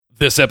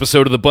This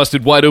episode of the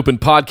Busted Wide Open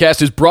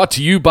podcast is brought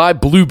to you by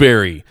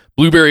Blueberry.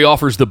 Blueberry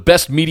offers the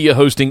best media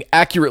hosting,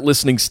 accurate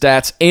listening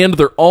stats, and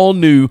their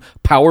all-new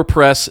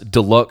PowerPress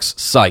Deluxe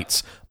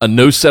sites. A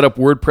no-setup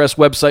WordPress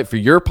website for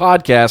your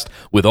podcast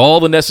with all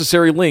the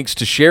necessary links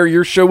to share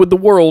your show with the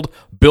world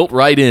built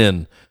right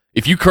in.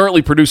 If you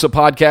currently produce a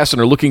podcast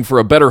and are looking for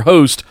a better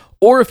host,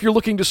 or if you're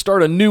looking to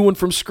start a new one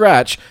from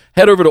scratch,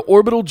 head over to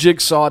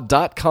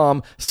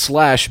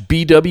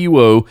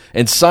orbitaljigsaw.com/BWO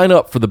and sign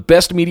up for the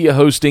best media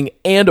hosting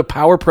and a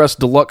PowerPress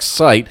Deluxe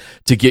site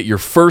to get your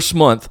first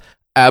month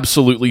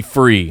absolutely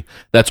free.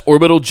 That's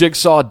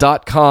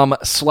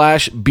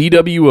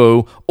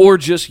orbitaljigsaw.com/BWO, or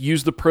just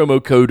use the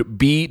promo code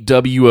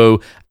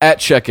BWO at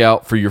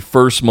checkout for your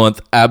first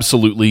month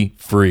absolutely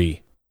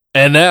free.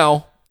 And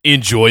now,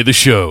 enjoy the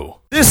show.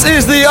 This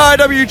is the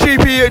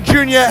IWGP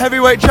Junior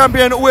Heavyweight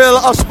Champion Will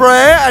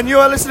Ospreay, and you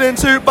are listening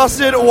to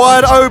Busted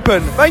Wide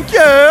Open. Thank you.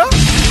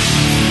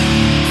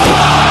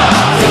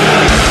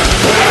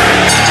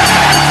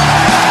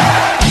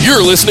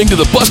 You're listening to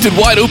the Busted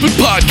Wide Open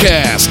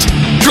podcast,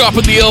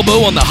 dropping the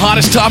elbow on the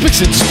hottest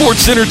topics in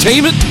sports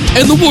entertainment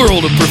and the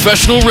world of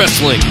professional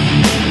wrestling.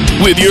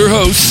 With your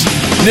hosts,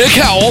 Nick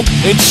Howell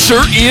and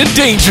Sir Ian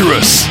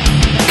Dangerous.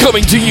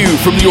 Coming to you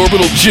from the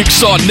Orbital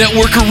Jigsaw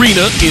Network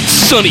Arena in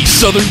sunny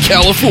Southern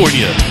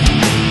California.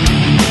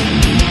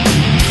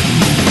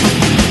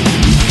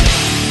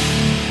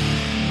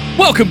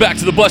 Welcome back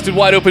to the Busted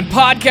Wide Open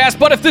podcast,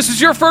 but if this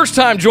is your first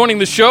time joining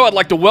the show, I'd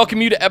like to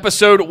welcome you to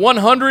episode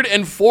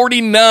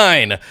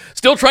 149.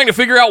 Still trying to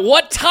figure out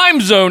what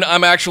time zone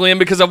I'm actually in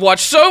because I've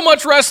watched so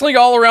much wrestling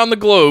all around the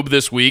globe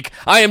this week.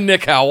 I am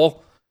Nick Howell.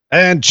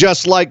 And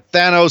just like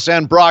Thanos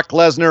and Brock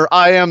Lesnar,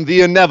 I am the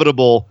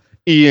inevitable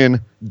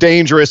Ian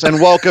Dangerous,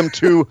 and welcome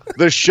to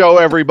the show,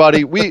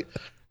 everybody.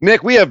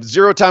 Nick, we have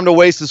zero time to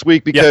waste this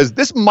week because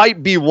this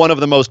might be one of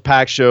the most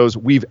packed shows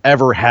we've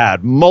ever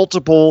had.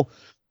 Multiple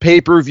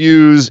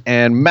pay-per-views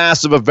and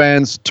massive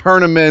events,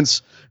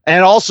 tournaments,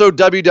 and also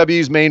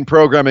WWE's main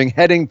programming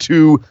heading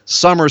to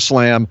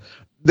SummerSlam.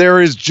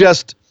 There is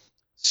just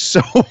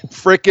so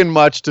freaking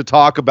much to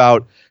talk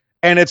about,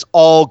 and it's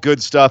all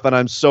good stuff, and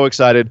I'm so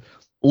excited.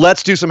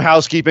 Let's do some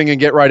housekeeping and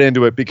get right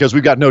into it because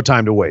we've got no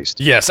time to waste.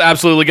 Yes,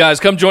 absolutely,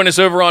 guys. Come join us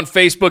over on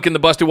Facebook in the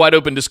Busted Wide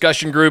Open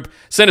discussion group.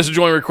 Send us a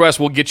join request.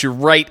 We'll get you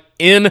right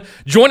in.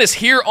 Join us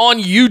here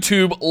on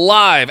YouTube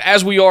live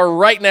as we are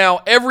right now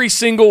every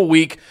single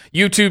week.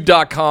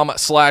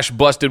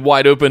 YouTube.com/Busted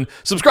Wide Open.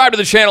 Subscribe to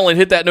the channel and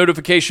hit that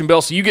notification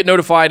bell so you get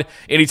notified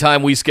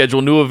anytime we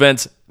schedule new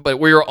events. But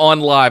we are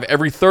on live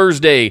every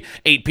Thursday,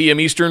 8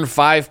 p.m. Eastern,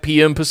 5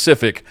 p.m.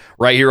 Pacific,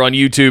 right here on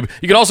YouTube.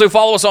 You can also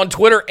follow us on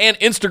Twitter and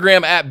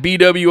Instagram at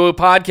BWO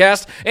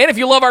Podcast. And if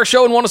you love our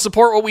show and want to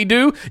support what we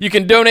do, you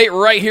can donate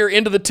right here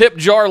into the tip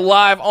jar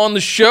live on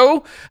the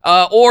show.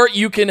 Or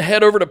you can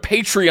head over to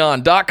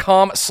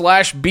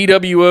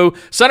patreon.com/BWO.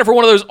 Sign up for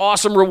one of those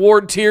awesome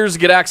reward tiers to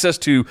get access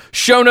to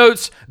show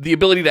notes, the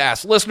ability to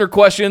ask listener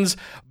questions,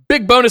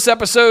 big bonus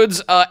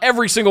episodes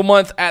every single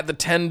month at the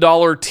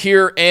 $10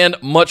 tier, and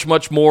much,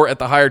 much more at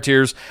the higher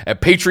tiers at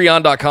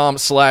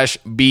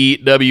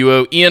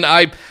patreon.com/BWO. Ian,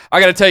 I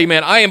got to tell you,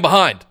 man, I am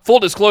behind. Full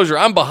disclosure,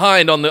 I'm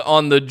behind on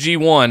the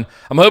G1.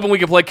 I'm hoping we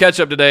can play catch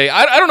up today.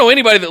 I don't know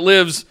anybody that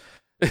lives...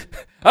 I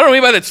don't know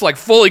anybody that's like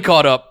fully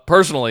caught up,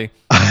 personally.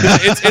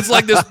 It's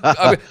like this,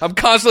 I'm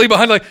constantly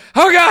behind, like,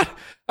 oh God,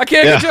 I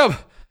can't catch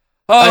up.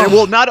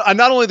 Well, not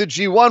only the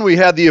G1, we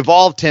had the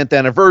Evolve 10th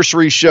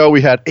anniversary show.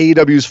 We had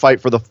AEW's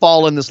Fight for the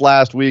Fallen this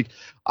last week.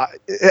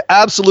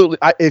 Absolutely.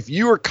 If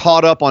you are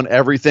caught up on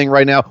everything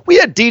right now, we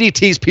had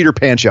DDT's Peter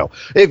Pan show.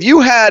 If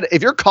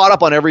you're caught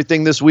up on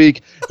everything this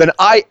week, then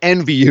I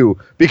envy you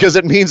because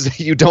it means that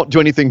you don't do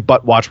anything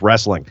but watch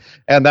wrestling.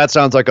 And that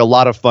sounds like a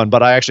lot of fun,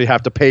 but I actually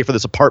have to pay for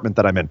this apartment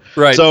that I'm in.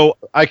 Right. So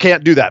I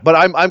can't do that. But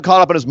I'm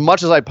caught up on as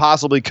much as I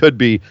possibly could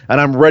be, and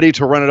I'm ready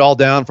to run it all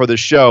down for this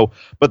show.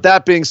 But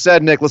that being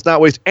said, Nick, let's not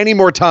waste any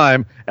more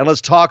time, and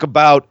let's talk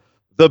about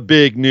the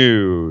big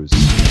news.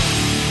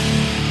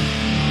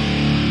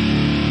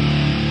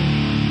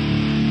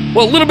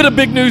 Well, a little bit of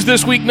big news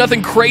this week,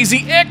 nothing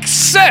crazy,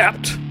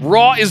 except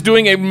Raw is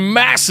doing a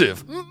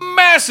massive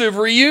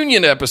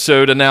reunion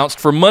episode announced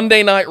for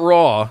Monday Night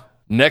Raw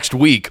next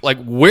week.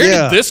 Like, where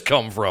did this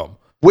come from?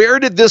 Where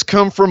did this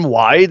come from?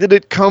 Why did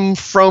it come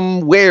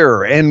from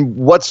where?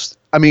 And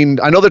I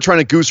know they're trying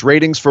to goose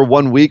ratings for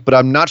 1 week, but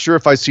I'm not sure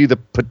if I see the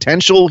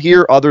potential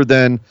here other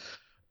than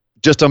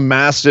just a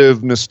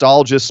massive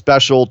nostalgia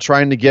special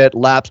trying to get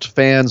lapsed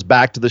fans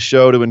back to the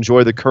show to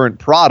enjoy the current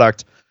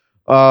product.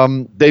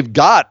 They've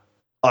got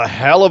a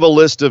hell of a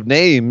list of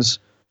names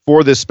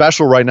for this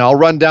special right now. I'll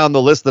run down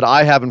the list that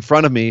I have in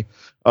front of me.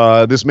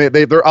 They're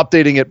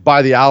updating it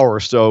by the hour,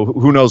 so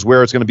who knows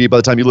where it's going to be by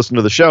the time you listen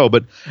to the show.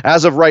 But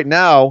as of right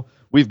now,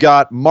 we've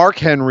got Mark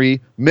Henry,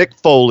 Mick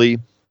Foley,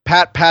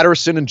 Pat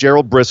Patterson and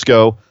Gerald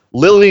Briscoe,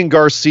 Lillian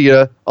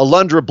Garcia,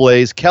 Alundra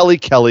Blaze, Kelly,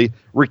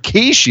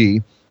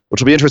 Rikishi, which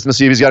will be interesting to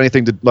see if he's got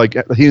anything to, like,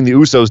 he and the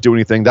Usos do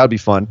anything. That'd be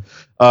fun.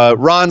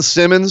 Ron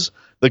Simmons,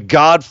 The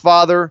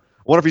Godfather.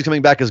 I wonder if he's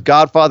coming back as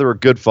Godfather or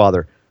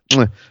Goodfather.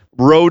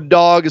 Road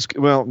Dogg is,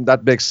 well,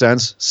 that makes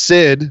sense.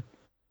 Sid,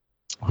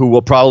 who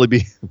will probably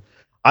be,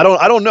 I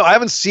don't know. I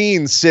haven't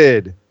seen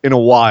Sid in a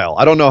while.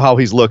 I don't know how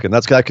he's looking.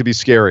 That could be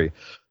scary.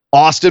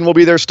 Austin will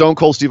be there. Stone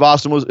Cold Steve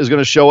Austin is going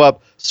to show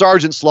up.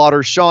 Sergeant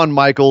Slaughter, Shawn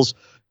Michaels,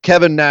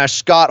 Kevin Nash,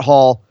 Scott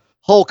Hall,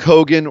 Hulk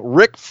Hogan,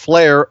 Ric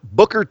Flair,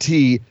 Booker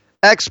T,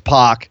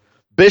 X-Pac,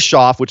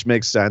 Bischoff, which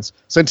makes sense.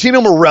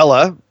 Santino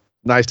Marella,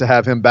 nice to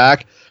have him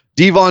back.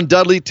 Devon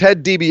Dudley,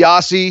 Ted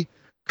DiBiase,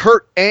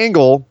 Kurt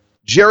Angle,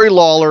 Jerry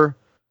Lawler,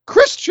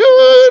 Christian.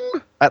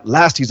 At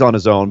last he's on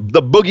his own.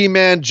 The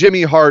Boogeyman,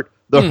 Jimmy Hart,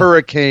 the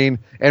Hurricane,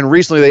 and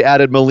recently they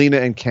added Melina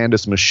and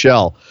Candice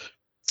Michelle.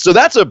 So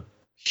that's a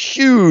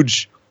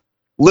huge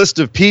list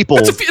of people.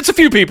 It's a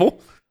few people.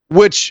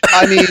 Which,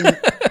 I mean,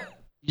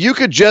 you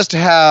could just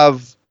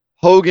have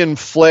Hogan,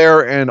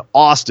 Flair, and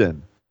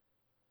Austin,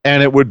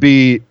 and it would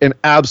be an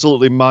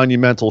absolutely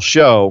monumental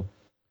show.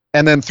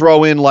 And then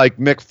throw in like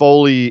Mick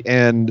Foley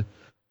and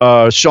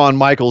Shawn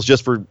Michaels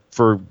just for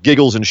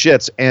giggles and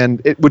shits,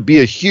 and it would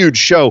be a huge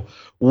show.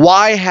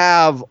 Why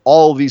have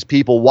all of these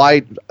people?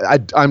 Why?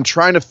 I'm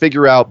trying to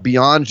figure out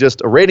beyond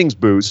just a ratings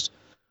boost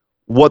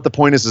what the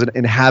point is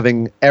in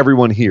having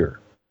everyone here.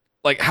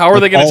 Like, how are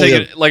they going to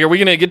take it? Like, are we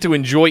going to get to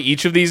enjoy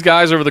each of these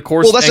guys over the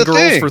course and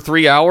girls for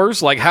 3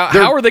 hours? Like,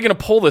 how are they going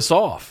to pull this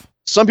off?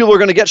 Some people are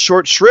going to get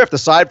short shrift,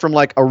 aside from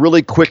like a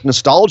really quick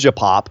nostalgia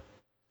pop.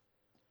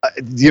 I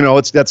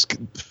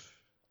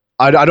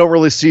don't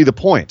really see the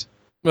point.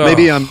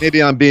 Maybe I'm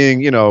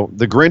being,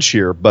 the Grinch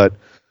here, but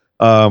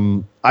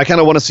I kind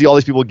of want to see all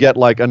these people get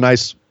like a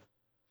nice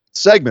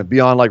segment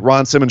beyond like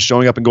Ron Simmons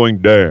showing up and going,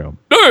 damn.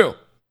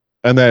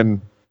 And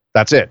then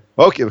that's it.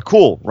 Okay,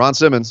 cool. Ron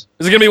Simmons.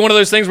 Is it going to be one of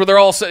those things where they're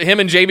all, him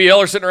and JBL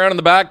are sitting around in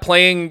the back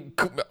playing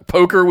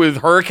poker with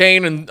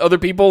Hurricane and other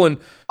people, and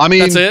I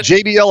mean, that's it?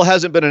 JBL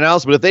hasn't been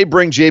announced, but if they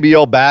bring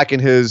JBL back in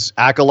his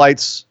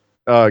Acolytes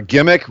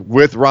gimmick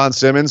with Ron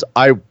Simmons,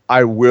 I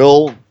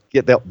will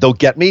get that. They'll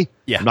get me.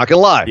 Yeah. I'm not going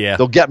to lie. Yeah.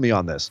 They'll get me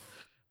on this.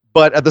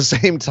 But at the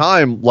same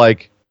time,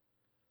 like,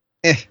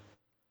 The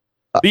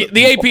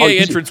APA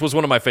entrance was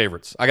one of my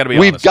favorites. I got to be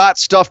honest. We've got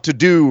stuff to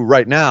do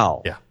right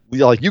now. Yeah.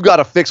 You got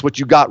to fix what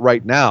you got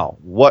right now.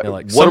 What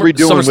are we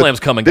doing? SummerSlam's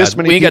coming, guys.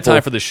 We ain't got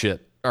time for this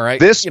shit. All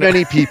right.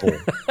 Many people.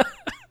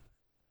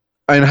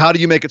 And how do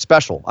you make it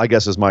special? I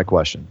guess is my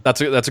question. That's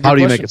a good question. How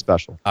do you make it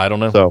special? I don't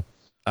know. So,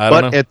 I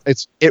don't know.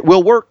 It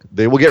will work.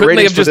 They will get Couldn't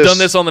ratings. They have just done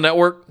this on the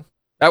network?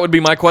 That would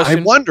be my question.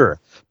 I wonder.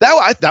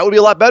 That would be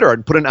a lot better.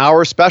 I'd put an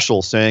hour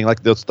special saying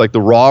like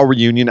the Raw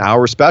reunion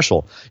hour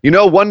special.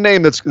 One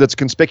name that's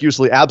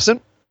conspicuously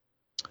absent?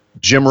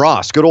 Jim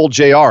Ross, good old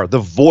JR, the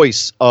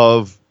voice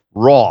of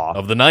Raw.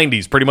 Of the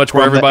 90s, pretty much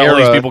where all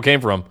these people came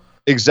from.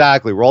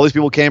 Exactly. Where all these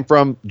people came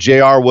from,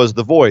 JR was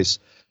the voice.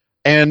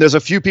 And there's a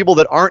few people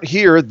that aren't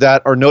here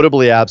that are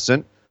notably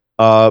absent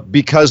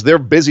because they're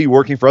busy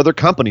working for other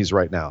companies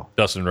right now.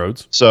 Dustin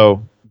Rhodes.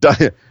 So,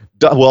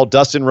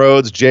 Dustin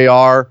Rhodes,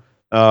 JR,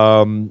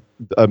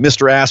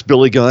 Mr. Ass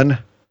Billy Gunn.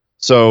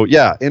 So,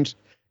 yeah,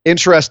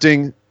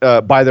 interesting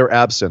by their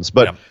absence.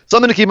 But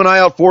something to keep an eye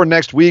out for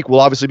next week.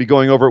 We'll obviously be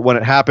going over it when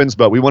it happens,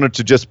 but we wanted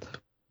to just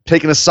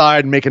take an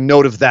aside and make a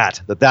note of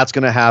that's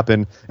going to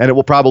happen, and it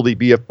will probably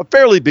be a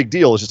fairly big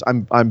deal. It's just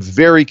I'm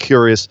very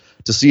curious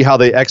to see how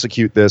they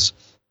execute this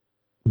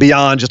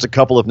beyond just a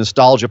couple of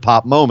nostalgia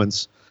pop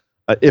moments,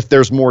 if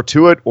there's more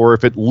to it, or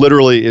if it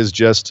literally is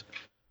just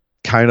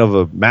kind of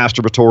a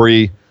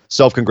masturbatory,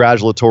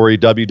 self-congratulatory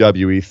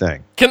WWE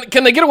thing.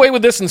 Can they get away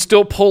with this and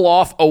still pull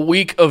off a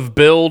week of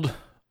build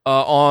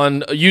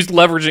on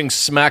leveraging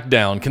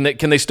SmackDown?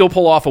 Can they still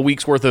pull off a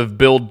week's worth of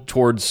build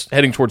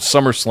heading towards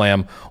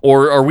SummerSlam,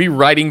 or are we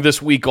writing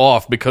this week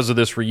off because of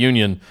this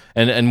reunion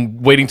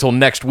and waiting till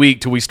next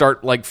week till we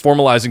start like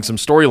formalizing some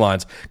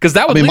storylines? Because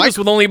that would leave us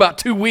with only about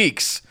 2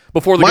 weeks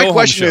before the go-home show. My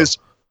question is,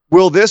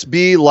 will this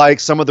be like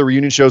some of the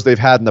reunion shows they've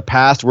had in the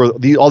past, where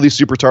all these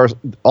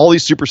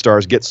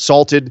superstars get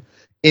salted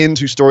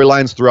into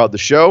storylines throughout the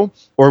show,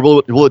 or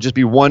will it just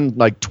be one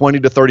like 20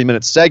 to 30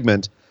 minute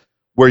segment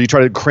where you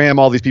try to cram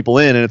all these people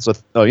in, and it's a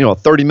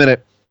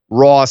 30-minute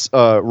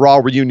Raw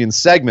reunion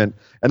segment,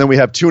 and then we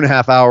have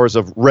 2.5 hours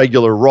of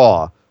regular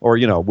Raw, or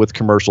with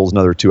commercials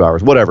another 2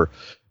 hours, whatever,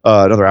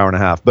 another hour and a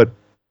half. But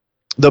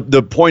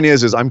the point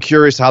is I'm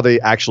curious how they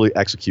actually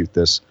execute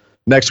this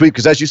next week,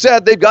 because as you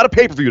said, they've got a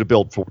pay-per-view to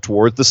build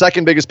towards, the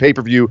second biggest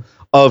pay-per-view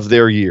of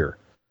their year.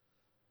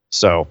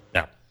 So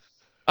yeah.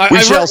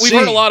 We've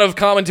heard a lot of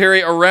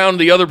commentary around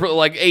the other,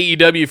 like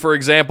AEW, for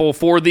example,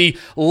 for the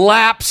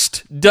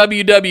lapsed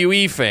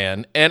WWE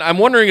fan. And I'm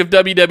wondering if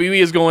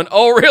WWE is going,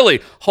 oh, really?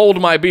 Hold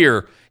my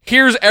beer.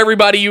 Here's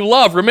everybody you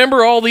love.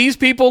 Remember all these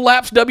people,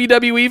 lapsed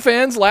WWE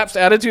fans, lapsed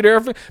Attitude Era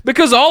fans?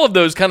 Because all of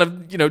those kind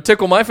of,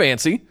 tickle my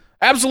fancy.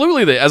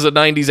 Absolutely, as a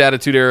 90s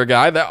Attitude Era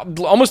guy,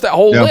 almost that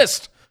whole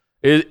list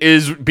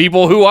is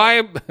people who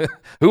I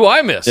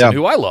miss and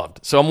who I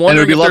loved. So I'm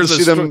wondering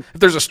if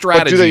there's a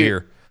strategy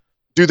here.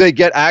 Do they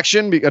get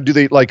action? Do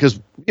they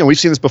because we've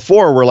seen this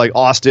before where like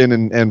Austin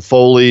and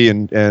Foley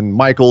and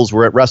Michaels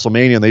were at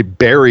WrestleMania and they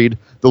buried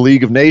the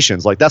League of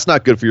Nations. Like, that's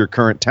not good for your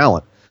current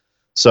talent.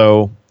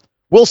 So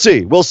We'll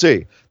see. We'll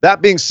see.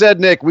 That being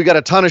said, Nick, we got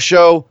a ton of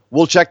show.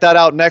 We'll check that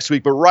out next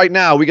week. But right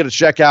now, we got to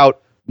check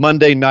out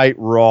Monday Night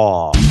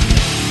Raw.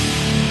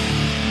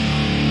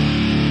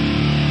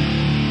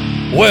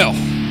 Well,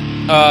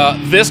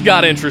 this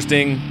got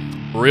interesting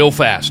real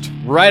fast.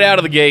 Right out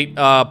of the gate,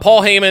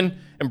 Paul Heyman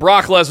and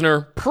Brock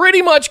Lesnar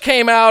pretty much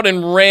came out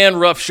and ran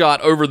roughshod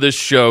over this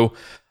show.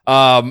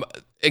 And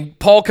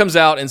Paul comes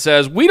out and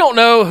says, we don't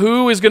know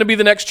who is going to be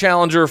the next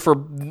challenger for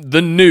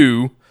the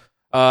new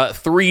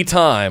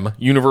 3-time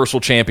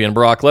Universal Champion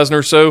Brock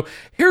Lesnar. So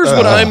here's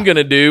what I'm going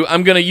to do.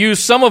 I'm going to use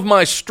some of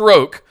my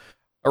stroke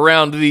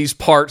around these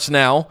parts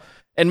now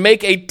and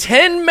make a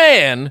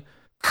 10-man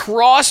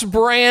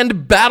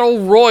cross-brand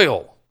battle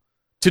royal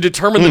to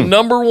determine the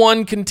number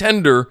one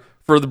contender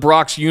for the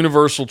Brock's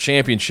Universal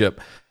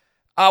Championship.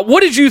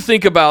 What did you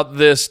think about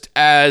this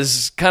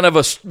as kind of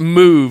a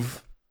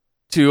move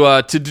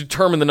to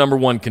determine the number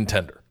one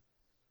contender?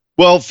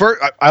 Well,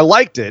 I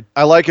liked it.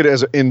 I like it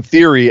as, in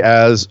theory,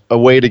 as a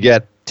way to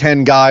get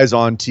 10 guys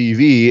on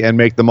TV and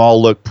make them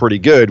all look pretty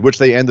good, which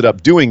they ended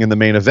up doing in the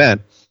main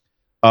event.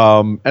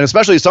 And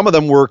especially some of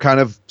them were kind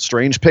of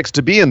strange picks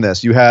to be in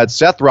this. You had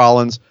Seth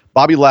Rollins,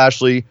 Bobby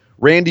Lashley,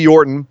 Randy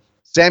Orton,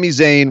 Sami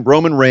Zayn,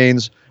 Roman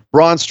Reigns,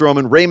 Braun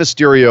Strowman, Rey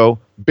Mysterio,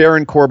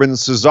 Baron Corbin,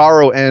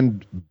 Cesaro,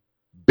 and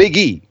Big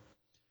E.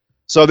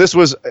 So this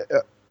was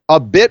a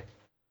bit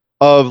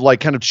of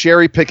like kind of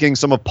cherry picking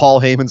some of Paul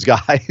Heyman's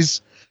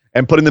guys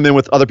and putting them in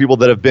with other people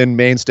that have been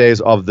mainstays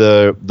of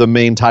the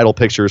main title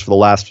pictures for the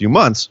last few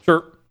months.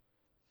 Sure.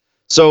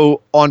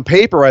 So on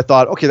paper, I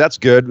thought, okay, that's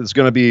good. It's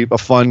going to be a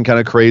fun, kind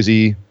of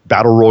crazy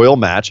battle royal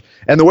match.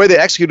 And the way they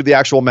executed the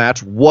actual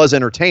match was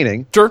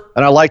entertaining. Sure.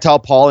 And I liked how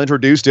Paul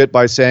introduced it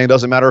by saying,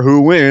 doesn't matter who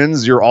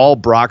wins, you're all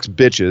Brock's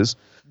bitches.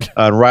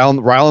 And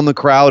riling the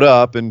crowd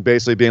up and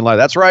basically being like,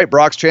 that's right,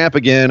 Brock's champ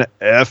again,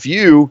 F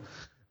you.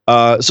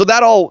 So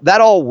that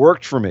all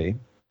worked for me.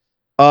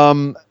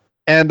 And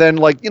then,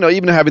 like, you know,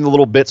 even having the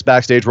little bits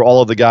backstage where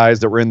all of the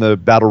guys that were in the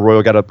battle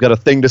royal got a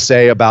thing to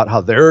say about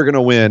how they're going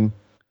to win.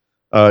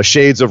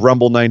 Shades of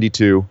Rumble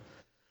 92.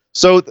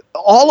 So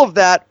all of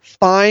that,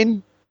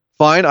 fine.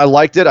 I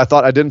liked it.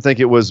 I didn't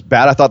think it was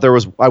bad. I thought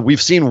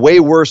we've seen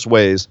way worse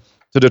ways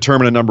to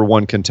determine a number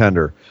one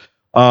contender.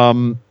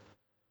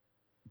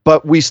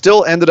 But we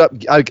still ended up,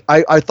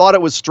 I thought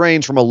it was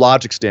strange from a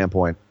logic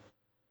standpoint.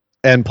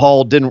 And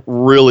Paul didn't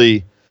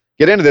really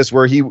get into this,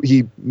 where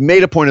he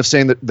made a point of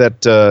saying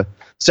that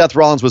Seth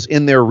Rollins was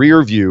in their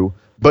rear view,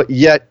 but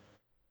yet,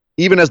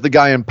 even as the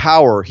guy in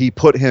power, he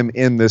put him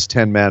in this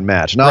 10-man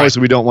match. And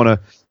obviously, we don't want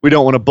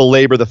to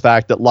belabor the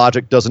fact that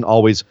logic doesn't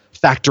always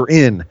factor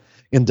in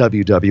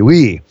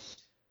WWE.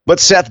 But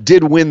Seth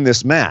did win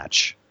this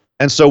match,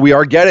 and so we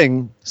are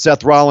getting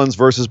Seth Rollins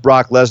versus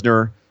Brock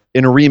Lesnar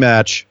in a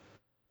rematch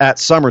at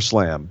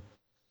SummerSlam.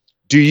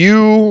 Do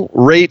you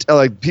rate?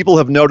 People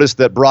have noticed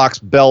that Brock's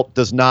belt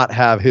does not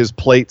have his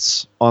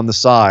plates on the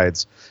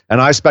sides,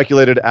 and I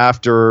speculated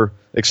after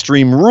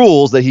Extreme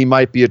Rules that he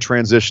might be a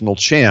transitional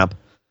champ.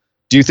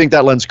 Do you think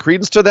that lends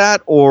credence to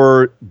that,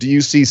 or do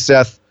you see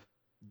Seth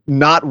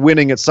not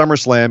winning at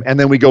SummerSlam, and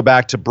then we go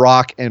back to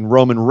Brock and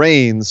Roman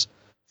Reigns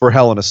for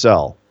Hell in a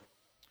Cell?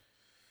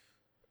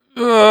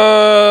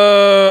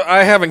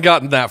 I haven't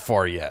gotten that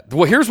far yet.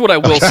 Well, here's what I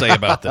will say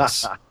about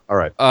this. All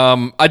right.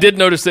 I did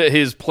notice that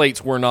his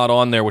plates were not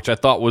on there, which I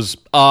thought was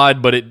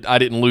odd, but I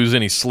didn't lose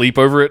any sleep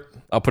over it.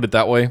 I'll put it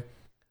that way.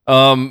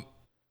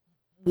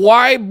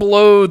 Why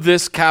blow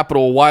this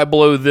capital? Why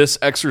blow this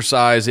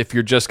exercise if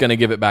you're just going to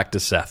give it back to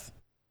Seth?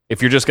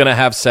 If you're just going to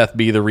have Seth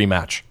be the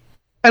rematch?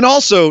 And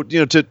also, you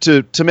know,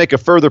 to make a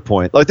further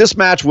point, like, this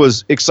match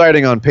was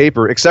exciting on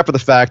paper, except for the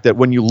fact that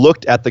when you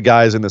looked at the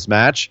guys in this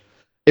match,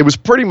 it was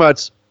pretty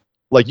much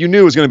like you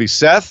knew it was going to be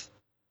Seth,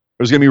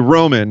 it was going to be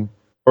Roman,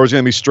 or it was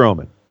going to be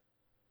Strowman.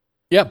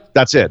 Yep.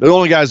 That's it. The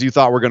only guys you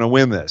thought were going to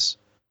win this.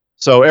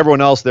 So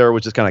everyone else there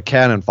was just kind of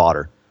cannon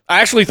fodder. I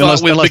actually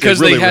thought because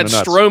they had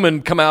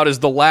Strowman come out as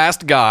the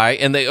last guy,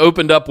 and they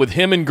opened up with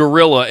him and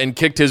Gorilla and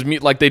kicked his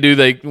like they do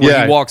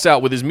when he walks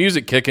out with his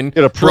music kicking,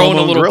 throwing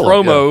a little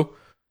promo,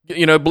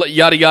 you know,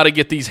 yada yada,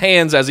 get these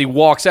hands as he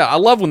walks out. I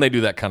love when they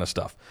do that kind of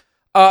stuff.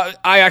 I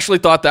actually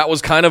thought that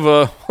was kind of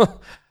a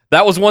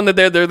that was one that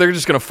they're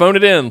just going to phone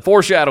it in,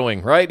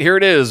 foreshadowing. Right, here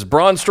it is.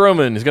 Braun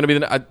Strowman is going to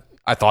be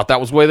I thought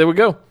that was the way they would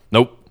go.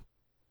 Nope.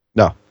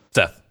 No.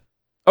 Seth.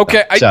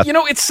 Okay, no, Seth.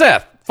 It's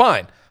Seth.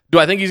 Fine. Do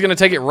I think he's going to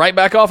take it right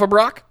back off of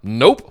Brock?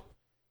 Nope.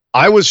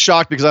 I was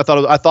shocked because I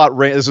thought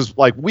Reigns, this is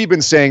like we've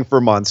been saying for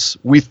months.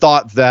 We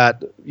thought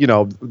that, you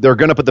know, they're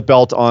going to put the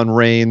belt on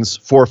Reigns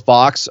for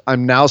Fox.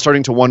 I'm now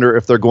starting to wonder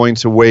if they're going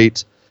to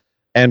wait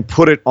and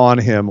put it on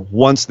him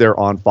once they're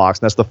on Fox.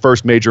 And that's the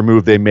first major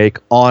move they make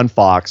on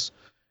Fox,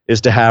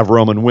 is to have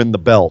Roman win the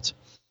belt.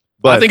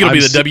 But I think it'll be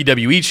the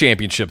WWE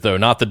Championship, though,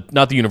 not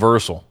the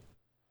Universal.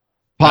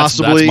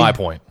 Possibly. That's my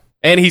point.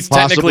 And he's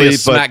technically a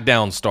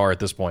SmackDown star at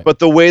this point. But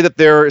the way that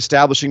they're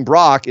establishing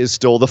Brock is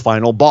still the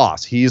final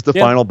boss. He's the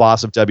final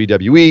boss of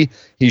WWE.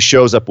 He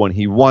shows up when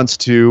he wants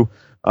to.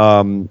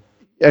 And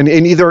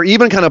either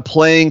even kind of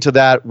playing to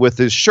that with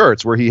his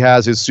shirts, where he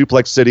has his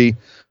Suplex City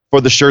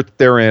for the shirt that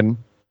they're in.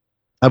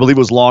 I believe it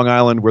was Long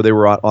Island where they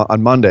were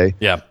on Monday.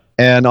 Yeah.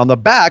 And on the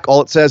back,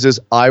 all it says is,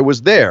 I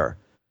was there.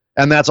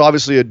 And that's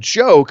obviously a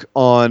joke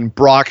on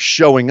Brock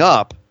showing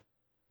up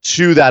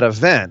to that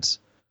event.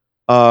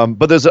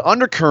 But there's an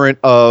undercurrent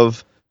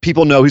of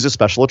people know he's a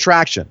special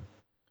attraction.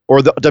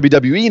 Or the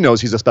WWE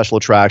knows he's a special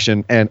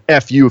attraction, and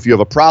F you if you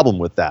have a problem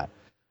with that.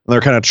 And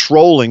they're kind of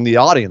trolling the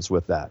audience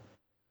with that.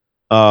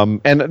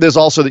 And there's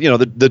also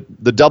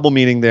the double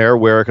meaning there,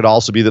 where it could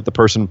also be that the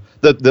person,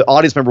 the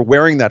audience member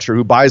wearing that shirt,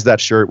 who buys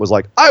that shirt, was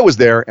like, I was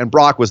there and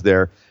Brock was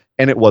there,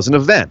 and it was an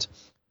event.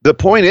 The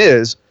point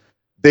is,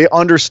 they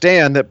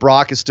understand that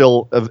Brock is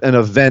still an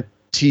event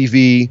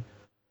TV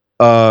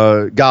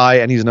guy,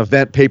 and he's an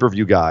event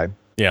pay-per-view guy.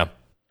 Yeah.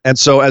 And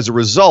so as a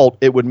result,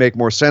 it would make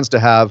more sense to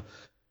have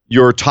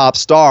your top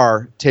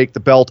star take the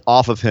belt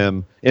off of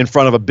him in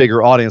front of a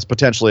bigger audience,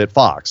 potentially at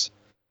Fox.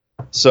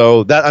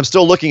 So that I'm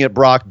still looking at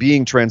Brock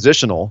being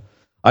transitional.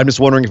 I'm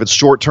just wondering if it's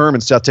short term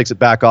and Seth takes it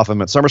back off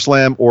him at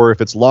SummerSlam, or if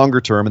it's longer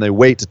term and they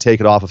wait to take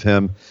it off of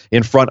him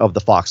in front of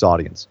the Fox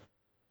audience.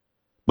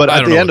 But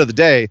at the end of the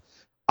day,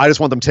 I just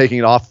want them taking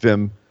it off of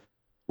him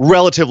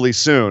relatively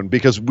soon,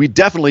 because we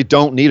definitely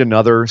don't need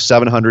another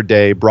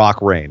 700-day Brock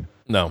reign.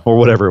 No. Or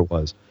whatever it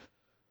was.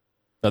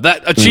 Now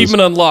that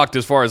achievement unlocked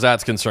as far as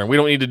that's concerned. We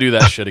don't need to do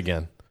that shit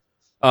again.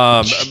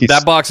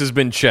 That box has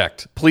been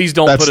checked. Please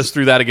don't put us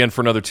through that again for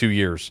another 2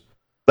 years.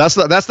 That's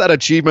that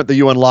achievement that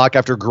you unlock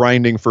after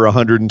grinding for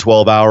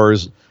 112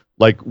 hours.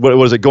 Like, what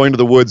was it? Going to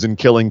the woods and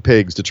killing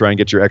pigs to try and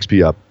get your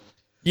XP up.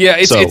 Yeah,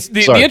 it's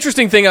the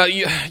interesting thing.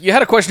 You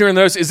had a question here in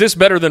the notes. Is this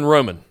better than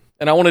Roman?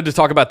 And I wanted to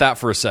talk about that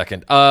for a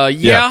second.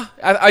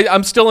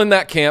 I'm still in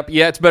that camp.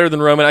 Yeah, it's better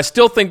than Roman. I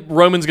still think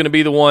Roman's going to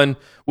be the one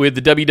with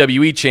the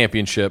WWE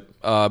Championship.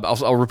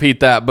 I'll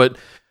repeat that. But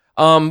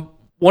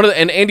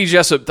and Andy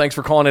Jessup, thanks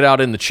for calling it out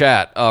in the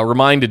chat,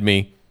 reminded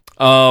me.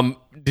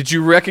 Did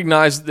you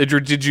recognize,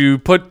 did you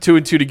put two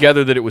and two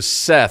together that it was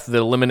Seth that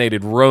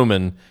eliminated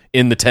Roman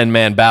in the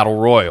 10-man Battle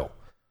Royal?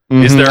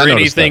 Mm-hmm, is there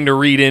anything to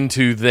read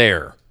into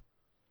there?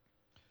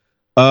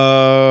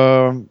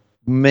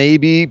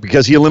 Maybe,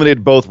 because he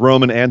eliminated both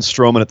Roman and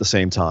Strowman at the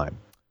same time.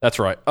 That's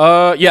right.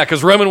 Yeah,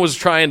 because Roman was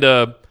trying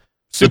to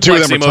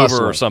suplex him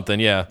over or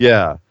something, yeah.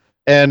 Yeah.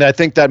 And I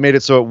think that made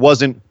it so it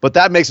wasn't, but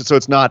that makes it so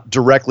it's not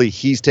directly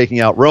he's taking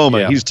out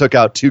Roman. Yeah. He just took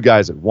out two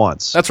guys at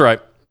once. That's right.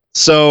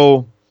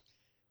 So,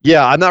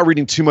 yeah, I'm not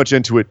reading too much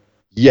into it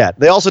yet.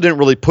 They also didn't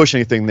really push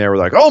anything there. We're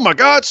like, oh my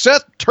God,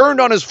 Seth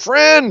turned on his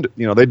friend.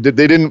 They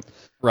didn't.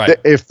 Right.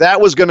 If that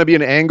was going to be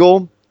an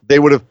angle, they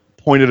would have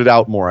pointed it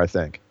out more, I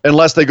think.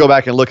 Unless they go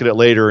back and look at it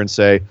later and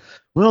say,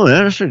 well,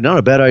 that's not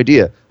a bad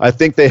idea. I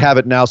think they have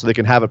it now so they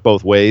can have it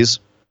both ways.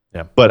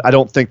 Yeah. But I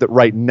don't think that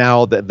right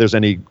now that there's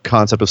any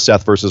concept of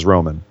Seth versus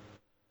Roman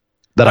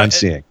that I'm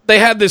seeing. They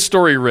had this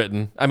story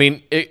written. I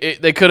mean,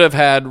 they could have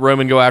had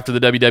Roman go after the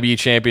WWE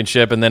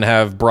Championship and then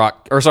have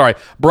Brock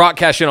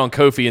cash in on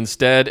Kofi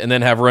instead, and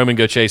then have Roman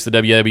go chase the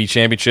WWE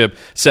Championship.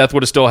 Seth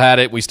would have still had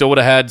it. We still would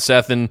have had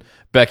Seth and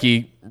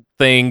Becky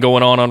thing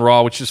going on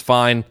Raw, which is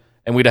fine,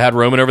 and we'd have had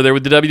Roman over there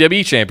with the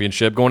WWE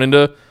Championship going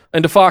into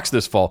Fox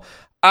this fall.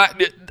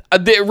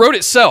 It wrote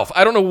itself.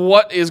 I don't know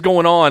what is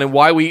going on and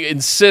why we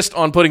insist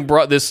on putting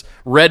this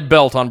red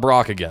belt on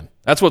Brock again.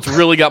 That's what's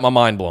really got my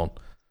mind blown.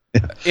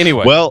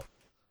 Anyway. Well,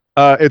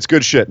 it's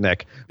good shit,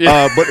 Nick.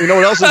 But you know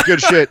what else is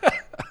good shit?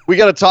 We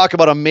got to talk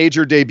about a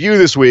major debut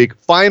this week.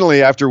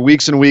 Finally, after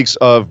weeks and weeks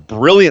of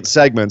brilliant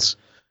segments,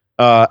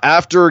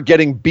 after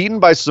getting beaten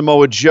by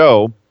Samoa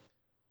Joe,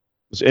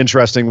 it's an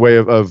interesting way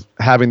of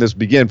having this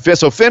begin.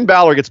 So Finn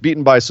Balor gets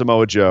beaten by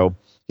Samoa Joe.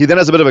 He then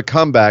has a bit of a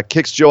comeback,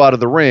 kicks Joe out of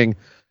the ring,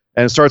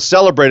 and starts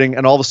celebrating,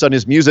 and all of a sudden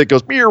his music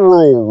goes,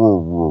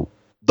 the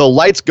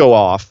lights go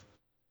off,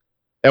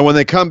 and when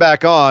they come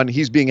back on,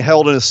 he's being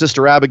held in his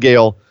Sister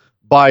Abigail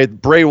by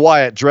Bray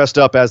Wyatt dressed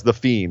up as the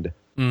Fiend.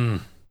 Mm.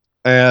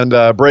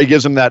 And Bray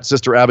gives him that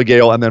Sister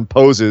Abigail and then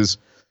poses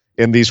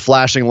in these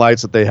flashing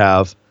lights that they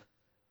have.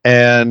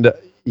 And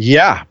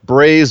yeah,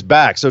 Bray's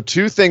back. So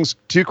two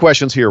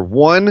questions here.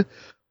 One,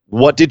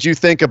 what did you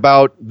think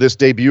about this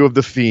debut of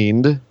the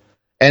Fiend?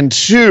 And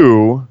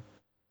two,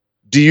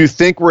 do you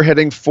think we're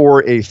heading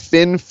for a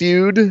Finn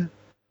feud?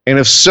 And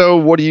if so,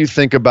 what do you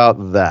think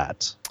about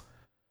that?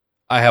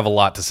 I have a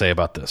lot to say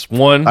about this.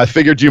 One, I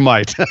figured you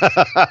might.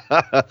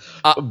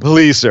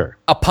 Please, sir.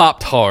 I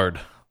popped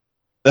hard.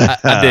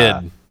 I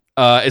did.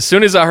 As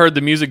soon as I heard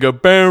the music go,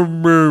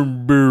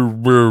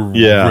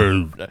 yeah.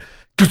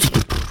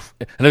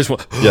 And I just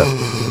went,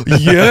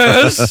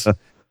 yes,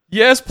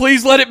 yes,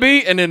 please let it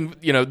be. And then,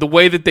 the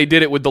way that they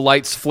did it with the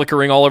lights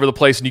flickering all over the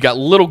place, and you got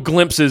little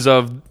glimpses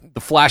of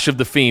the flash of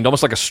the Fiend,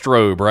 almost like a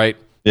strobe, right?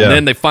 Yeah. And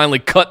then they finally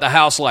cut the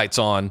house lights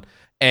on,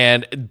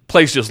 and the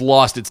place just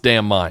lost its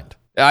damn mind.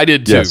 I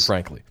did too,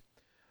 frankly.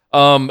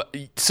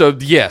 So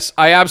yes,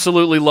 I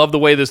absolutely love the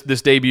way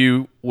this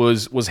debut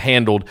was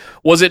handled.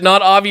 Was it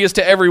not obvious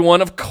to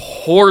everyone? Of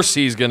course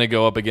he's going to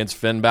go up against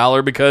Finn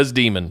Balor because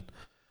Demon.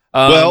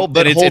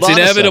 But it's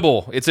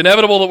inevitable. It's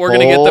inevitable that we're going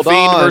to get the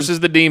Fiend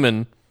versus the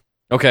Demon.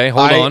 Okay,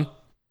 hold on.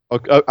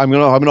 I'm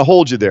gonna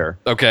hold you there.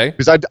 Okay,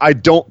 because I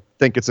don't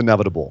think it's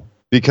inevitable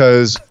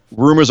because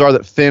rumors are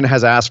that Finn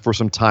has asked for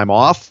some time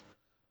off.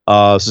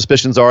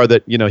 Suspicions are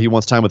that, he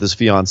wants time with his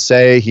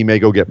fiancée. He may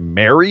go get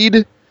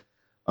married.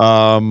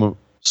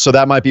 So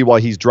that might be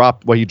why he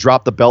dropped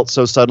the belt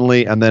so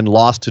suddenly and then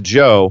lost to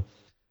Joe.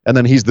 And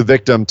then he's the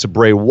victim to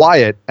Bray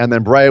Wyatt. And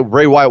then Bray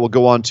Wyatt will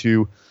go on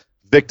to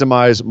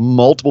victimize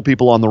multiple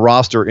people on the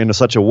roster in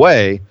such a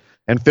way.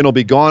 And Finn will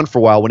be gone for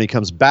a while. When he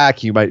comes back,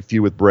 he might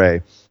feud with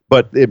Bray.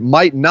 But it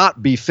might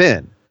not be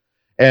Finn.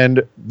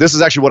 And this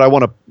is actually what I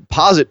want to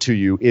posit to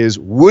you is,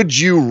 would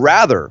you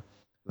rather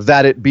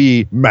that it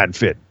be Man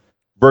Finn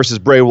versus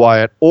Bray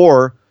Wyatt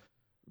or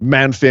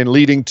Man Finn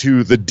leading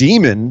to the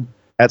Demon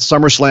at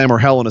SummerSlam or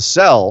Hell in a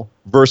Cell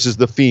versus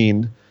The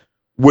Fiend,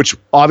 which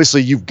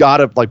obviously you've got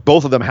to,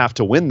 both of them have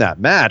to win that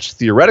match,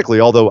 theoretically,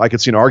 although I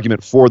could see an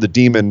argument for the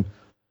Demon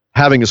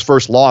having his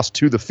first loss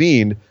to The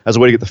Fiend as a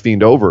way to get The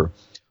Fiend over.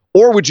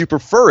 Or would you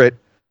prefer it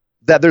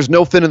that there's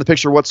no Finn in the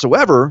picture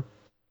whatsoever,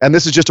 and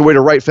this is just a way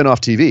to write Finn off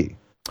TV?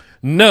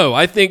 No,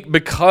 I think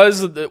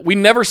because we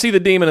never see the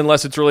Demon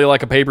unless it's really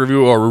like a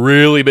pay-per-view or a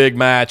really big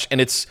match,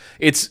 and it's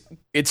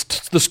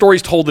the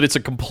story's told that it's a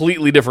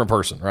completely different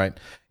person, right?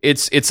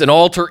 It's an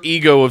alter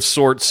ego of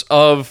sorts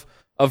of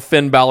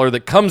Finn Balor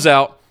that comes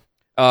out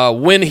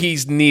when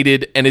he's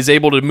needed and is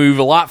able to move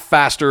a lot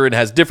faster and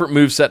has different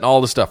moveset and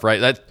all the stuff,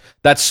 right?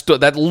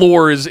 That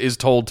lore is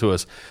told to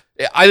us.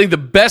 I think the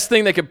best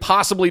thing they could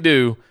possibly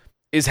do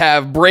is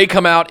have Bray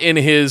come out in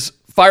his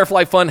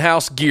Firefly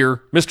Funhouse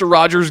gear, Mr.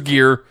 Rogers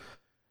gear,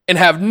 and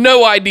have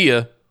no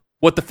idea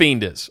what the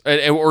Fiend is,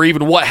 or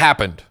even what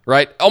happened,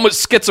 right?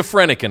 Almost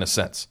schizophrenic in a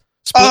sense.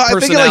 Split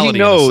personality. I think he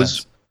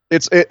knows.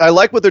 I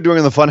like what they're doing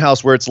in the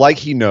Funhouse, where it's like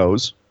he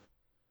knows,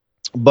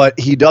 but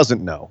he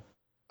doesn't know.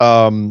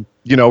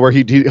 Where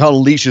he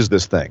unleashes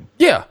this thing.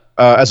 Yeah.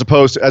 As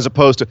opposed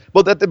to,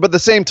 but at the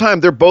same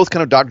time, they're both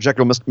kind of Dr.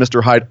 Jekyll,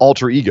 Mr. Hyde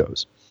alter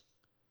egos.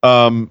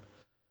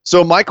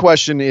 So my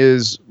question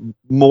is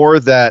more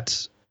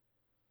that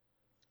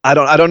I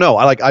don't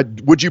know.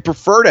 Would you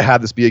prefer to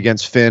have this be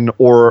against Finn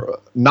or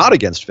not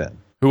against Finn?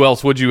 Who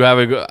else would you have?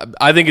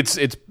 I think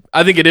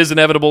it is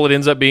inevitable. It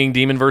ends up being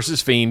Demon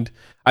versus Fiend.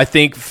 I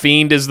think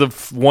Fiend is the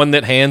one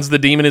that hands the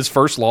Demon his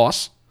first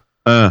loss.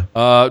 Do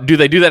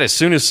they do that as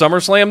soon as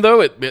SummerSlam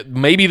though?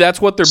 Maybe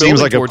that's what they're building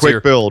towards here. Seems like a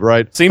quick build,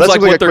 right? Seems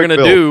like what they're going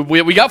to do.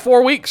 We got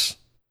 4 weeks.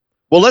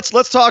 Well,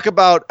 let's talk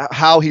about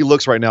how he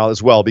looks right now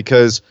as well,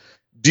 because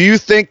do you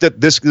think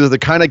that this is the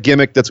kind of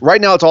gimmick that's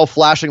right now it's all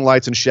flashing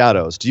lights and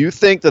shadows? Do you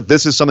think that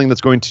this is something that's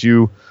going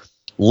to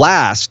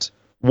last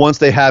once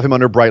they have him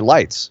under bright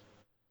lights?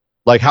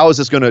 How is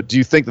this going to, do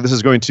you think that this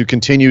is going to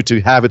continue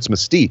to have its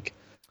mystique?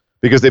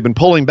 Because they've been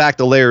pulling back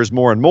the layers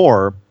more and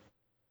more,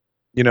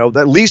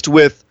 at least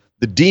with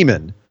the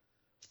Demon,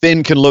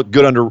 Finn can look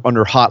good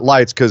under hot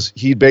lights because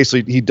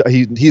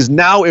he's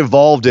now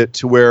evolved it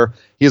to where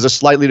he has a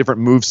slightly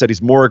different moveset.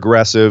 He's more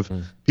aggressive.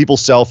 People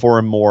sell for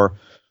him more.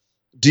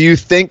 Do you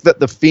think that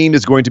the Fiend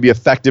is going to be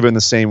effective in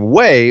the same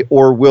way,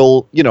 or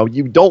will,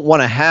 you don't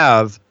want to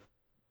have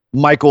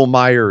Michael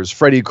Myers,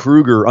 Freddy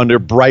Krueger under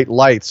bright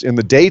lights in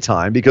the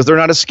daytime because they're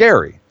not as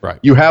scary. Right.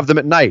 You have them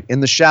at night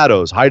in the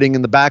shadows, hiding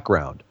in the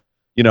background.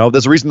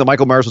 There's a reason that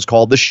Michael Myers was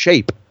called the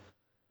Shape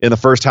in the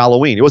first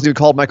Halloween. He wasn't even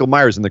called Michael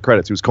Myers in the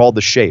credits. He was called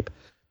the Shape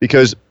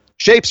because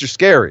shapes are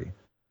scary.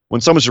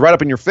 When someone's right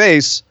up in your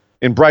face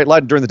in bright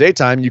light during the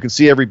daytime, you can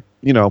see every,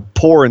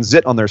 pore and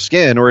zit on their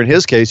skin. Or in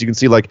his case, you can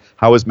see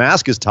how his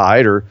mask is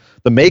tied or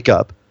the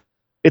makeup.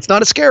 It's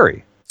not as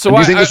scary. So do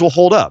you think this will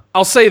hold up?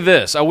 I'll say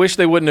this. I wish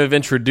they wouldn't have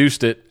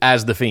introduced it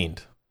as the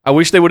Fiend. I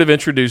wish they would have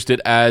introduced it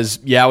as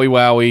Yowie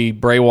Wowie,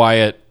 Bray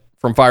Wyatt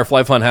from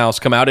Firefly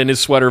Funhouse, come out in his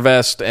sweater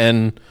vest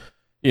and,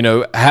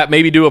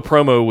 maybe do a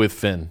promo with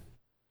Finn.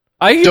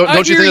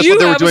 Don't you think that's what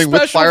they were doing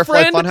with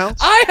Firefly Funhouse?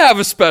 I have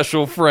a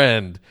special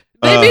friend.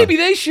 Maybe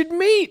they should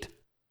meet.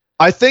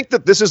 I think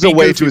that this is a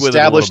way to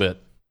establish,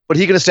 but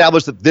he can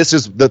establish that this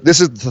is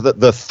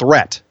the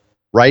threat,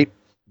 right?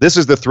 This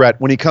is the threat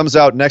when he comes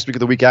out next week or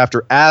the week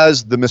after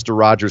as the Mr.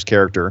 Rogers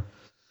character,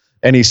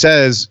 and he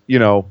says,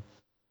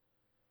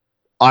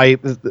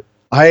 I've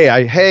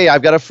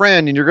got a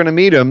friend, and you're going to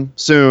meet him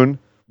soon.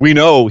 We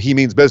know he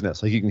means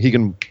business. He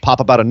can pop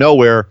up out of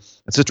nowhere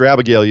and Sister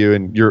Abigail you,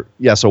 and you're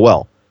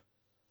well.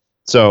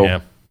 So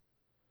yeah.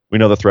 We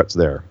know the threat's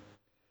there.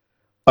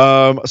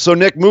 So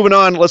Nick, moving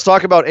on, let's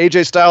talk about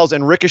AJ Styles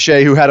and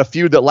Ricochet, who had a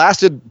feud that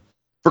lasted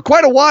for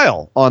quite a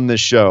while on this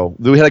show.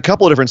 We had a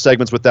couple of different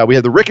segments with that. We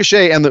had the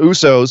Ricochet and the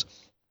Usos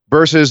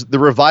versus the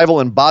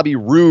Revival and Bobby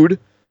Roode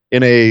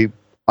in a,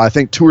 I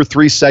think, 2 or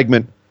 3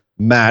 segment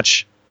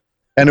match.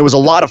 And it was a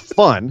lot of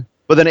fun.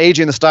 But then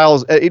AJ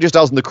Styles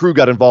and the crew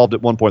got involved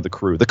at one point.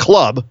 The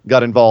club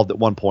got involved at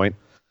one point.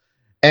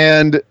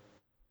 And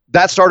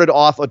that started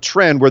off a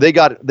trend where they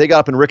got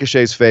up in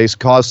Ricochet's face,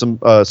 caused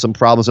some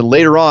problems. And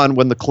later on,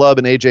 when the club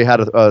and AJ had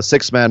a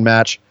 6-man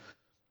match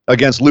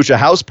against Lucha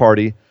House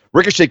Party,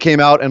 Ricochet came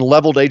out and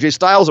leveled AJ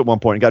Styles at one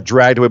point and got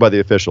dragged away by the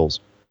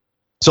officials.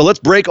 So let's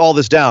break all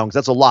this down because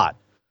that's a lot.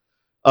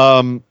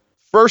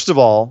 First of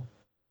all,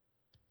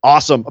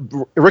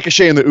 awesome.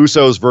 Ricochet and the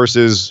Usos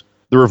versus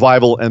the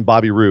Revival and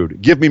Bobby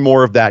Roode. Give me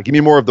more of that. Give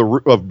me more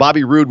of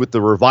Bobby Roode with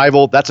the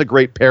Revival. That's a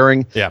great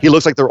pairing. Yeah. He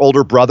looks like their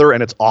older brother,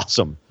 and it's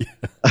awesome.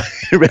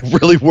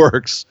 It really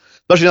works,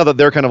 especially now that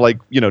they're kind of like,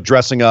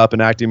 dressing up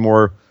and acting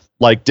more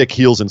like Dick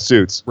Heels in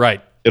suits.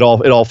 Right. It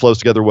all flows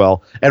together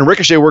well. And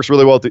Ricochet works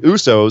really well with the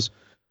Usos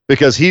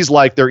because he's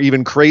like their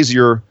even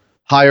crazier,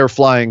 higher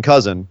flying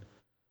cousin.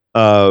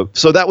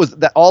 So that was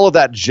that. All of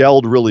that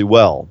gelled really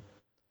well.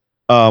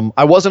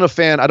 I wasn't a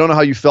fan. I don't know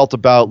how you felt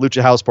about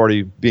Lucha House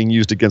Party being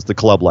used against the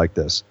club like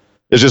this.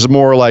 It's just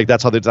more like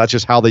that's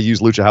just how they use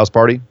Lucha House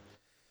Party.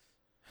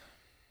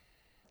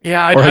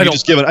 Yeah, Have you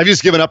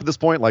just given up at this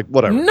point? Like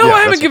whatever. No,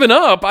 I haven't given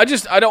up. I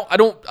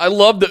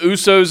love the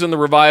Usos and the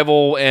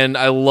Revival, and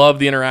I love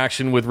the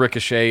interaction with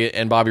Ricochet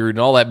and Bobby Roode and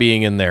all that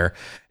being in there.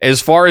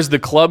 As far as the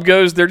club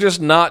goes, they're just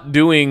not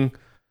doing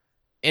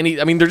any.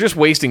 I mean, they're just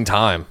wasting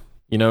time.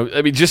 You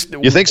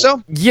think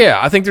so? Yeah,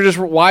 I think they're just.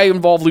 Why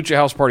involve Lucha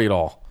House Party at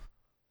all?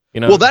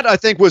 Well, that I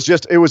think was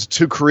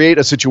to create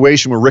a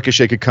situation where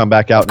Ricochet could come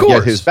back out and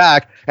get his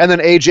back, and then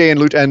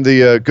AJ and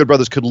the Good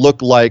Brothers could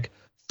look like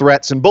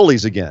threats and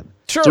bullies again.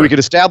 Sure. So we could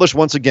establish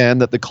once again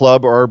that the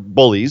club are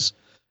bullies,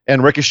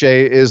 and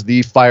Ricochet is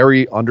the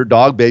fiery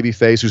underdog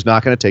babyface who's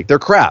not going to take their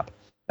crap.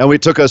 And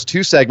it took us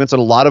 2 segments and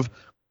a lot of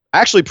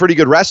actually pretty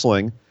good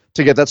wrestling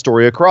to get that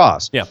story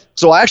across. Yeah.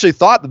 So I actually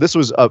thought that this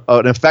was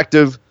an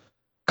effective,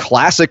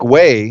 classic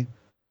way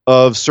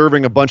of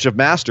serving a bunch of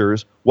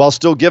masters while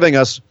still giving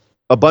us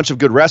a bunch of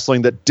good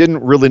wrestling that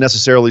didn't really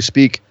necessarily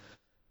speak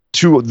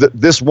to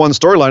this one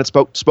storyline.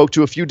 It spoke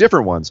to a few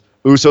different ones.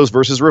 Usos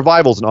versus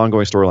Revival's an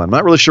ongoing storyline. I'm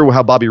not really sure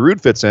how Bobby Roode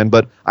fits in,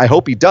 but I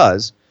hope he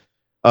does.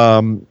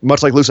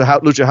 Much like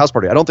Lucha House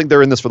Party. I don't think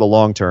they're in this for the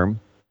long term,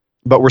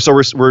 but we're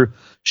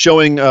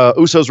showing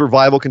Usos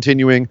Revival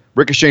continuing,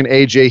 Ricochet and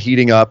AJ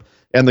heating up,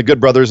 and the Good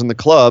Brothers and the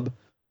club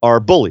are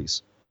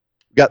bullies.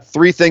 We got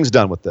 3 things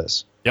done with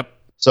this. Yep.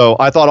 So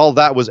I thought all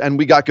that was, and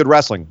we got good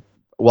wrestling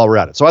while we're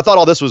at it. So I thought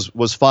all this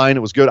was fine.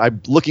 It was good.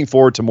 I'm looking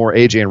forward to more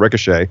AJ and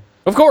Ricochet.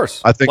 Of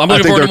course. I'm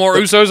looking forward to more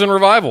Usos and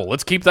Revival.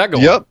 Let's keep that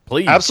going. Yep.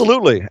 Please.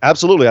 Absolutely.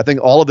 I think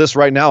all of this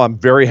right now, I'm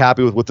very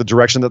happy with the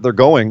direction that they're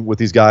going with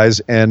these guys.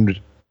 And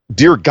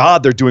dear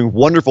God, they're doing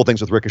wonderful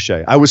things with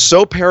Ricochet. I was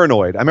so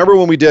paranoid. I remember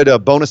when we did a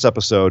bonus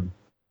episode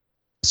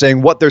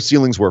saying what their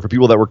ceilings were for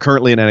people that were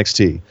currently in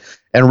NXT.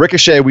 And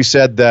Ricochet, we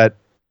said that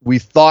we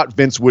thought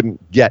Vince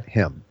wouldn't get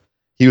him.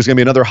 He was going to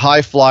be another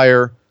high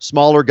flyer,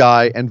 smaller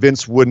guy, and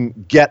Vince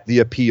wouldn't get the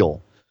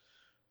appeal.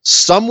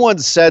 Someone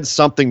said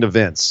something to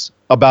Vince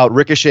about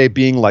Ricochet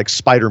being like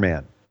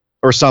Spider-Man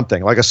or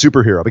something, like a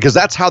superhero, because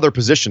that's how they're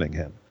positioning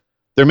him.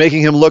 They're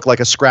making him look like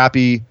a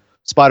scrappy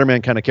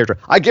Spider-Man kind of character.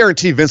 I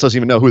guarantee Vince doesn't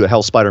even know who the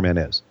hell Spider-Man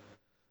is.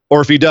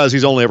 Or if he does,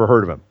 he's only ever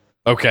heard of him.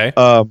 Okay.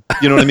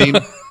 You know what I mean?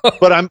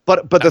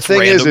 But the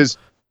thing random. is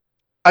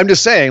I'm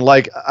just saying,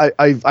 like,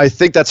 I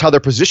think that's how they're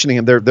positioning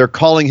him. They're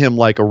calling him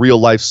like a real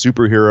life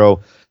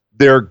superhero.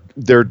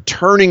 They're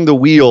turning the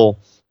wheel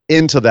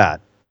into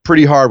that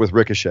pretty hard with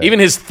Ricochet. Even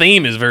his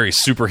theme is very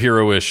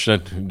superhero-ish. Well,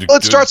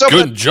 it starts off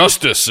good with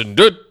justice and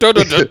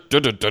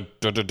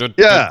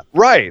yeah,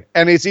 right.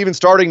 And it's even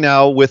starting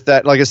now with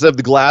that. Like, instead of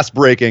the glass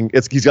breaking,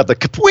 he's got the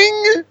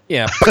kapwing.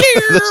 Yeah,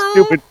 The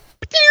stupid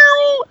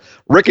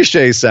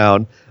Ricochet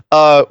sound,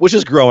 which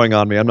is growing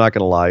on me. I'm not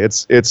gonna lie.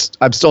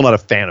 I'm still not a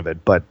fan of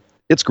it, but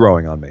it's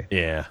growing on me.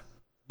 Yeah.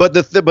 But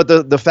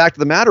the fact of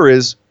the matter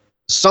is,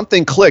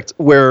 something clicked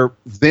where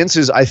Vince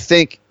is, I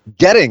think,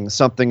 getting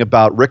something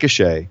about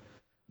Ricochet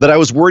that I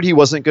was worried he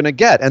wasn't going to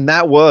get, and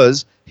that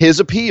was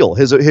his appeal.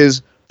 His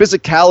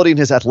physicality and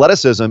his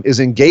athleticism is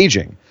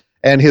engaging,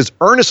 and his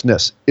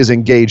earnestness is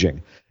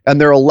engaging.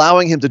 And they're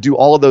allowing him to do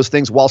all of those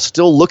things while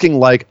still looking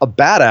like a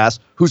badass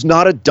who's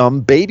not a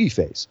dumb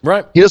babyface.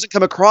 Right. He doesn't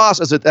come across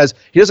as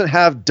he doesn't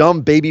have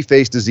dumb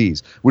babyface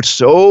disease, which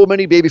so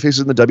many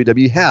babyfaces in the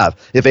WWE have.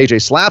 If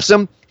AJ slaps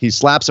him, he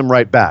slaps him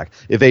right back.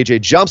 If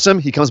AJ jumps him,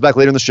 he comes back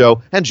later in the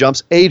show and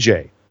jumps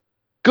AJ.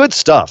 Good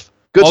stuff.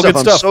 Good stuff.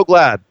 I'm so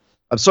glad.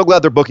 I'm so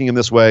glad they're booking him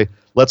this way.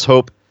 Let's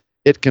hope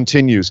it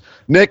continues.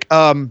 Nick, we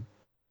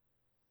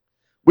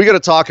got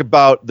to talk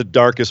about the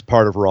darkest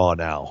part of Raw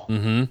now.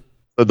 Mm-hmm.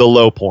 The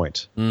low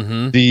point.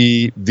 Mm-hmm.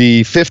 The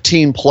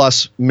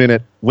 15+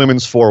 minute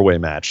women's 4-way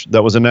match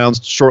that was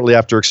announced shortly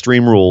after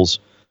Extreme Rules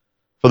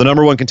for the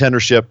number 1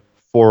 contendership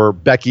for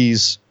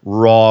Becky's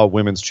Raw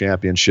Women's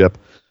Championship.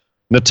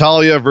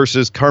 Natalya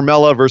versus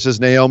Carmella versus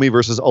Naomi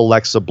versus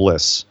Alexa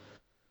Bliss.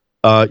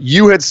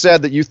 You had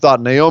said that you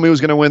thought Naomi was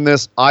going to win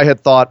this. I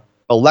had thought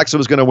Alexa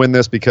was going to win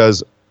this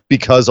because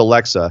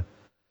Alexa.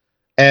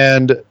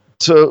 And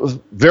to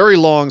very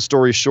long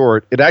story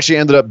short, it actually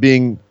ended up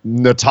being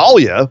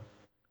Natalya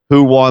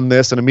who won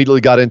this and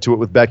immediately got into it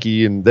with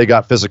Becky, and they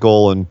got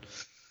physical, and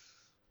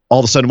all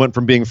of a sudden went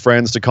from being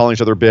friends to calling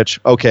each other bitch.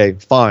 Okay,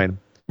 fine.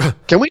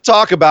 Can we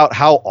talk about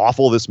how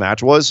awful this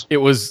match was? It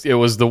was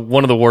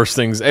one of the worst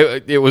things.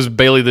 It was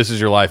Bailey, This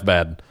Is Your Life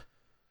bad.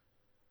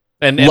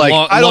 And like,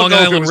 Long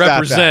Island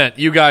represent.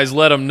 You guys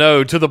let them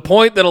know, to the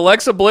point that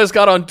Alexa Bliss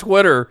got on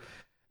Twitter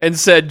and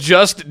said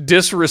just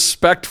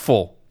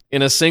disrespectful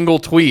in a single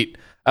tweet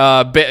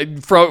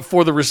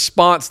for the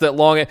response that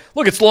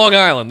look, it's Long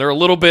Island. They're a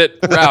little bit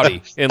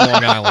rowdy in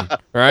Long Island,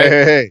 right?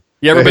 Hey.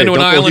 You ever been to an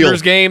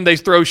Islanders game? They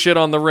throw shit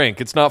on the rink.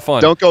 It's not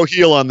fun. Don't go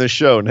heel on this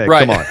show, Nick.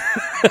 Right. Come on.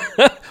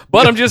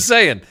 But I'm just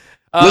saying.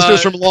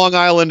 Listeners from Long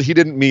Island, he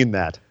didn't mean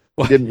that.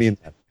 He didn't mean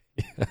that.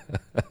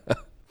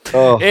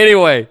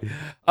 Anyway,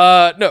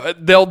 no,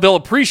 they'll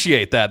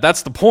appreciate that.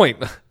 That's the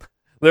point.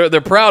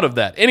 They're proud of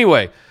that.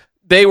 Anyway,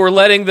 they were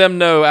letting them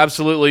know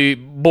absolutely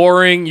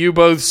boring. You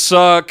both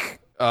suck.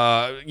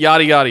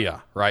 Yada yada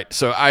yada. Right.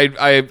 So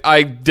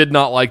I did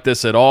not like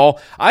this at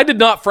all. I did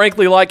not,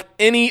 frankly, like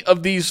any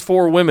of these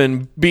four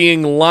women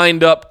being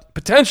lined up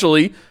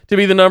potentially to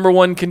be the number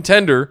one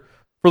contender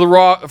for the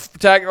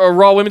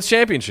Raw Women's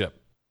Championship.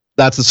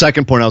 That's the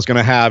second point I was going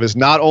to have, is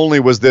not only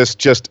was this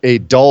just a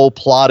dull,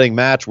 plodding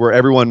match where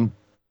it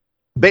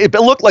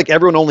looked like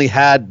everyone only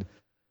had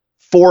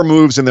 4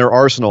 moves in their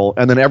arsenal,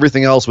 and then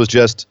everything else was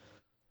just,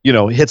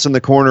 hits in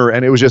the corner,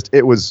 and there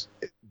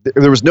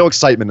was no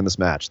excitement in this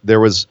match. There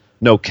was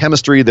no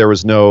chemistry. There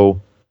was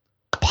no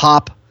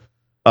pop,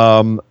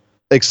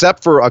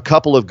 except for a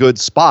couple of good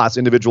spots,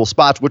 individual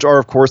spots, which are,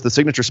 of course, the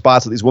signature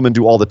spots that these women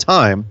do all the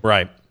time.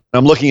 Right.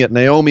 I'm looking at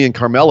Naomi and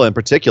Carmella in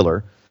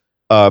particular.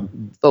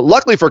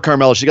 Luckily for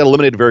Carmella, she got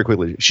eliminated very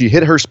quickly. She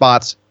hit her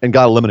spots and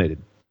got eliminated,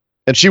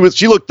 and she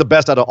looked the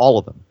best out of all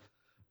of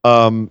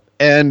them.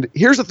 And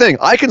here's the thing: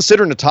 I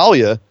consider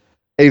Natalya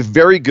a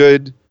very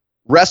good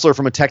wrestler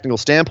from a technical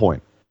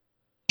standpoint.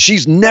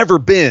 She's never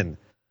been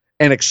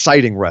an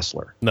exciting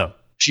wrestler. No,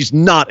 she's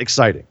not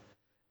exciting.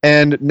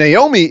 And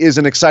Naomi is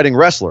an exciting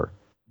wrestler,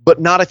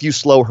 but not if you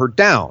slow her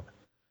down.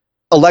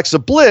 Alexa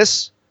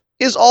Bliss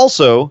is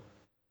also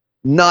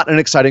not an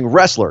exciting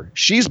wrestler.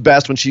 She's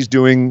best when she's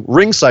doing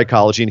ring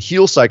psychology and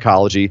heel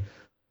psychology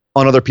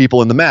on other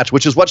people in the match,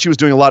 which is what she was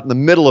doing a lot in the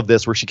middle of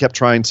this, where she kept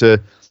trying to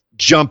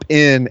jump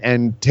in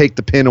and take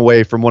the pin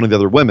away from one of the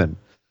other women.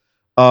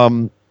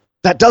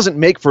 That doesn't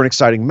make for an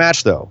exciting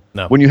match, though.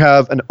 No. When you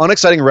have an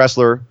unexciting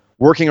wrestler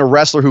working a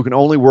wrestler who can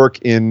only work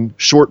in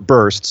short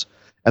bursts,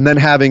 and then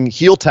having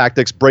heel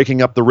tactics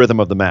breaking up the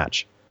rhythm of the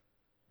match.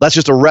 That's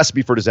just a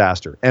recipe for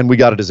disaster, and we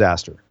got a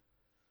disaster.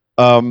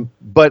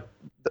 But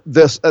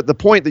the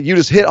point that you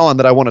just hit on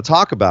that I want to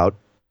talk about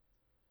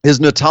is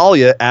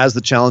Natalya as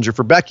the challenger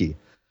for Becky.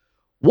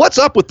 What's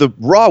up with the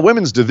Raw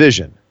Women's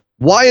division?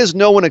 Why is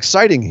no one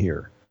exciting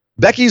here?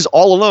 Becky's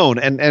all alone,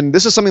 and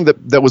this is something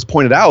that was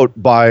pointed out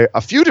by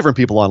a few different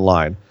people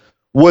online,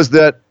 was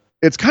that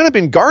it's kind of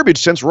been garbage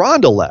since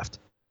Ronda left.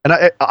 And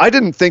I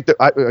didn't think that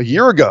a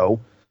year ago,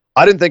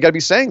 I didn't think I'd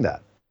be saying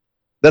that.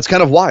 That's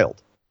kind of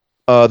wild.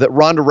 That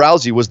Ronda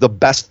Rousey was the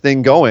best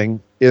thing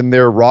going in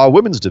their Raw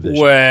Women's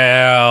division.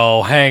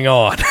 Well, hang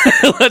on.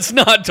 Let's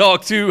not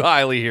talk too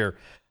highly here.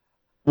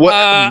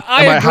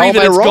 I agree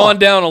that it's gone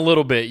down a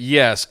little bit,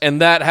 yes.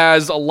 And that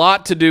has a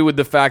lot to do with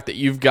the fact that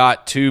you've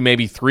got 2,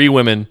 maybe 3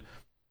 women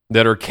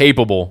that are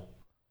capable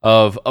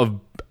of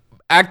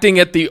acting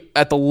at the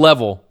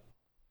level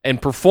and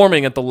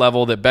performing at the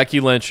level that Becky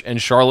Lynch and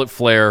Charlotte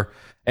Flair,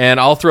 and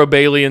I'll throw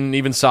Bayley and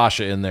even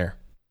Sasha in there,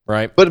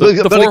 right? But 4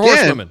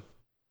 horsewomen.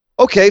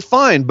 Okay,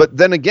 fine. But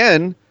then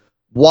again,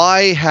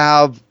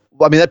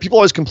 that people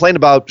always complain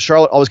about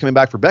Charlotte always coming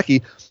back for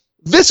Becky.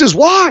 This is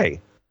why.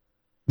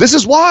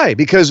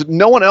 Because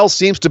no one else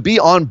seems to be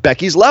on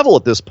Becky's level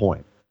at this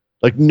point.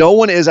 Like, no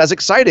one is as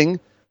exciting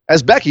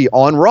as Becky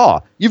on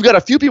Raw. You've got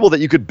a few people that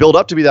you could build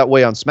up to be that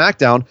way on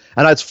SmackDown,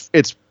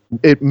 and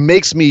it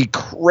makes me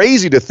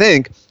crazy to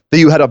think that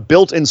you had a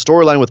built-in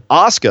storyline with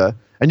Asuka,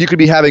 and you could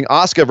be having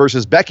Asuka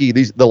versus Becky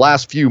the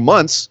last few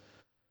months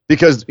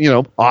because,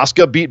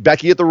 Asuka beat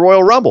Becky at the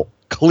Royal Rumble.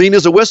 Clean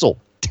as a whistle.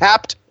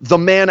 Tapped the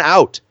man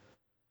out.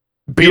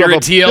 Beat her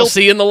at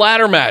TLC in the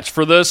ladder match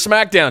for the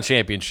SmackDown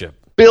Championship.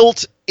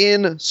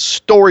 Built-in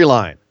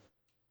storyline.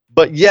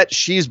 But yet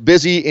she's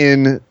busy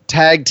in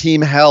tag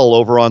team hell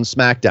over on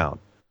SmackDown.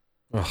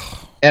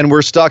 Ugh. And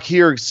we're stuck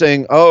here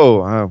saying,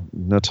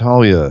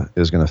 Natalya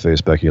is going to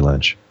face Becky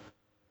Lynch.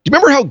 Do you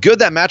remember how good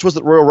that match was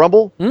at Royal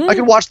Rumble? I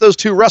could watch those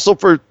two wrestle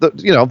for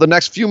the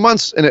next few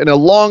months in a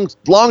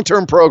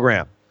long-term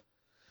program.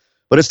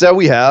 But instead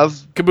we have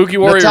Kabuki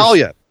Warriors.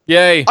 Natalya.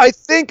 Yay. I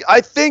think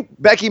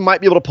Becky might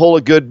be able to pull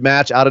a good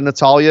match out of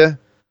Natalya,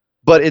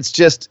 but it's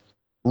just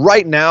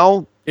right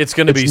now it's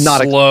going to be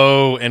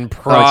slow and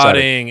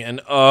prodding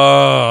and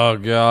oh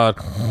god.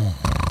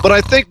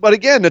 But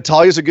again,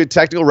 Natalya's a good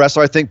technical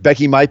wrestler. I think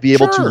Becky might be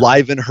able to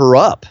liven her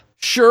up.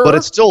 Sure. But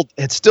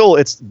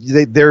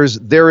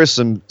there is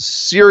some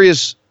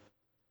serious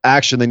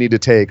action they need to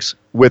take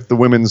with the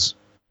women's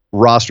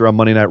roster on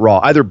Monday Night Raw.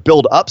 Either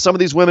build up some of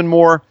these women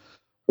more,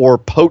 or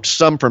poach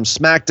some from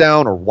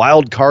SmackDown, or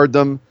wild card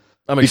them.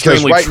 I'm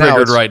extremely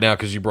triggered right now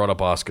because you brought up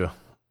Asuka.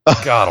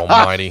 God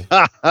almighty.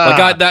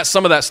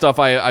 Some of that stuff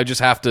I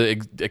just have to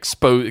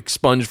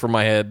expunge from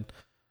my head.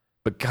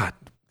 But God,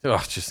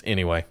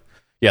 anyway.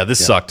 Yeah,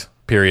 this sucked.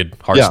 Period.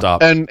 Hard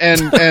stop. And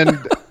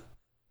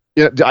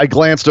I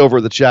glanced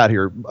over the chat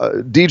here.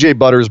 DJ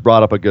Butters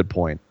brought up a good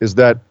point, is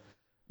that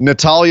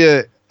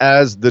Natalya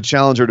as the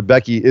challenger to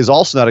Becky is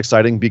also not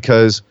exciting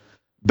because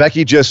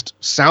Becky just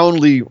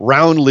soundly,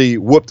 roundly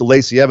whooped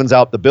Lacey Evans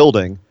out the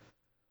building.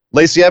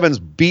 Lacey Evans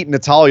beat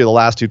Natalya the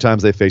last 2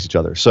 times they faced each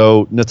other.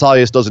 So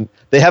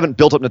they haven't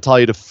built up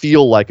Natalya to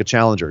feel like a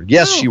challenger.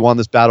 Yes, she won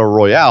this battle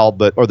royale,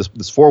 or this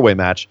 4-way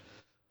match,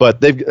 but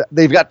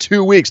they've got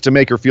 2 weeks to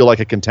make her feel like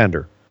a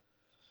contender.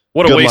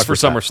 What a waste for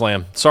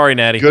SummerSlam. Sorry,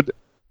 Natty.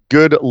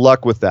 Good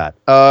luck with that.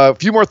 A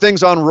few more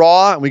things on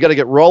Raw, and we got to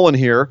get rolling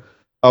here.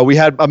 We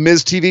had a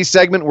Miz TV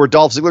segment where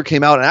Dolph Ziggler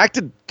came out and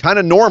acted kind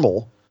of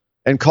normal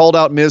and called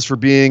out Miz for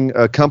being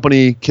a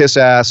company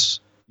kiss-ass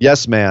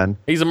yes man.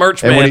 He's a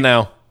merch man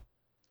now.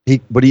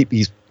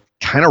 He's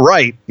kind of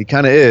right. He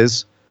kind of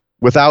is.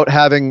 Without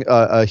having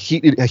a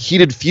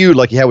heated feud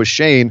like he had with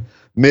Shane,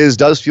 Miz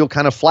does feel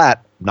kind of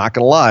flat, not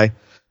going to lie,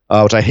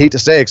 which I hate to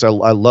say because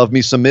I love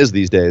me some Miz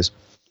these days.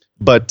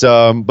 But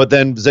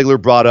then Ziggler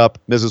brought up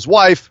Miz's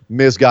wife.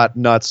 Miz got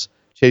nuts,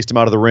 chased him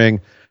out of the ring.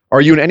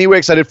 Are you in any way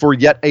excited for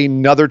yet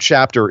another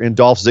chapter in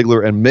Dolph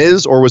Ziggler and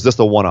Miz, or was this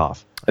the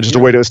one-off? Just a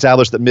way to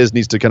establish that Miz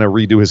needs to kind of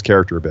redo his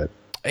character a bit.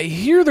 I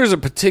hear there's a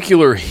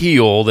particular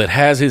heel that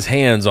has his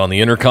hands on the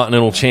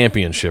Intercontinental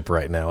Championship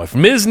right now. If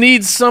Miz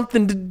needs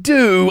something to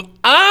do,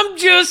 I'm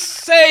just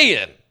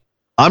saying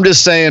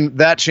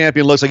that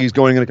champion looks like he's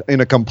going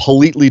in a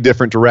completely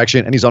different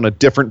direction, and he's on a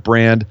different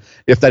brand,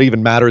 if that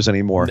even matters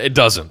anymore. It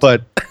doesn't.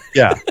 But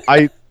yeah,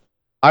 I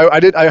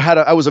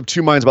was of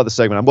 2 minds about the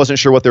segment. I wasn't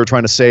sure what they were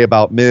trying to say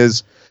about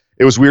Miz.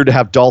 It was weird to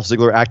have Dolph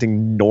Ziggler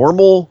acting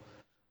normal.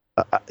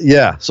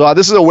 So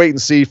this is a wait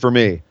and see for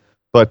me.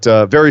 But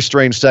very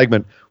strange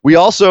segment. We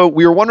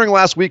were wondering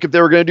last week if they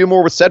were going to do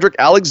more with Cedric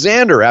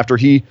Alexander after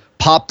he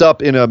popped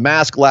up in a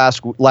mask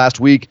last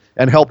week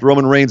and helped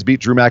Roman Reigns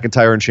beat Drew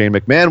McIntyre and Shane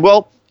McMahon.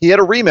 Well, he had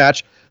a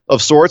rematch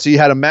of sorts. He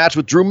had a match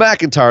with Drew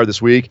McIntyre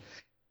this week,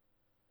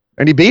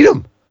 and he beat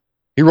him.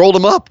 He rolled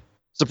him up.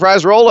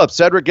 Surprise roll-up.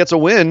 Cedric gets a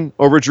win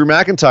over Drew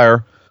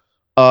McIntyre.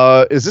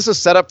 Is this a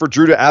setup for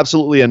Drew to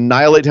absolutely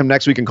annihilate him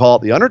next week and call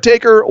out The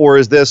Undertaker, or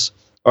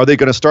are they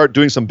going to start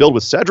doing some build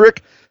with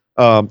Cedric?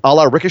 A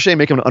la Ricochet,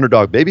 make him an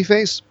underdog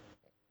babyface?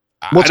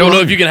 I don't know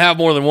if you can have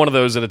more than one of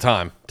those at a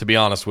time, to be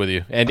honest with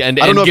you. And I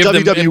don't know give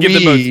if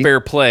them both fair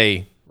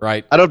play,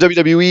 right? I don't know if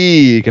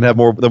WWE can have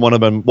more than one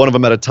of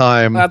them at a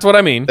time. That's what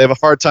I mean. They have a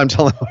hard time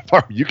telling them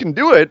apart. You can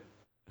do it.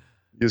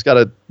 You just got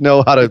to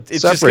know how to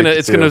separate.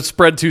 It's going to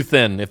spread too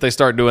thin if they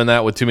start doing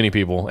that with too many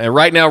people. And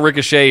right now,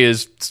 Ricochet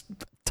is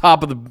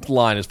top of the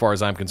line as far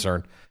as I'm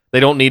concerned.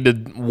 They don't need to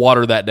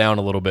water that down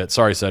a little bit.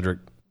 Sorry, Cedric.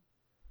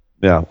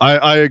 Yeah,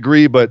 I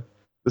agree, but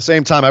at the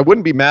same time, I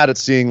wouldn't be mad at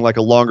seeing like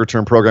a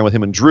longer-term program with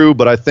him and Drew,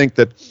 but I think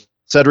that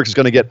Cedric is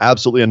going to get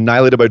absolutely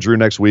annihilated by Drew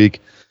next week,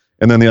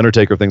 and then the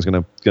Undertaker thing's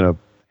going to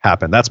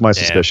happen. That's my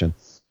suspicion.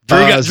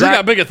 Drew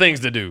got bigger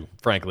things to do,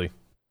 frankly.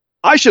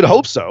 I should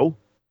hope so.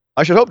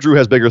 I should hope Drew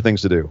has bigger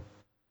things to do.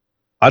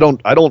 I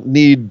don't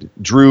need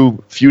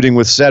Drew feuding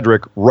with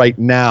Cedric right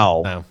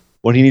now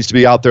when he needs to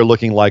be out there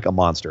looking like a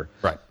monster.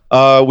 Right.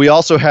 We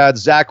also had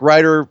Zack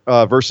Ryder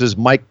versus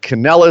Mike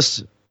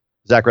Kanellis.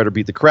 Zack Ryder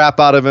beat the crap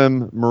out of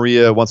him.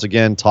 Maria once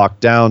again talked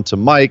down to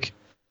Mike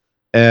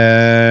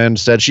and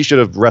said she should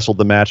have wrestled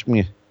the match.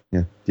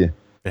 Yeah.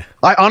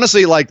 I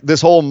honestly, like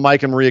this whole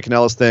Mike and Maria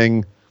Kanellis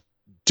thing,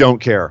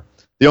 don't care.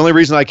 The only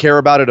reason I care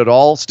about it at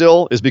all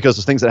still is because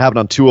of things that happened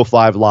on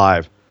 205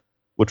 Live,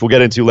 which we'll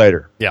get into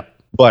later. Yeah.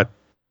 But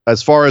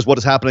as far as what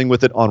is happening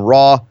with it on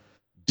Raw,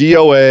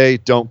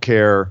 DOA, don't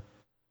care.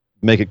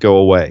 Make it go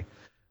away.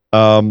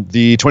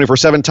 The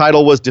 24/7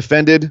 title was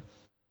defended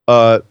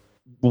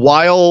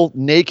while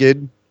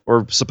naked,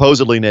 or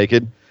supposedly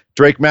naked.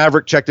 Drake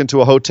Maverick checked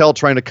into a hotel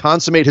trying to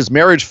consummate his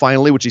marriage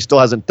finally, which he still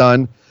hasn't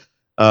done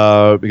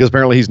because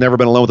apparently he's never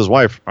been alone with his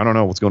wife. I don't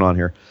know what's going on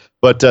here.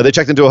 But they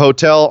checked into a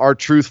hotel.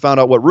 R-Truth found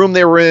out what room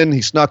they were in.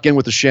 He snuck in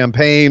with the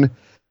champagne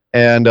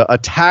and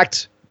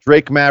attacked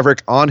Drake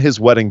Maverick on his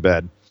wedding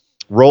bed,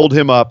 rolled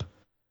him up,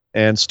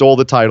 and stole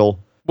the title.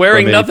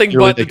 Wearing nothing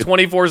but the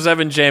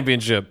 24/7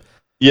 championship.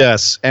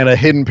 Yes, and a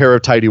hidden pair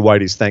of tighty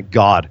whities, thank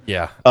God.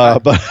 Yeah.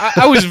 But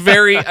I was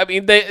very, I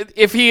mean,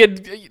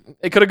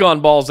 it could have gone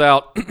balls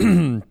out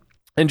and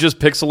just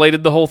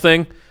pixelated the whole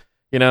thing,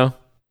 you know?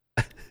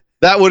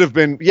 That would have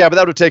been, but that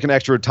would have taken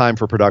extra time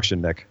for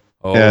production, Nick.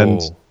 Oh.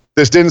 And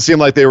this didn't seem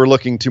like they were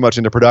looking too much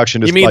into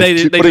production. You mean they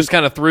just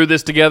kind of threw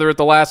this together at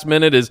the last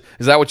minute? Is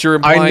that what you're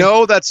implying? I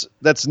know that's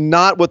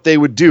not what they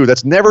would do.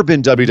 That's never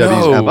been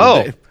WWE's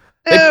MO.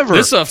 Ever.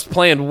 This stuff's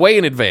planned way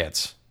in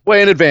advance.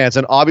 Way in advance,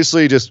 and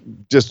obviously just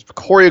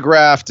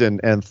choreographed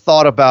and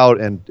thought about,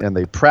 and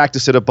they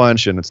practice it a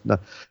bunch, and it's not.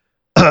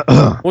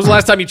 When was the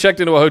last time you checked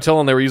into a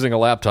hotel and they were using a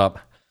laptop?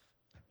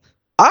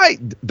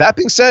 That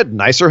being said,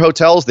 nicer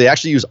hotels, they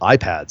actually use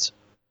iPads.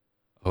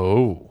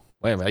 Oh,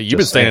 wait a minute. You've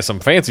been staying at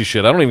some fancy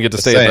shit. I don't even get to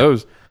stay at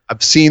those.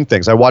 I've seen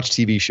things. I watch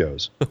TV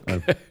shows.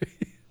 Okay.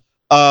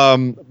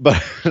 But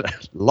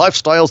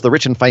lifestyles, the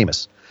rich and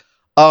famous.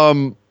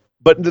 But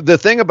the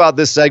thing about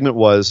this segment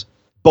was,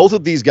 both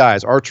of these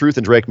guys, R-Truth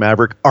and Drake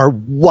Maverick, are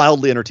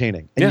wildly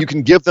entertaining. And you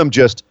can give them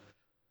just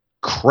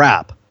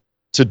crap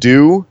to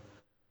do,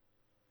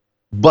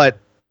 but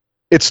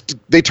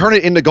they turn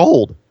it into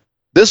gold.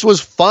 This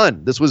was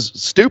fun. This was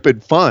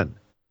stupid fun.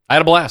 I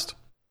had a blast.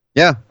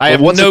 Yeah. I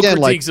have no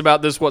critiques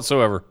about this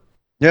whatsoever.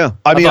 Yeah.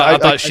 I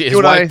thought his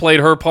wife played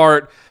her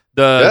part.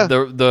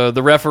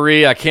 The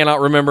referee, I cannot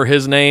remember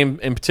his name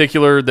in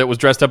particular, that was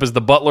dressed up as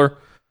the butler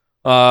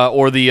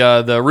or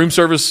the room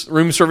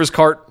service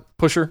cart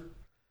pusher.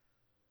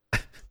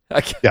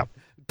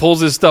 Pulls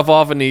his stuff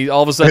off and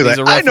all of a sudden he's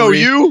a referee. I know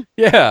you.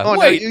 Yeah. Oh,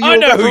 wait, I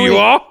know who you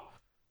are.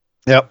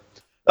 Yep.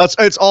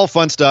 It's all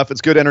fun stuff.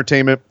 It's good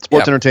entertainment,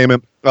 sports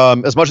entertainment.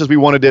 As much as we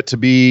wanted it to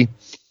be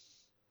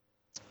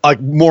like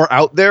more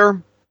out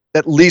there,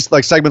 at least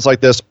like segments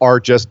like this are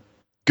just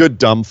good,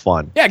 dumb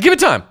fun. Yeah, give it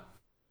time.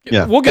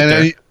 Yeah, we'll get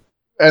there.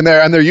 And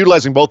they're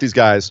utilizing both these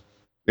guys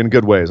in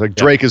good ways. Like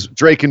Drake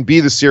can be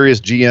the serious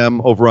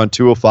GM over on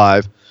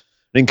 205. And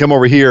he can come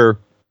over here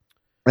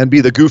and be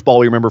the goofball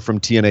we remember from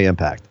TNA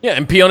Impact. Yeah,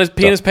 and pee in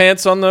his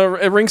pants on the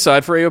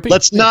ringside for AOP.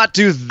 Let's not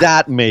do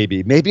that.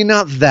 Maybe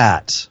not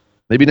that.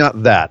 Maybe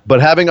not that. But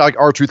having like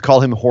R-Truth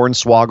call him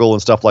Hornswoggle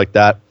and stuff like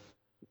that,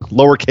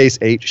 lowercase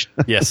h.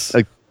 Yes.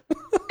 Like,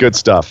 good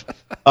stuff.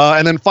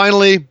 And then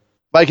finally,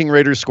 Viking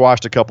Raiders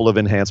squashed a couple of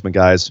enhancement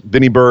guys,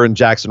 Vinny Burr and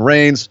Jackson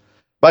Reigns.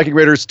 Viking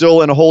Raiders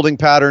still in a holding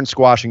pattern,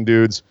 squashing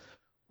dudes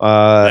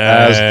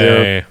as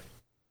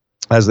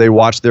they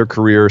watch their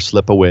career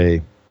slip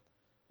away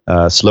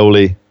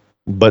slowly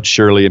but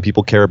surely, and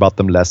people care about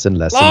them less and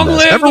less. Long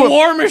live the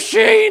War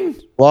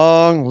Machine!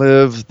 Long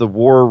live the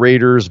War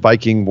Raiders,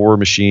 Viking War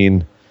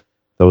Machine.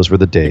 Those were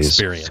the days.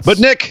 Experience. But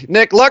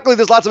Nick, luckily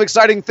there's lots of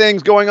exciting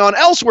things going on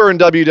elsewhere in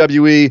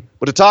WWE.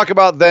 But to talk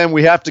about them,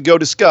 we have to go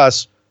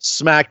discuss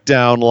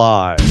SmackDown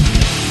Live.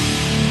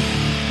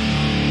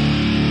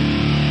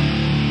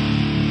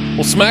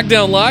 Well,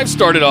 SmackDown Live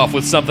started off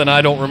with something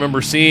I don't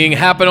remember seeing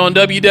happen on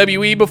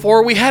WWE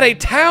before. We had a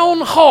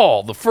town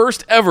hall, the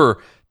first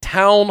ever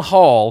town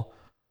hall,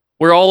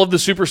 where all of the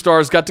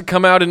superstars got to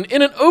come out in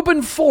an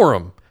open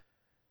forum,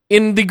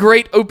 in the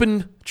great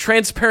open,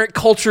 transparent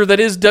culture that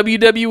is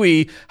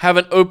WWE, have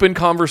an open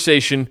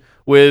conversation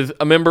with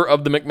a member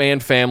of the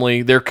McMahon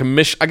family. Their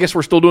I guess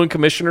we're still doing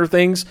commissioner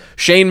things.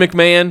 Shane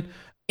McMahon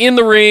in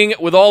the ring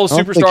with all the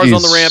superstars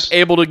on the ramp,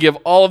 able to give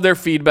all of their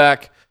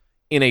feedback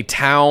in a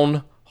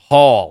town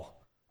hall.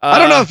 I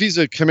don't know if he's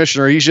a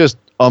commissioner. He's just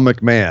a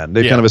McMahon.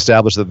 They kind of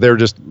established that they're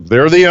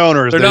the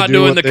owners. They're not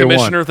doing the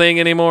commissioner thing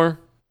anymore.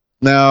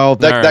 No,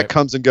 that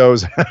comes and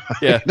goes.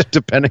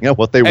 Depending on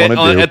what they want to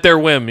do at their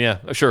whim. Yeah,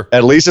 sure.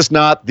 At least it's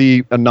not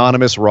the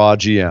anonymous Raw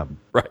GM.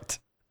 Right.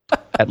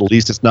 At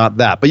least it's not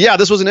that. But yeah,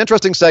 this was an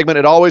interesting segment.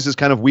 It always is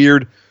kind of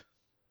weird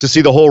to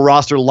see the whole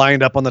roster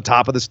lined up on the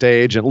top of the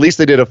stage. And at least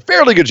they did a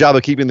fairly good job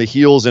of keeping the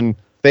heels and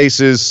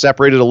faces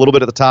separated a little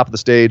bit at the top of the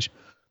stage.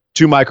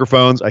 2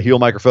 microphones, a heel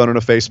microphone and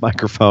a face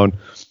microphone.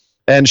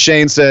 And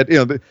Shane said,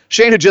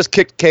 Shane had just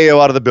kicked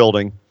KO out of the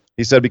building.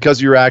 He said, because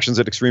of your actions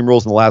at Extreme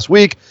Rules in the last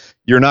week,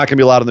 you're not going to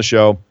be allowed on the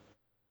show.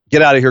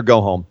 Get out of here,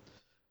 go home.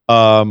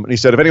 And he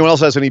said, if anyone else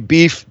has any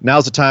beef,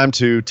 now's the time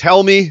to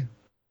tell me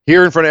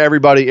here in front of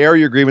everybody, air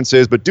your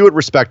grievances, but do it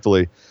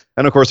respectfully.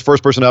 And of course,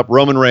 first person up,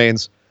 Roman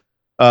Reigns,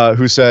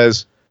 who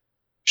says,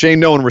 Shane,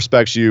 no one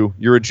respects you.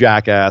 You're a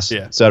jackass,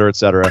 et cetera, et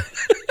cetera.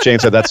 Shane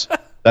said,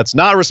 that's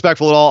not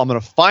respectful at all. I'm going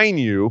to fine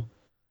you.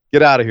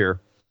 Get out of here.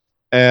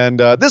 And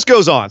this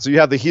goes on. So you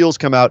have the heels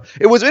come out.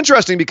 It was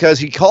interesting because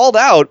he called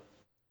out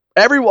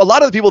a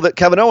lot of the people that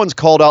Kevin Owens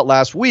called out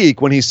last week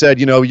when he said,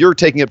 you're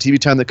taking up TV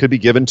time that could be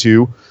given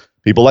to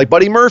people like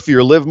Buddy Murphy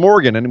or Liv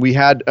Morgan. And we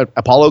had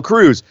Apollo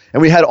Crews,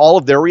 and we had all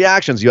of their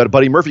reactions. You had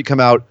Buddy Murphy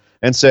come out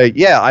and say,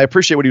 yeah, I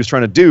appreciate what he was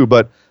trying to do,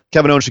 but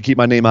Kevin Owens should keep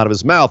my name out of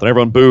his mouth. And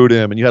everyone booed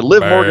him. And you had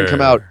Liv Morgan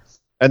come out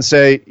and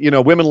say,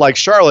 women like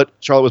Charlotte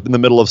was in the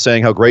middle of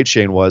saying how great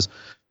Shane was.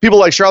 People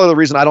like Charlotte are the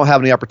reason I don't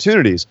have any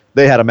opportunities.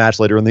 They had a match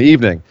later in the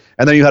evening.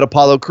 And then you had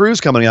Apollo Crews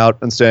coming out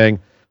and saying,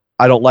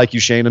 I don't like you,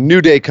 Shane. And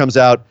New Day comes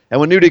out. And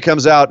when New Day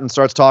comes out and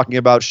starts talking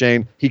about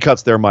Shane, he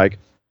cuts their mic.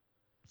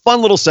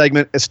 Fun little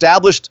segment.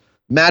 Established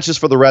matches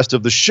for the rest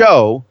of the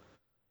show,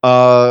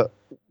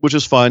 which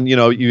is fun.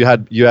 You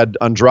had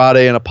Andrade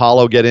and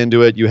Apollo get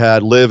into it. You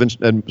had Liv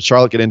and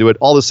Charlotte get into it.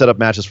 All the setup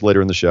matches for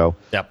later in the show.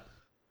 Yep.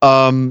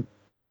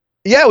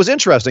 It was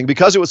interesting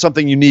because it was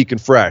something unique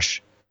and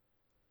fresh.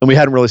 And we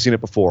hadn't really seen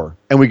it before.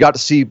 And we got to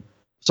see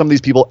some of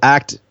these people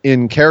act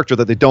in character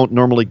that they don't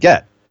normally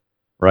get,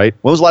 right?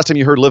 When was the last time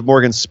you heard Liv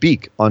Morgan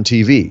speak on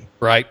TV?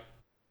 Right.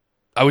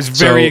 I was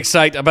very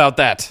excited about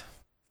that,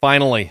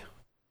 finally.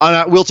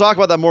 We'll talk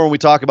about that more when we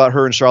talk about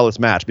her and Charlotte's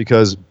match,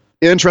 because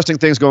interesting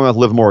things going on with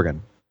Liv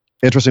Morgan.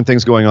 Interesting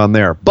things going on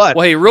there. But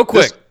hey, real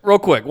quick.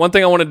 One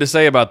thing I wanted to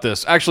say about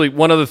this. Actually,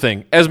 one other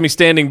thing. Esme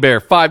Standing Bear,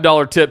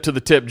 $5 tip to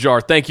the tip jar.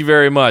 Thank you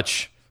very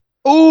much.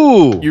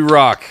 Ooh. You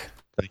rock.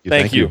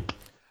 Thank you.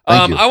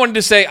 I wanted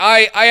to say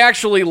I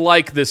actually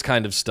like this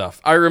kind of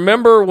stuff. I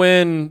remember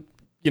when,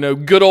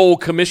 good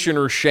old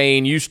Commissioner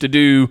Shane used to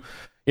do,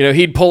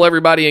 he'd pull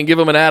everybody and give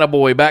them an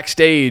attaboy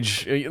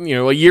backstage,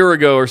 a year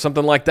ago or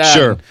something like that.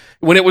 Sure. And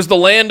when it was the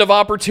land of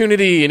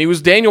opportunity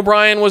and Daniel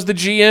Bryan was the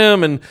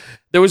GM and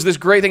there was this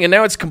great thing, and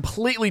now it's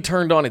completely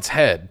turned on its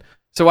head.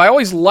 So I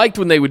always liked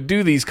when they would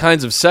do these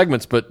kinds of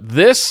segments, but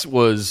this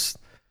was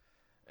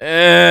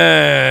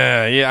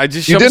Yeah. I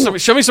just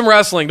show me some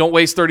wrestling. Don't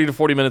waste 30 to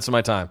 40 minutes of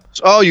my time.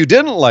 Oh, you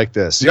didn't like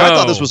this? See, I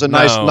thought this was a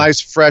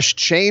nice, fresh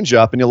change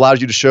up, and it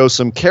allows you to show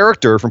some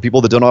character from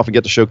people that don't often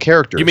get to show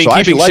character. You mean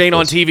keeping Shane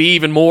on TV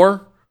even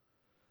more?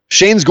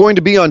 Shane's going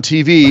to be on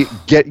TV.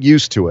 Get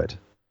used to it.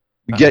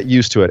 Get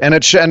used to it.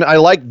 And I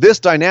like this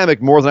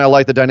dynamic more than I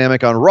like the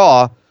dynamic on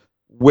Raw,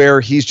 where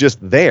he's just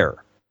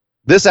there.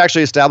 This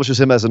actually establishes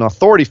him as an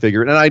authority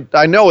figure, and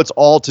I know it's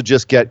all to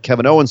just get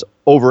Kevin Owens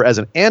over as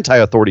an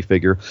anti-authority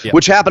figure,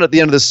 which happened at the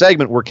end of the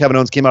segment where Kevin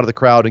Owens came out of the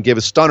crowd and gave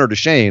a stunner to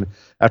Shane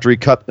after he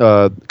cut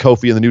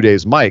Kofi and the New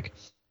Day's mic,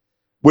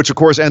 which of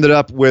course ended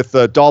up with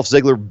Dolph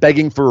Ziggler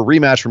begging for a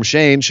rematch from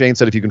Shane. Shane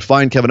said, if you can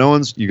find Kevin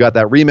Owens, you got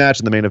that rematch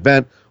in the main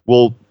event.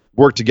 We'll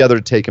work together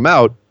to take him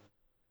out.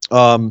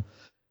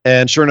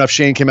 And sure enough,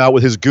 Shane came out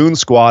with his goon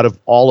squad of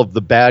all of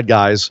the bad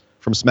guys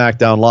from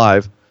SmackDown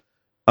Live.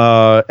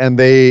 And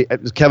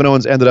Kevin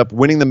Owens ended up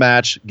winning the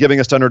match, giving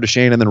a stunner to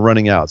Shane, and then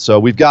running out. So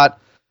we've got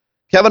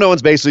Kevin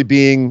Owens basically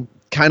being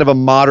kind of a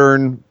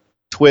modern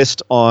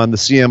twist on the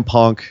CM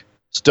Punk,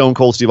 Stone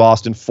Cold Steve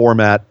Austin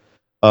format,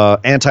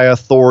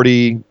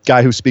 anti-authority,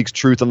 guy who speaks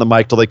truth on the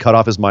mic till they cut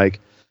off his mic.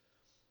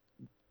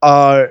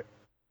 But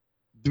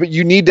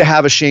you need to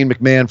have a Shane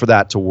McMahon for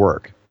that to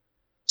work.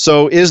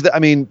 So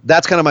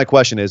that's kind of my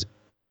question is,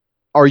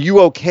 are you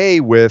okay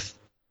with,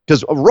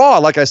 because Raw,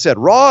 like I said,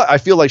 I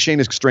feel like Shane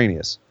is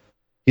extraneous.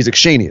 He's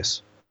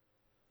extraneous.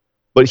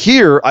 But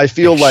here, I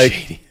feel like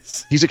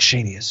he's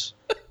extraneous.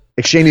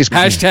 Extraneous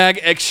McMahon.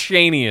 Hashtag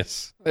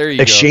extraneous. There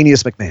you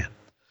extraneous McMahon.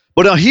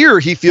 But now here,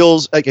 he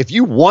feels like if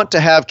you want to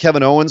have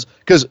Kevin Owens,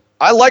 because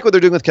I like what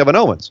they're doing with Kevin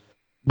Owens,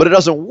 but it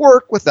doesn't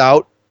work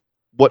without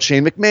what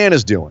Shane McMahon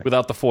is doing.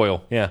 Without the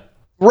foil, yeah.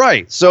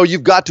 Right. So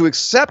you've got to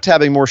accept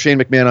having more Shane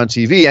McMahon on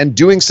TV and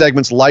doing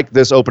segments like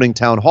this opening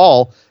town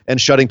hall and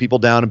shutting people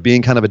down and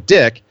being kind of a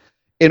dick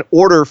in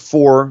order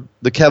for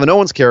the Kevin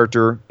Owens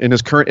character in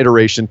his current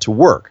iteration to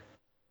work.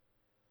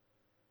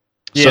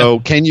 Yeah. So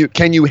can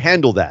you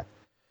handle that?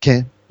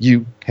 Can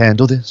you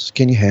handle this?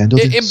 Can you handle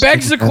this? It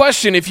begs the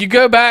question, if you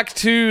go back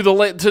to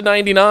to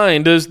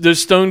 99,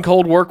 does Stone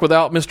Cold work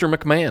without Mr.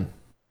 McMahon?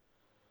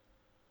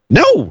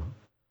 No.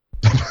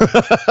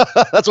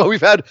 That's why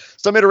we've had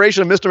some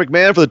iteration of Mr.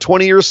 McMahon for the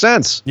 20 years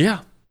since. Yeah.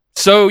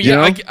 So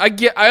yeah,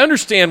 I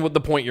understand what the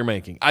point you're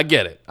making. I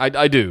get it.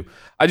 I do.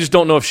 I just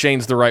don't know if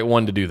Shane's the right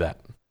one to do that.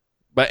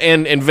 But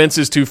and Vince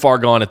is too far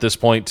gone at this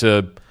point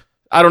to.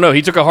 I don't know.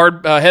 He took a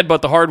hard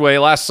headbutt the hard way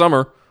last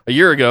summer, a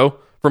year ago,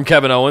 from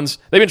Kevin Owens.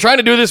 They've been trying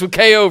to do this with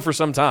KO for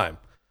some time,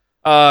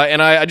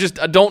 and I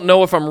don't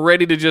know if I'm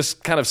ready to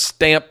just kind of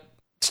stamp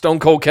Stone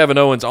Cold Kevin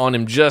Owens on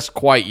him just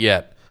quite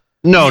yet.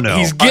 No,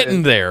 he's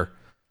getting there.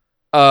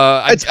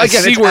 I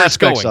see where it's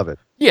going. Of it.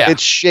 Yeah,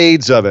 it's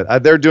shades of it.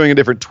 They're doing a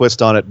different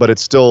twist on it, but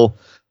it's still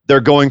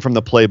they're going from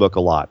the playbook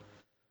a lot,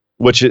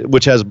 which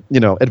has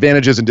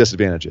advantages and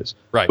disadvantages.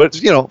 Right. But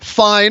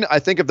fine. I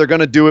think if they're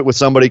going to do it with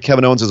somebody,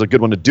 Kevin Owens is a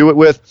good one to do it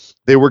with.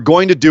 They were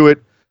going to do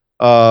it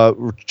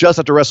just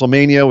after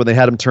WrestleMania when they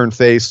had him turn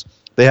face.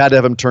 They had to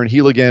have him turn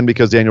heel again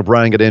because Daniel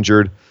Bryan got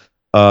injured,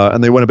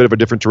 and they went a bit of a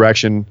different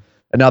direction.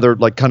 And now they're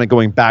like kind of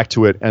going back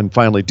to it and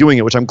finally doing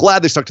it, which I'm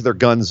glad they stuck to their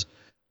guns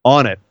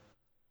on it.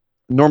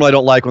 Normally, I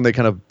don't like when they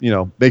kind of,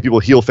 make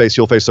people heel face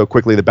so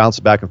quickly. They bounce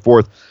it back and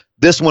forth.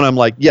 This one, I'm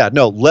like, yeah,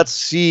 no, let's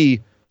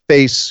see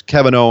face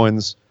Kevin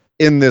Owens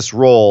in this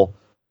role.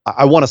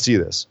 I want to see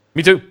this.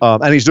 Me too.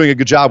 And he's doing a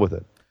good job with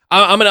it.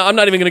 I'm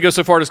not even gonna go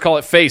so far as call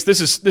it face. This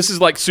is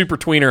like super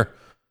tweener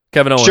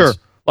Kevin Owens. Sure.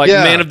 Like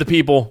man of the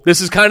people. This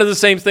is kind of the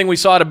same thing we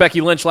saw to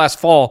Becky Lynch last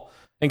fall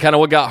and kind of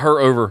what got her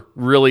over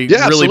really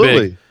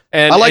big.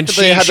 And I like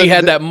that she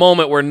had that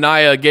moment where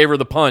Nia gave her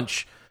the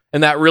punch,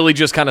 and that really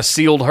just kind of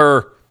sealed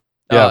her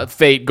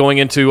fate going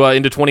into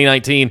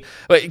 2019.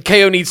 But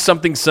KO needs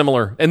something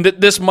similar, and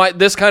this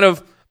kind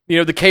of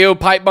the KO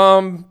pipe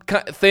bomb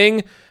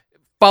thing.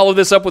 Follow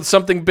this up with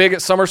something big at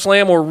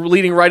SummerSlam or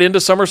leading right into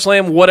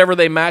SummerSlam. Whatever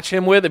they match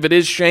him with, if it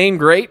is Shane,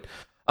 great.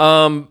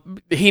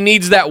 He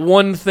needs that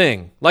one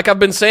thing, like I've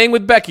been saying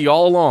with Becky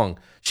all along.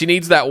 She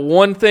needs that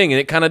one thing, and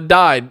it kind of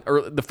died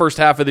the first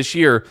half of this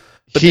year.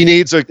 But he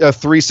needs a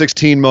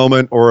 316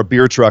 moment or a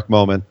beer truck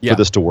moment for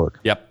this to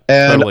work. Yep,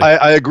 and totally.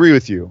 I agree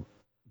with you.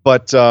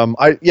 But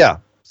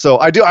So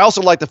I do. I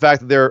also like the fact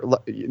that they're,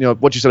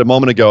 what you said a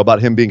moment ago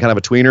about him being kind of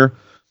a tweener.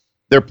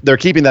 They're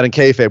keeping that in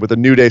kayfabe with the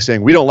New Day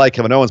saying we don't like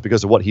Kevin Owens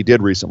because of what he did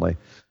recently.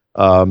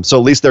 So at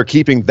least they're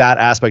keeping that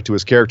aspect to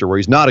his character where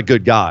he's not a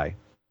good guy,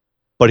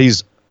 but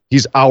he's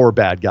our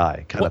bad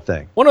guy kind of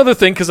thing. One other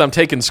thing, because I'm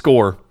taking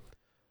score.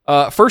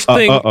 First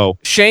thing,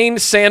 Shane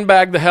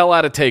sandbagged the hell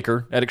out of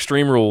Taker at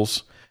Extreme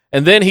Rules,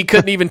 and then he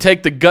couldn't even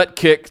take the gut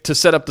kick to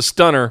set up the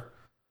stunner.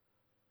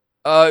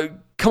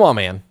 Come on,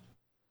 man.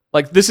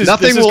 Like this is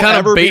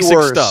kind of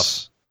basic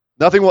stuff.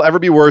 Nothing will ever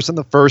be worse than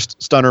the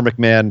first stunner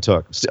McMahon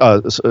took.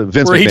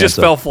 Vince where he McMahon just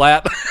fell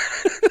flat.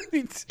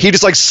 He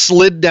just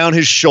slid down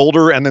his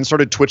shoulder and then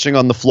started twitching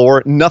on the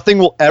floor. Nothing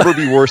will ever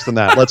be worse than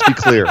that. Let's be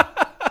clear.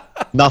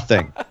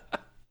 Nothing.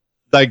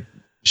 Like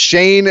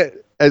Shane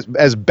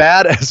as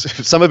bad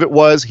as some of it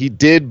was, he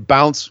did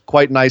bounce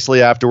quite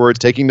nicely afterwards,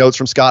 taking notes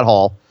from Scott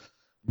Hall.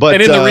 But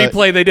and in the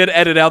replay, they did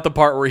edit out the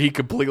part where he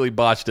completely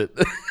botched it.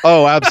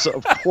 Oh,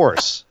 absolutely, of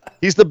course.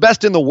 He's the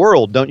best in the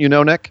world, don't you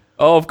know, Nick?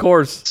 Oh, of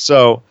course.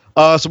 So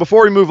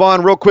before we move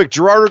on, real quick,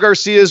 Gerardo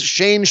Garcia's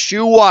Shane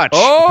shoe watch.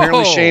 Oh!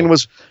 Apparently,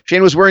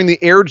 Shane was wearing the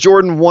Air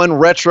Jordan 1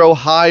 Retro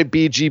High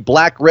BG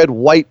Black, Red,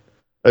 White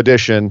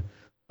edition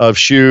of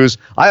shoes.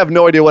 I have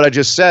no idea what I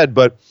just said,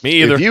 but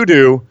Me either. If you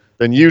do,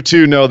 then you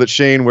too know that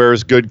Shane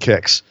wears good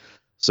kicks.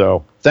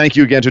 So thank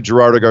you again to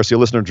Gerardo Garcia,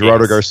 listener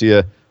Gerardo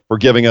Garcia, for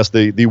giving us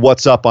the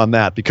what's up on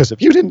that, because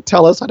if you didn't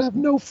tell us, I'd have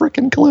no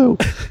freaking clue.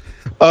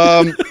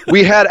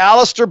 We had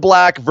Aleister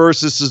Black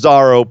versus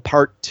Cesaro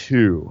Part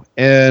 2,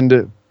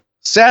 and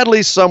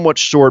sadly somewhat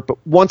short, but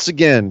once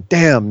again,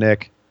 damn,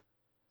 Nick,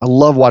 I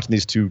love watching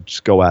these two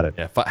just go at it.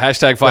 Yeah,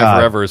 hashtag fight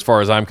forever as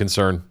far as I'm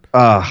concerned.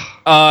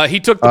 He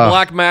took the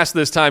black mask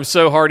this time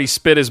so hard he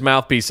spit his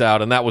mouthpiece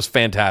out, and that was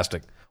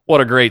fantastic.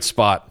 What a great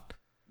spot.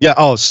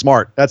 Yeah,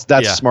 smart. That's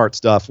smart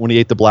stuff when he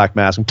ate the black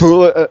mask.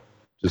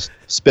 Just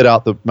spit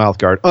out the mouth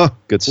guard.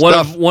 Good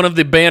stuff. One of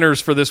the banners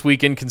for this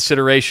week in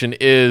consideration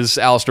is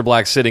Aleister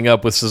Black sitting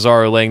up with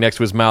Cesaro laying next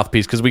to his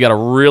mouthpiece, because we got a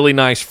really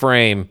nice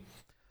frame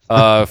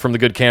from the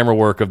good camera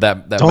work of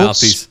that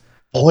mouthpiece.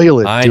 Spoil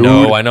it, I dude.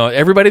 know.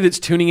 Everybody that's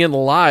tuning in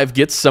live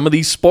gets some of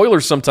these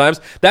spoilers sometimes.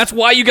 That's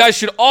why you guys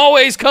should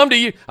always come to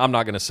you. I'm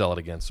not going to sell it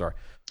again. Sorry.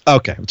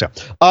 Okay.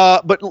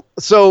 But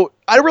so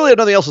I really have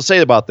nothing else to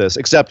say about this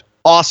except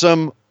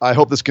awesome. I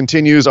hope this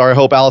continues. Or I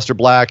hope Aleister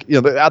Black.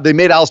 They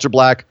made Aleister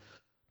Black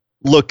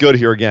look good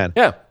here again.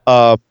 Yeah.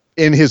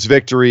 In his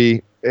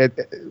victory.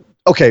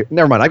 Okay,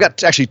 never mind. I've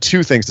got actually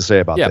two things to say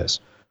about this,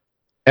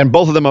 and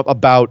both of them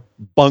about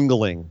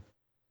bungling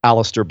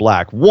Aleister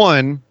Black.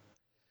 One,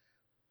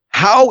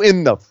 how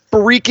in the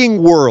freaking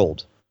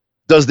world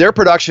does their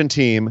production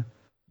team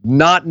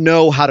not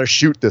know how to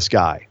shoot this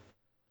guy?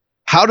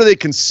 How do they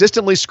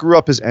consistently screw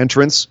up his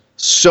entrance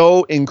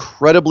so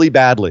incredibly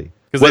badly?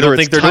 Because they don't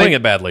think they're doing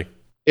it badly.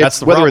 That's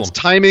the whether problem.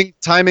 It's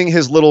timing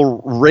his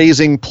little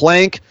raising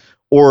plank,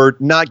 or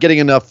not getting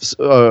enough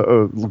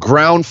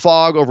ground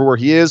fog over where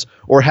he is,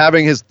 or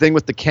having his thing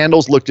with the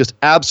candles look just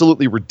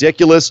absolutely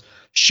ridiculous,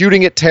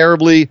 shooting it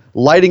terribly,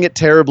 lighting it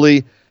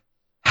terribly.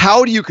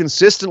 How do you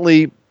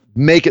consistently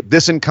make it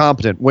this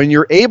incompetent when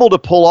you're able to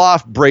pull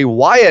off Bray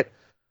Wyatt,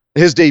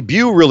 his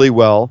debut, really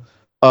well?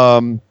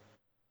 There's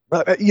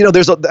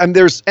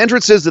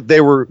entrances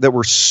that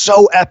were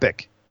so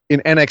epic in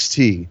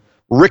NXT.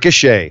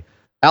 Ricochet,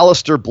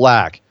 Aleister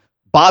Black,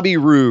 Bobby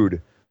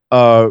Roode,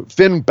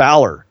 Finn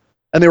Balor.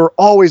 And they were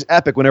always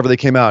epic whenever they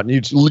came out.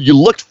 And you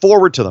looked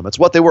forward to them. It's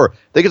what they were.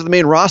 They get to the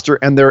main roster,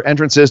 and their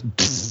entrances,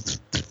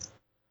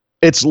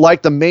 it's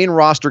like the main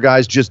roster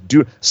guys just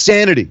do.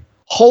 Sanity.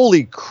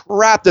 Holy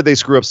crap, did they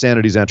screw up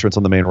Sanity's entrance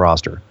on the main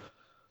roster?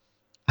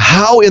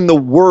 How in the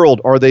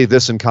world are they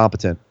this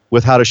incompetent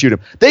with how to shoot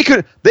him? They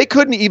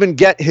couldn't even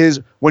get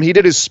when he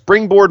did his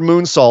springboard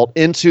moonsault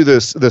into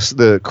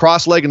the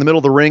cross leg in the middle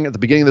of the ring at the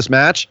beginning of this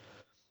match.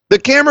 The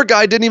camera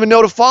guy didn't even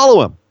know to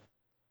follow him.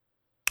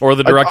 Or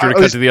the director to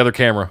cut to the other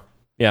camera.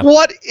 Yeah.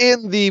 What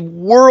in the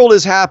world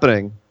is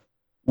happening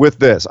with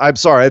this? I'm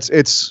sorry.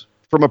 It's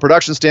from a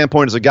production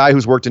standpoint, as a guy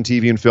who's worked in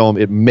TV and film,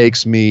 it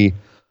makes me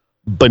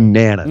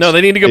bananas. No, they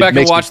need to go back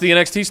and watch the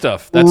NXT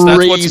stuff. That's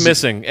what's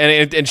missing.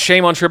 And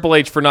shame on Triple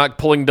H for not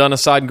pulling Dunn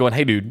aside and going,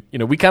 "Hey, dude,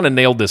 we kind of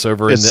nailed this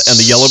over in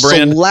the yellow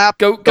brand.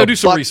 Go do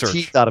some research.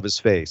 Teeth out of his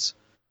face.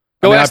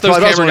 Go ask those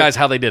camera guys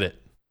how they did it.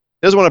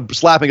 He doesn't want to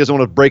slap him. He doesn't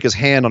want to break his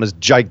hand on his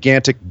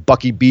gigantic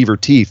Bucky Beaver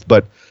teeth,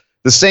 but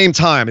at the same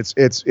time,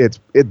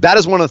 that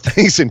is one of the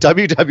things in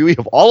WWE,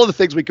 of all of the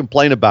things we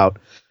complain about,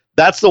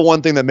 that's the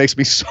one thing that makes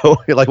me so,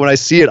 like, when I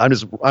see it,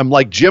 I'm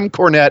like Jim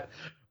Cornette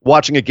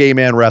watching a gay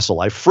man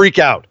wrestle. I freak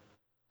out.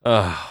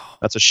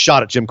 That's a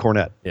shot at Jim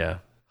Cornette. Yeah.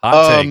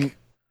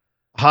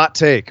 Hot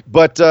take.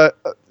 But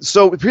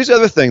so here's the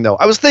other thing, though.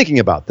 I was thinking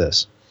about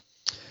this.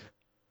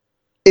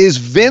 Is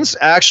Vince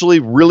actually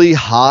really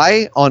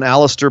high on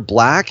Aleister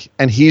Black,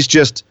 and he's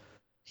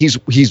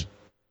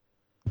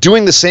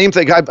doing the same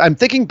thing? I'm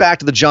thinking back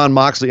to the Jon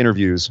Moxley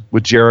interviews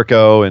with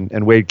Jericho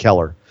and Wade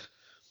Keller,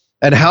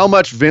 and how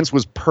much Vince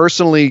was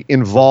personally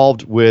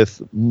involved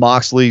with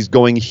Moxley's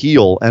going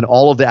heel and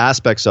all of the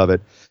aspects of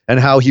it, and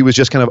how he was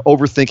just kind of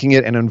overthinking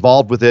it and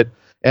involved with it.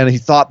 And he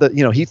thought that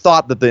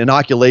the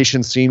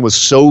inoculation scene was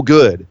so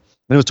good and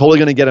it was totally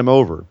going to get him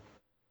over.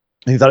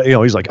 And he thought,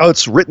 he's like, oh,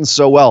 it's written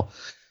so well.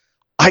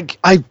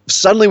 I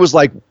suddenly was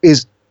like,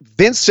 is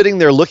Vince sitting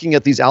there looking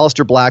at these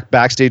Aleister Black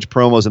backstage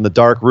promos in the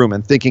dark room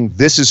and thinking,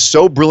 this is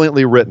so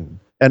brilliantly written,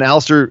 and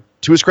Aleister,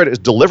 to his credit, is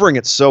delivering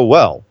it so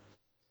well,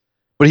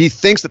 but he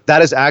thinks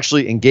that is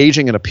actually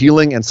engaging and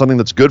appealing and something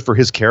that's good for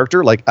his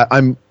character? Like,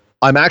 I'm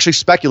actually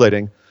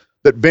speculating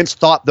that Vince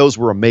thought those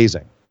were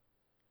amazing,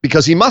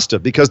 because he must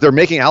have, because they're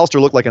making Aleister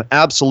look like an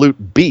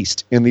absolute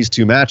beast in these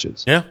two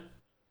matches. Yeah.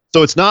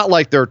 So it's not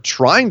like they're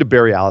trying to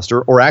bury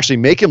Aleister or actually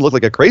make him look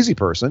like a crazy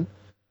person.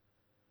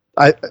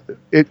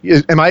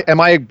 Am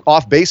I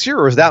off base here,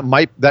 or is that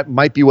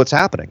might be what's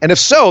happening? And if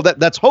so,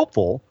 that's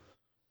hopeful.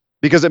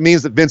 because it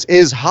means that Vince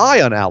is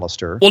high on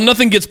Alistair. Well,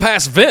 nothing gets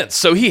past Vince,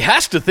 so he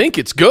has to think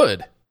it's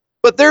good.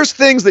 But there's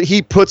things that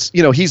he puts,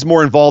 he's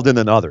more involved in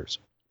than others.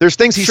 There's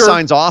things he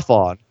signs off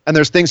on, and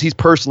there's things he's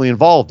personally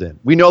involved in.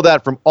 We know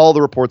that from all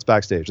the reports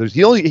backstage.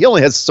 He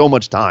only has so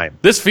much time.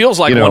 This feels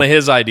like one of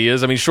his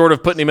ideas. I mean, short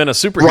of putting him in a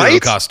superhero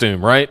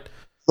costume, right?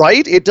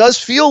 Right? It does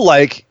feel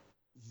like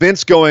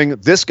Vince going,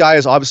 this guy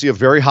is obviously a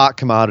very hot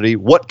commodity.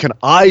 What can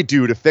I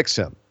do to fix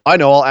him? I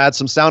know I'll add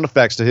some sound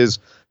effects to his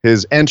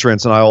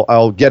entrance, and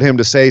I'll get him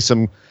to say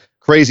some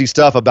crazy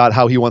stuff about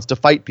how he wants to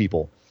fight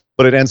people.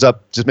 But it ends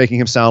up just making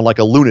him sound like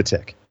a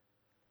lunatic.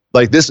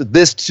 Like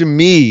this to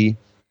me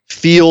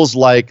feels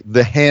like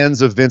the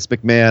hands of Vince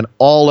McMahon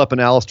all up in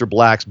Aleister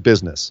Black's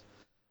business.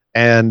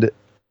 And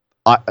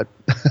none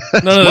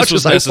of this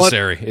was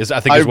necessary, I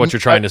think is what you're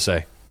trying to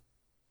say.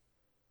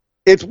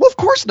 Of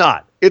course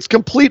not. It's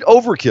complete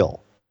overkill.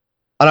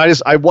 And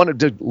I wanted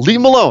to leave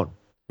him alone.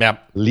 Yeah.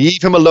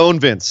 Leave him alone,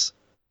 Vince.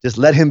 Just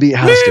let him be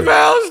Aleister. Leave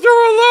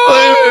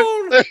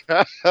Aleister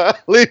alone!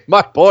 Leave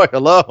my boy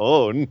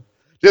alone.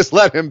 Just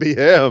let him be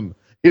him.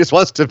 He just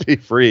wants to be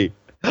free.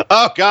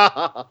 Oh,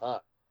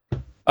 God.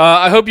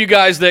 I hope you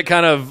guys that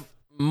kind of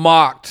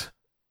mocked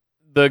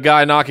the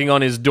guy knocking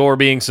on his door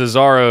being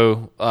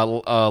Cesaro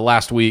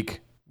last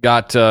week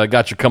got your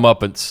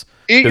comeuppance.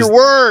 Eat your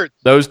words.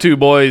 Those two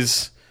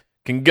boys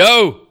can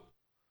go.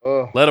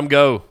 Let them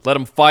go. Let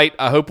them fight.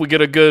 I hope we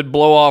get a good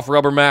blow-off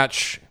rubber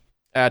match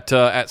at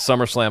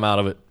SummerSlam out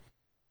of it.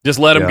 Just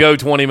let them go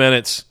 20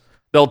 minutes.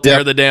 They'll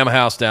tear the damn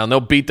house down. They'll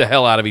beat the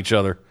hell out of each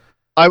other.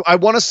 I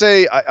want to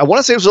say it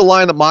was a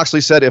line that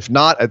Moxley said. If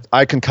not,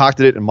 I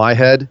concocted it in my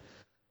head.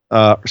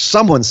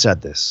 Someone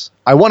said this.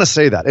 I want to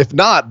say that. If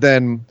not,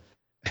 then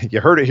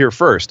you heard it here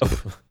first.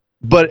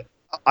 But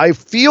I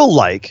feel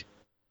like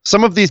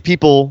some of these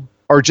people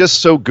are just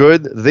so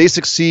good, they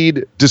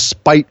succeed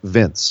despite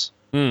Vince.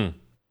 You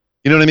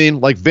know what I mean?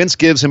 Like Vince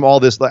gives him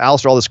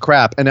Aleister all this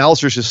crap, and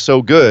Aleister's just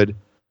so good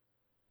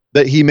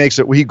that he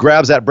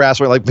grabs that brass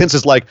ring. Like Vince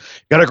is like,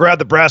 gotta grab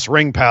the brass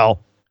ring, pal.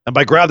 And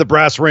by grab the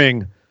brass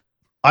ring,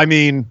 I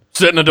mean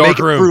sit in a dark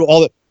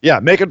room.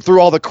 Make it through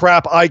all the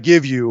crap I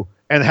give you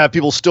and have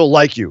people still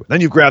like you. Then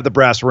you grab the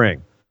brass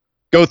ring.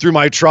 Go through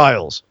my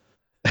trials.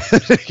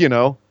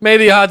 May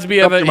the odds be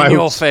in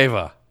your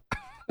favor.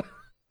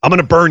 I'm going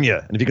to burn you.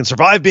 And if you can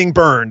survive being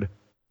burned,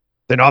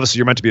 then obviously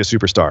you're meant to be a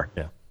superstar.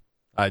 Yeah.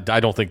 I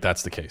don't think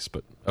that's the case,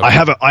 but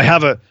okay.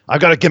 I've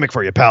got a gimmick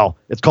for you, pal.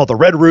 It's called the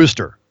Red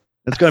Rooster.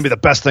 It's going to be the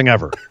best thing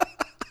ever.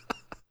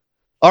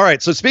 All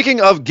right. So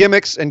speaking of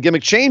gimmicks and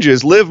gimmick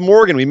changes, Liv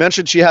Morgan, we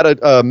mentioned she had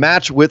a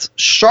match with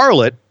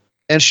Charlotte,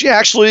 and she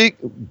actually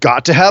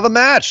got to have a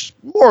match,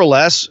 more or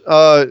less.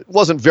 It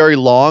wasn't very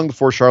long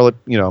before Charlotte,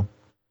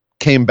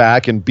 came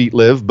back and beat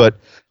Liv, but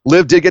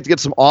Liv did get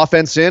some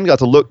offense in, got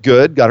to look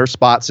good, got her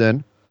spots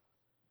in,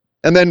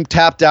 and then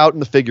tapped out in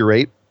the figure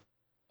eight.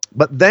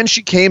 But then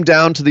she came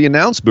down to the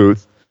announce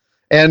booth,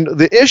 and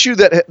the issue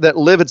that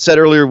Liv had said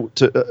earlier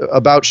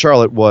about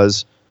Charlotte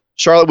was,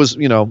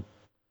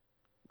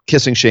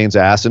 kissing Shane's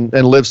ass, and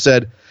Liv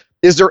said,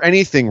 "Is there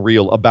anything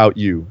real about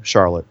you,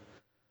 Charlotte?"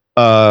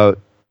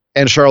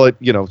 And Charlotte,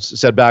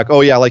 said back,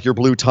 "Oh yeah, like your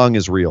blue tongue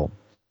is real."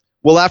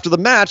 Well, after the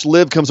match,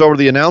 Liv comes over to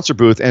the announcer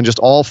booth and just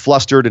all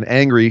flustered and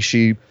angry,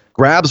 she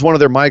grabs one of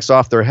their mics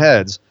off their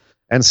heads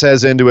and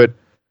says into it,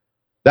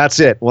 "That's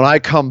it. When I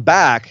come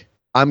back,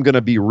 I'm going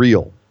to be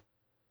real."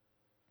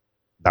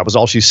 That was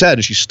all she said,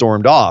 and she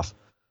stormed off,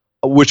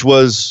 which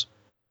was,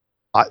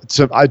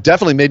 I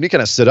definitely made me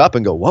kind of sit up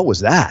and go, what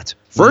was that?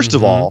 First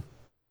of all,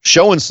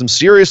 showing some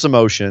serious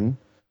emotion.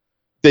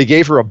 They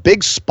gave her a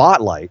big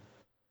spotlight,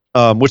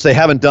 which they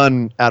haven't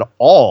done at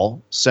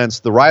all since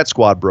the Riot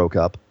Squad broke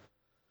up.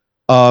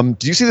 Do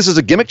you see this as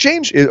a gimmick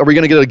change? Are we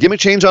going to get a gimmick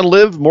change on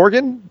Liv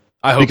Morgan?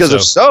 I hope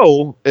because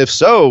so. If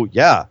so,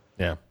 yeah.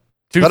 Yeah.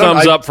 Two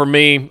thumbs up for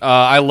me.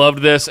 I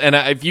loved this. And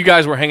if you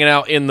guys were hanging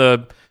out in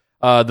the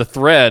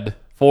thread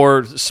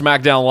for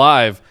SmackDown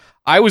Live,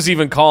 I was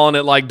even calling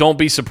it like, don't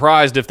be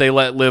surprised if they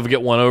let Liv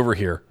get one over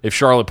here. If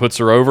Charlotte puts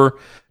her over,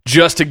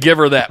 just to give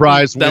her that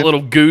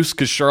little goose,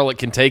 because Charlotte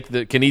can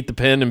eat the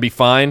pin and be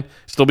fine.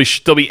 Still be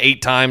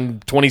 8-time,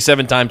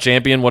 27-time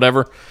champion,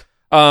 whatever.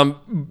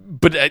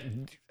 But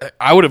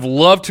I would have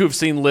loved to have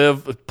seen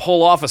Liv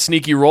pull off a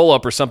sneaky roll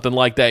up or something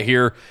like that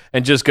here,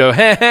 and just go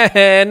na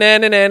na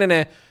na na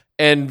na,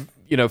 and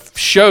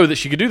show that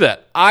she could do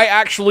that. I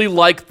actually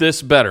like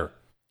this better.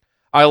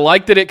 I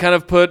like that it kind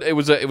of it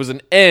was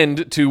an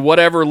end to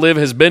whatever Liv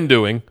has been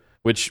doing,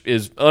 which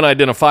is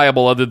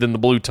unidentifiable other than the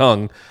blue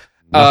tongue,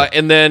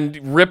 and then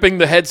ripping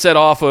the headset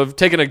off of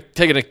taking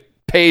a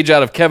page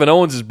out of Kevin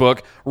Owens'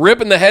 book,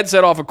 ripping the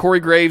headset off of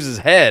Corey Graves'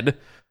 head,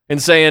 and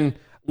saying,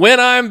 "When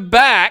I'm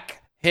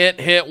back,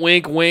 hint hint,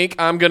 wink wink,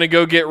 I'm gonna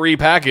go get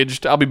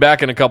repackaged. I'll be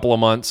back in a couple of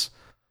months."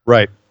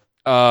 Right.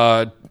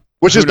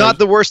 Which is not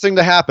the worst thing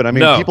to happen. I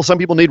mean, some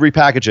people need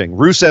repackaging.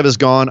 Rusev is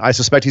gone. I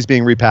suspect he's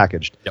being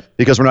repackaged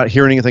because we're not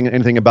hearing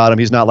anything about him.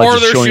 He's not or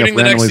they're shooting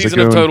the next season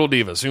of Total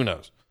Divas. Who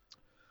knows?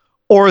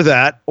 Or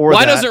that.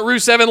 Why doesn't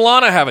Rusev and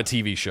Lana have a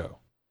TV show?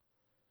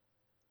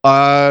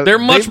 They're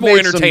much they've more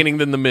made entertaining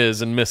than the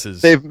Miz and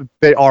Mrs.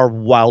 They are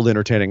wild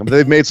entertaining.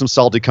 They've made some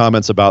salty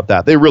comments about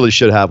that. They really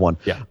should have one.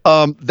 Yeah.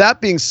 That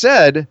being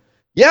said,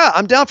 yeah,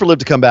 I'm down for Liv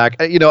to come back.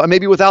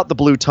 Maybe without the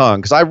blue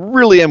tongue, because I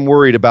really am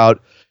worried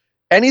about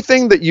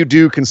anything that you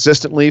do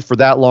consistently for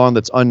that long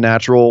that's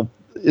unnatural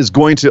is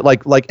going to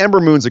like Ember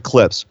Moon's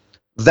eclipse.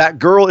 That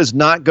girl is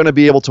not going to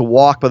be able to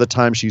walk by the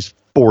time she's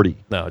 40.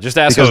 No, just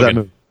ask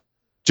Hogan.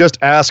 Just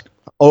ask.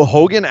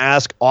 Hogan,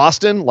 ask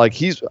Austin.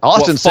 Austin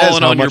what says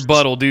falling how on much your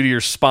butt will do to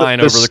your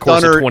spine over the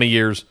course of 20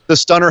 years. The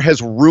stunner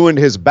has ruined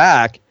his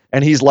back,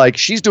 and he's like,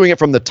 she's doing it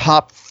from the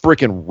top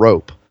freaking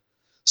rope.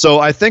 So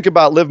I think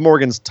about Liv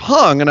Morgan's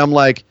tongue, and I'm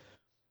like,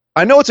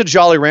 I know it's a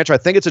Jolly Rancher. I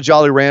think it's a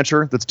Jolly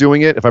Rancher that's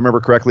doing it, if I remember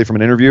correctly from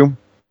an interview.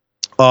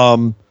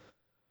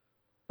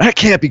 That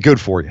can't be good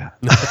for you.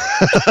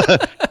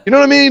 You know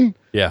what I mean?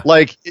 Yeah.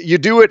 Like, you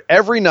do it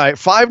every night,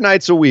 5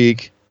 nights a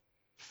week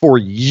for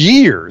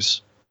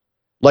years.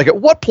 Like,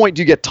 at what point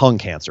do you get tongue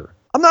cancer?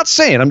 I'm not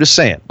saying, I'm just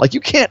saying. Like, you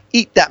can't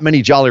eat that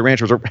many Jolly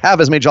Ranchers or have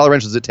as many Jolly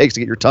Ranchers as it takes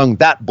to get your tongue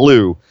that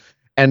blue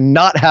and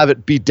not have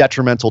it be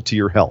detrimental to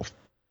your health.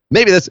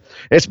 Maybe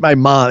it's my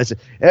mom.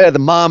 The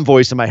mom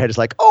voice in my head is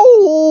like,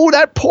 oh,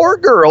 that poor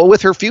girl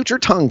with her future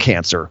tongue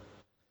cancer.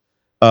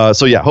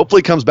 So, yeah,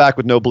 hopefully comes back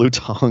with no blue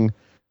tongue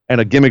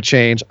and a gimmick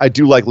change. I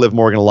do like Liv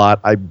Morgan a lot.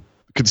 I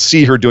could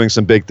see her doing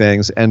some big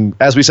things. And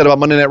as we said about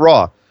Monday Night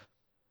Raw,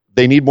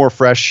 they need more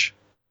fresh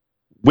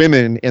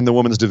women in the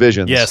women's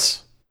divisions.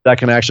 Yes. That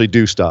can actually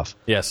do stuff.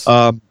 Yes.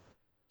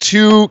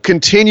 To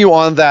continue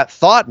on that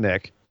thought,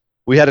 Nick,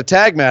 we had a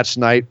tag match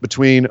tonight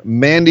between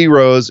Mandy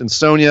Rose and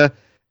Sonya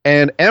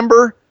and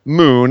Ember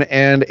Moon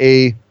and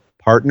a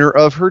partner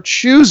of her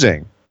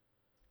choosing.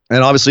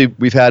 And obviously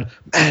we've had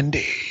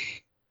Mandy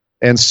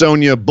and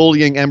Sonya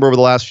bullying Ember over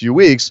the last few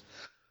weeks.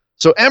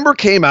 So Ember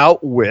came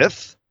out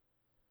with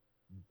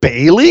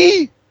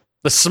Bayley,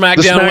 the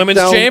SmackDown Women's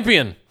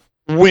Champion.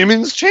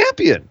 Women's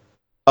Champion.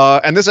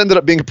 And this ended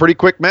up being a pretty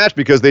quick match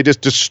because they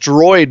just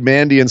destroyed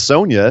Mandy and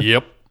Sonya.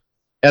 Yep.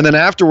 And then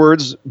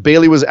afterwards,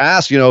 Bayley was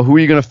asked, who are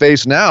you going to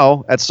face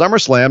now at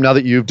SummerSlam now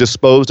that you've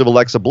disposed of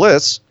Alexa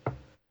Bliss?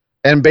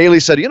 And Bayley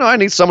said, I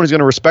need someone who's going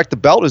to respect the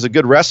belt, who's a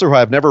good wrestler who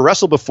I've never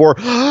wrestled before.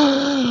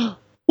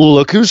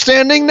 Look who's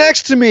standing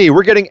next to me.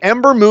 We're getting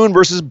Ember Moon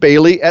versus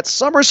Bayley at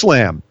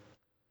SummerSlam.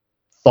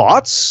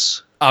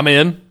 Thoughts? I'm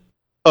in.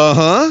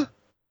 Uh-huh.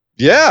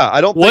 Yeah, I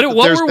don't think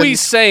what were we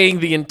saying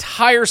the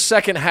entire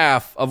second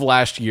half of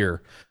last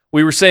year?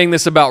 We were saying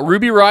this about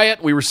Ruby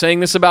Riott. We were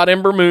saying this about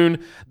Ember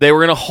Moon. They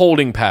were in a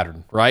holding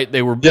pattern, right?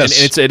 They were.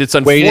 Yes. And it's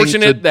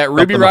unfortunate that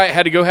Ruby Riott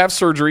had to go have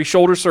surgery,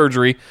 shoulder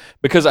surgery,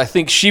 because I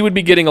think she would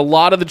be getting a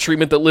lot of the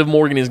treatment that Liv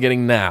Morgan is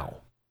getting now.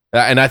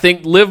 And I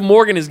think Liv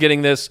Morgan is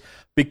getting this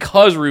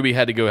because Ruby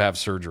had to go have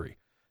surgery.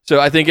 So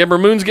I think Ember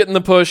Moon's getting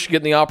the push,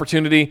 getting the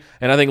opportunity,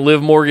 and I think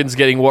Liv Morgan's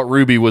getting what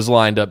Ruby was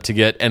lined up to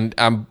get.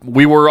 And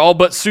we were all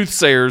but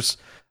soothsayers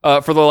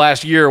for the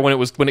last year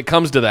when it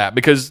comes to that,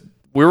 because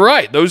we were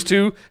right. Those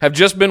two have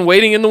just been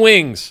waiting in the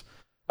wings.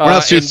 We're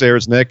not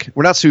soothsayers, Nick.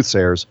 We're not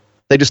soothsayers.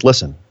 They just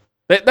listen.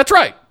 That's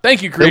right.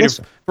 Thank you,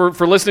 Creative,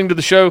 for listening to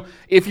the show.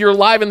 If you're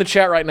live in the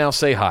chat right now,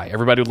 say hi.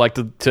 Everybody would like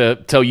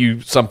to tell you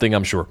something,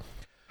 I'm sure.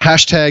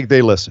 Hashtag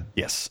they listen.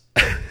 Yes.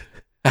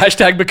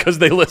 Hashtag because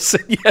they listen.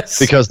 Yes.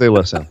 Because they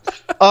listen.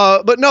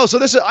 But no, so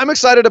I'm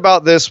excited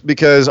about this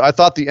because I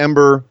thought the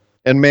Ember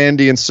and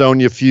Mandy and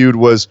Sonya feud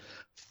was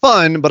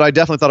fun, but I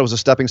definitely thought it was a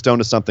stepping stone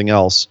to something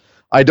else.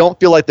 I don't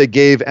feel like they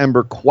gave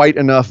Ember quite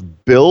enough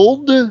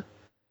build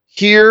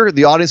here.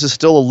 The audience is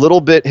still a little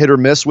bit hit or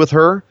miss with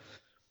her,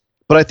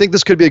 but I think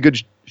this could be a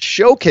good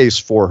showcase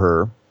for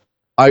her.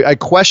 I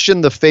question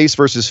the face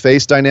versus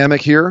face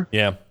dynamic here.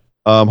 Yeah.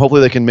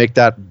 Hopefully they can make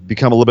that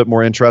become a little bit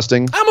more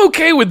interesting. I'm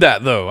okay with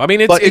that, though. I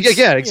mean,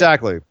 again,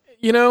 exactly.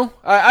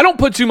 I don't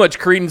put too much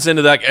credence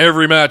into that.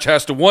 Every match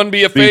has to one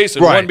be a face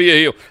and one be a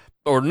heel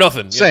or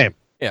nothing. Same.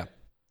 Yeah.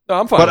 No,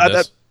 I'm fine with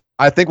this.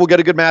 I think we'll get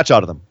a good match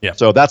out of them. Yeah.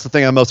 So that's the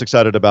thing I'm most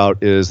excited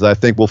about is that I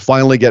think we'll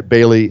finally get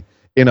Bayley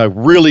in a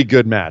really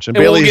good match. And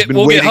Bayley's been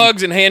waiting. Get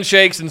hugs and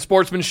handshakes and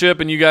sportsmanship,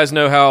 and you guys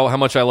know how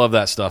much I love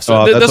that stuff.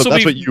 So that's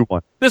what you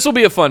want. This will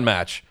be a fun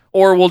match.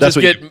 Or we'll just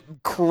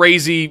get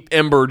crazy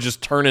Ember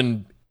just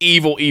turning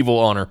evil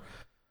on her.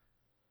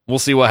 We'll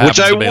see what happens.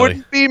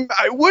 Which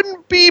I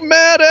wouldn't be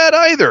mad at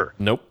either.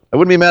 Nope. I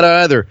wouldn't be mad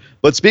at either.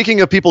 But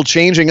speaking of people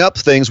changing up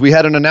things, we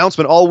had an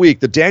announcement all week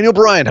that Daniel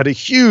Bryan had a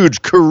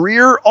huge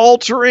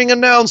career-altering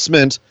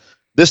announcement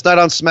this night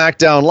on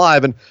SmackDown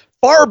Live. And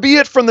far be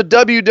it from the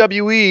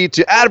WWE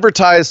to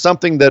advertise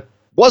something that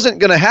wasn't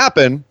going to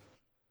happen.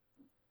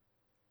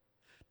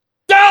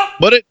 No!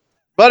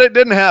 But it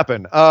didn't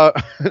happen.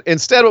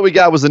 Instead, what we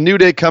got was a New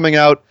Day coming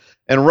out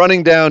and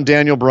running down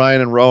Daniel Bryan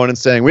and Rowan and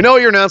saying, "We know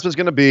what your announcement's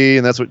going to be,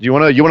 and that's what you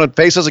want to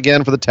face us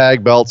again for the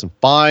tag belts. And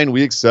fine,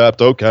 we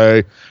accept.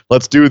 Okay,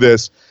 let's do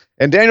this."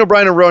 And Daniel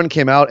Bryan and Rowan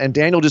came out, and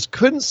Daniel just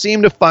couldn't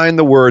seem to find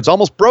the words.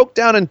 Almost broke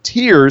down in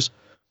tears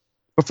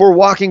before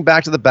walking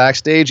back to the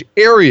backstage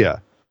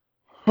area.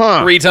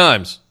 3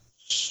 times.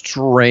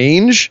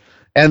 Strange.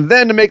 And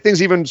then to make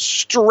things even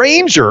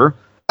stranger,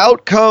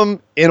 out come,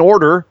 in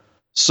order,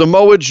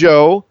 Samoa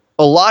Joe,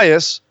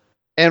 Elias,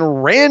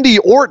 and Randy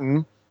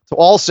Orton to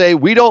all say,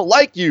 we don't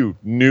like you,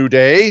 New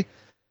Day.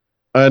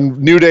 And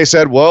New Day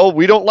said, well,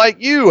 we don't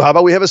like you. How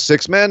about we have a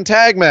 6-man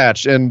tag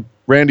match? And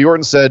Randy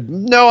Orton said,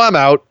 no, I'm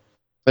out.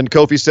 And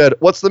Kofi said,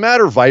 what's the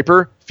matter,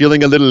 Viper?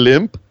 Feeling a little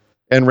limp?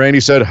 And Randy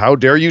said, how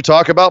dare you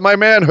talk about my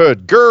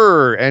manhood?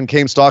 Grr! And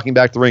came stalking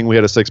back the ring. We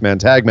had a 6-man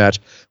tag match,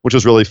 which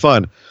was really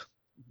fun.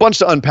 Bunch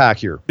to unpack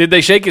here. Did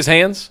they shake his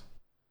hands?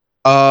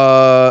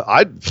 Not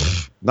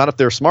if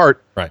they're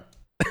smart. Right.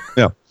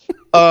 Yeah.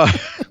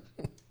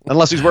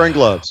 Unless he's wearing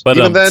gloves. But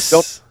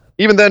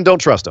even then, don't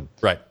trust him.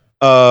 Right.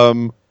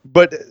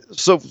 But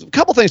so a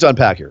couple things to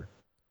unpack here.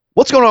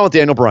 What's going on with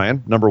Daniel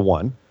Bryan? Number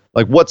one,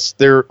 like what's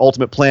their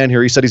ultimate plan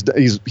here? He said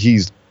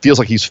he's feels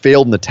like he's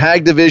failed in the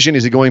tag division.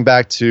 Is he going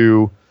back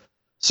to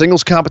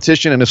singles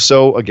competition? And if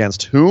so,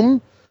 against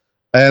whom?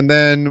 And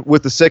then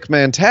with the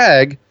 6-man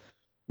tag,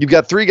 you've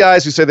got 3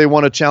 guys who say they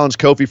want to challenge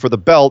Kofi for the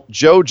belt.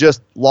 Joe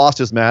just lost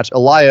his match.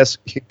 Elias,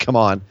 come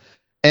on.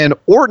 And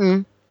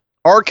Orton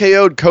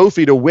RKO'd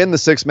Kofi to win the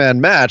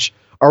 6-man match.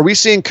 Are we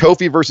seeing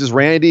Kofi versus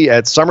Randy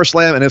at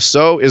SummerSlam? And if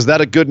so, is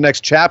that a good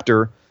next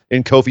chapter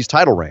in Kofi's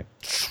title reign?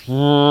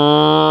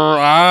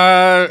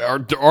 Are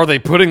they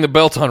putting the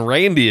belt on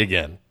Randy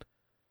again?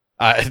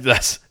 You're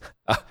right.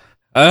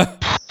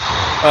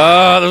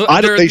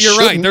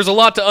 There's a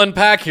lot to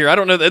unpack here. I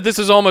don't know. This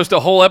is almost a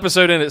whole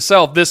episode in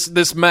itself.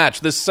 This match,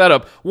 this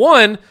setup.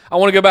 One, I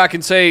want to go back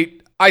and say,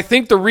 I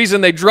think the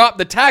reason they dropped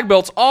the tag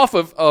belts off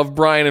of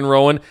Bryan and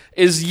Rowan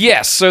is,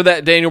 yes, so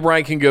that Daniel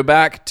Bryan can go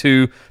back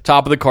to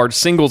top of the card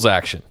singles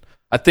action.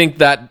 I think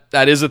that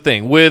is a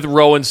thing, with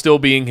Rowan still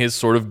being his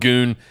sort of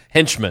goon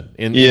henchman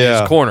in his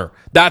corner.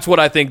 That's what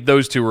I think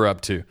those two are up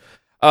to.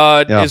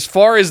 As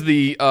far as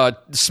the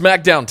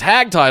SmackDown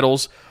tag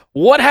titles,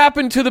 what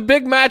happened to the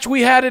big match we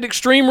had at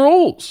Extreme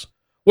Rules?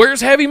 Where's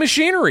Heavy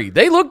Machinery?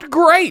 They looked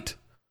great.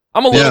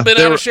 I'm a little bit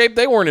out of shape.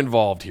 They weren't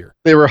involved here.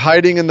 They were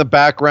hiding in the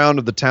background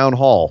of the town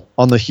hall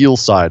on the heel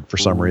side for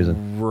some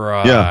reason.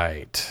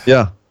 Right.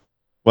 Yeah.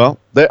 Well,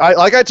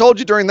 like I told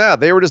you during that,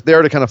 they were just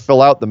there to kind of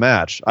fill out the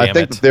match. I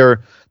think that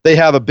they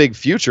have a big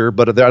future,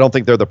 but I don't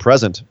think they're the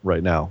present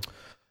right now.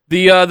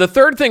 The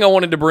third thing I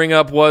wanted to bring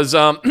up was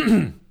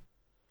Rowan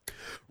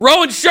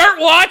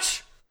Shirt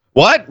Watch.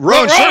 What?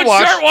 Rowan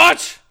Shirt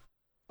Watch.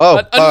 Oh,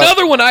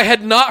 another one I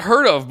had not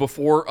heard of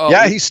before.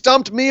 He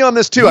stumped me on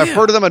this too. Yeah. I've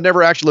heard of them. I've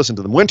never actually listened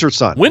to them. Winter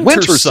Sun.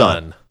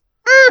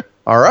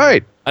 All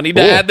right. I need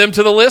to add them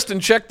to the list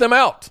and check them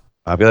out.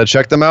 I've got to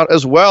check them out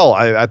as well.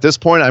 At this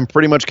point, I'm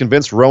pretty much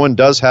convinced Rowan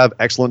does have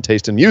excellent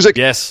taste in music.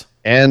 Yes.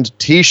 And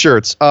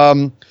T-shirts.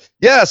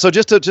 So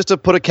just to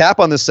put a cap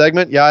on this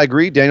segment, I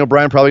agree. Daniel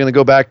Bryan probably going to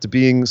go back to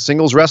being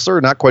singles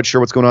wrestler. Not quite sure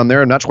what's going on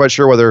there. I'm not quite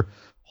sure whether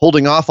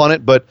holding off on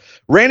it, but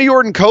Randy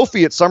Orton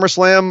Kofi at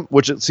SummerSlam,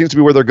 which it seems to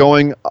be where they're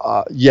going.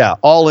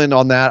 All in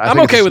on that. I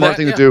think okay it's a with smart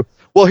that thing to do.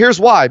 Well, here's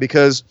why,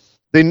 because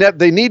they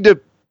need to.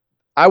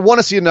 I want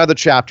to see another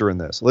chapter in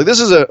this. Like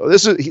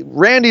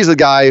Randy's a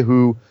guy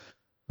who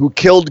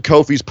killed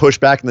Kofi's push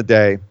back in the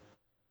day,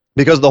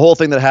 because of the whole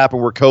thing that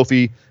happened where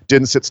Kofi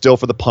didn't sit still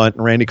for the punt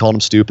and Randy called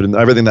him stupid and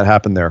everything that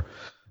happened there,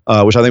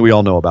 which I think we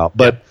all know about.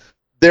 But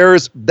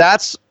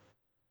that's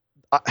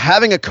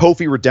having a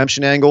Kofi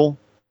redemption angle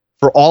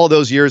for all of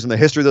those years in the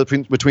history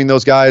between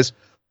those guys.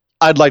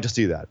 I'd like to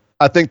see that.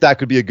 I think that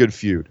could be a good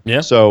feud.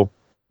 Yeah. So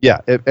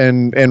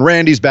and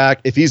Randy's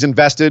back. If he's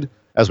invested,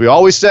 as we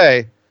always say,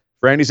 if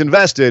Randy's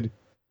invested,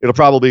 it'll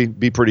probably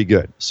be pretty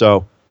good.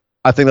 So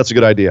I think that's a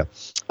good idea.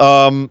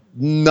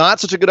 Not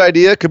such a good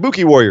idea.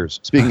 Kabuki Warriors.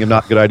 Speaking of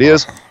not good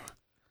ideas,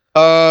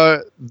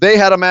 they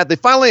had a match. They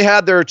finally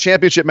had their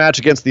championship match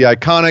against the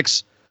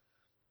Iconics.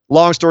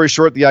 Long story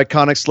short, the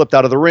Iconics slipped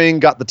out of the ring,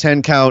 got the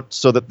 10 count,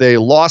 so that they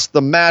lost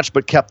the match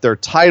but kept their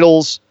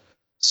titles.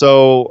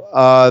 So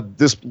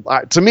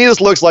to me,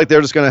 this looks like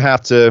they're just going to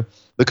have to.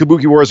 The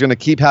Kabuki Warriors are going to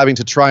keep having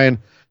to try and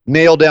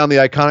nail down the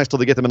Iconics till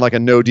they get them in like a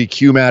no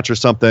DQ match or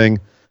something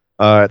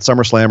at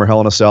SummerSlam or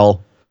Hell in a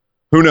Cell.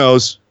 Who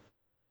knows?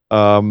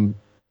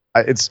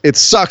 It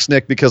sucks,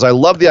 Nick, because I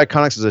love the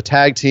Iconics as a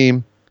tag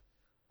team.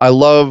 I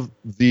love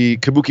the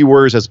Kabuki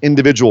Warriors as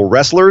individual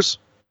wrestlers.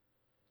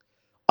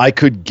 I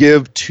could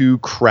give 2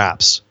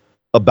 craps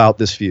about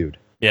this feud.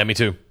 Yeah, me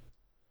too.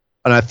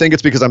 And I think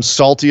it's because I'm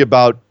salty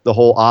about the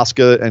whole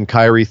Asuka and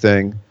Kairi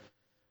thing.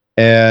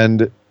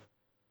 And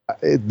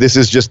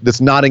it's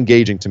not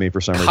engaging to me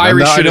for some reason.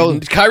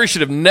 Kairi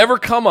should have never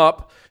come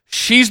up.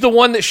 She's the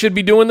one that should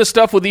be doing the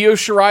stuff with Io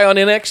Shirai on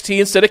NXT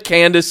instead of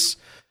Candice.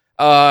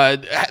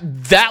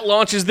 That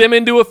launches them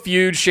into a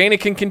feud. Shayna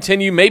can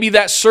continue. Maybe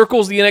that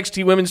circles the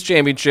NXT Women's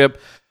Championship.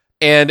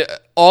 And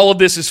all of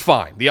this is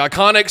fine. The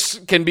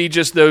Iconics can be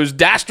just those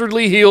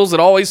dastardly heels that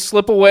always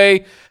slip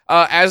away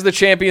as the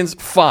champions.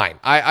 Fine.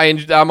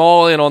 I'm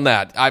all in on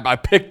that. I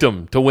picked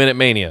them to win at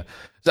Mania.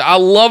 So I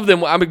love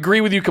them. I agree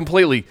with you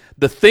completely.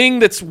 The thing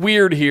that's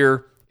weird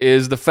here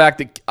is the fact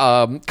that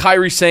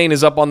Kairi Sane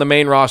is up on the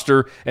main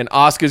roster and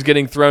Asuka's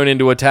getting thrown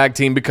into a tag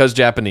team because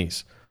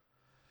Japanese.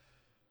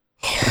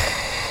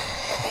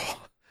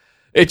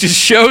 It just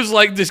shows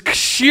like this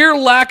sheer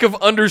lack of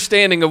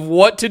understanding of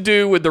what to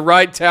do with the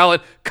right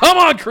talent. Come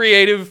on,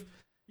 creative.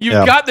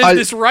 You've got this.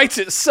 This writes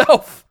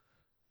itself.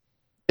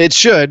 It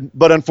should,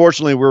 but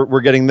unfortunately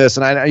we're getting this.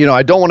 And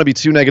I don't want to be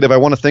too negative. I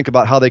want to think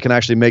about how they can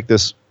actually make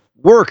this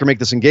work or make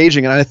this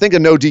engaging. And I think a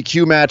no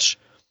DQ match,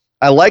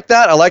 I like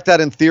that. I like that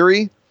in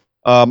theory.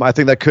 I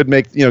think that could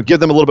make, give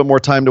them a little bit more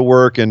time to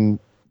work and,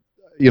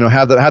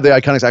 have the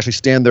Iconics actually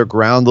stand their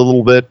ground a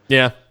little bit.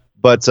 Yeah.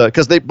 But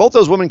because both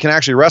those women can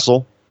actually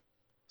wrestle.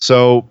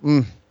 So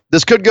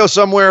this could go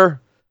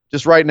somewhere.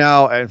 Just right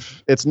now,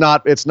 it's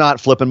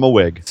not flipping my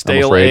wig.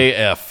 Stale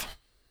AF.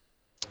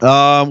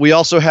 We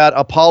also had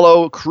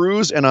Apollo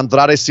Crews and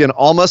Andrade Cien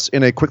Almas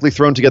in a quickly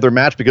thrown together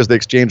match because they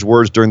exchanged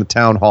words during the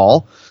town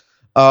hall.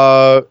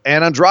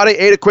 And Andrade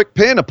ate a quick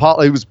pin.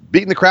 He was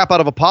beating the crap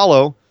out of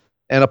Apollo,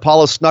 and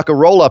Apollo snuck a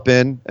roll up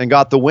in and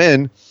got the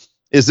win.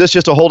 Is this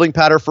just a holding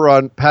pattern for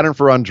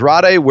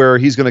Andrade, where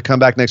he's going to come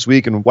back next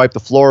week and wipe the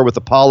floor with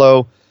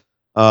Apollo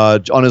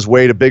on his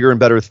way to bigger and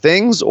better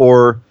things,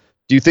 or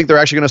do you think they're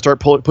actually going to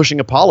start pushing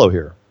Apollo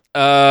here?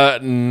 I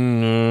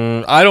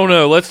don't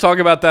know. Let's talk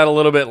about that a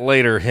little bit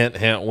later. Hint,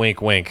 hint, wink,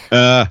 wink.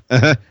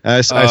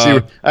 I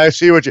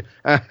see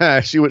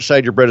what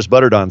side your bread is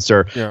buttered on,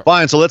 sir. Yeah.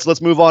 Fine. So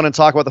let's move on and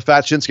talk about the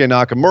fat Shinsuke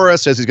Nakamura.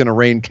 Says he's going to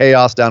rain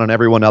chaos down on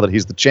everyone now that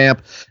he's the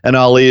champ, and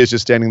Ali is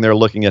just standing there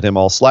looking at him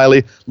all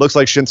slyly. Looks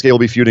like Shinsuke will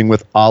be feuding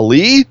with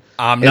Ali.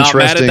 I'm not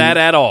mad at that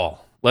at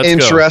all. Let's go.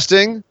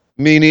 Interesting.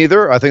 Me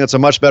neither. I think it's a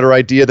much better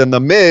idea than The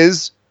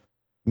Miz,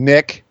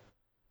 Nick.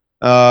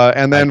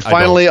 And then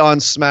finally on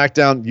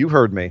SmackDown, you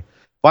heard me.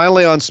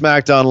 Finally on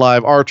SmackDown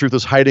Live, R-Truth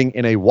was hiding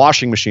in a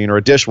washing machine or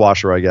a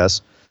dishwasher, I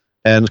guess.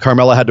 And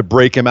Carmella had to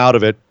break him out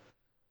of it.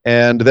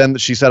 And then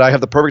she said, I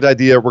have the perfect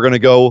idea. We're going to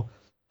go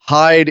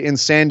hide in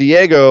San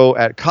Diego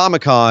at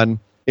Comic-Con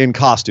in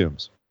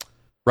costumes.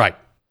 Right.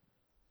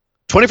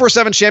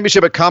 24/7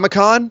 championship at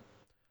Comic-Con.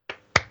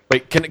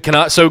 Wait, can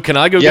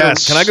I go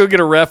get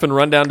a ref and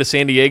run down to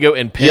San Diego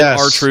and pin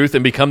R-Truth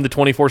and become the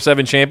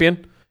 24/7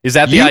 champion? Is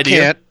that the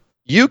idea?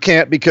 You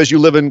can't because you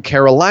live in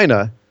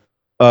Carolina,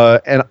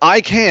 and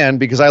I can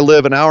because I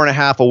live an hour and a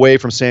half away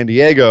from San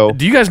Diego.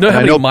 Do you guys know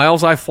how many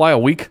miles I fly a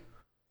week?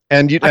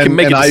 I can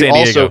make it to San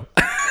Diego.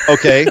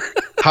 Okay,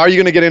 how are you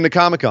going to get into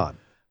Comic-Con?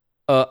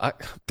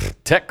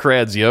 Tech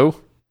creds, yo.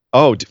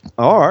 Oh,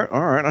 all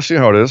right. I see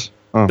how it is.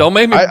 Oh. Don't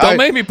make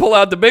me pull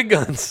out the big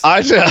guns.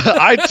 I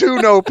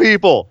too know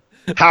people.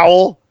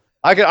 Howell.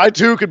 I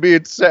too could be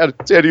at San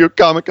Diego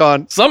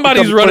Comic-Con.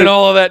 Somebody's running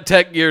all of that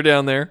tech gear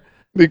down there.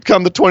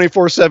 Become the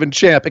 24/7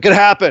 champ. It could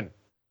happen.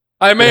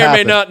 I may or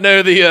may not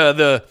know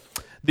the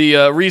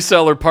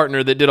reseller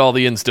partner that did all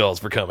the installs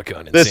for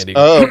Comic-Con in San Diego.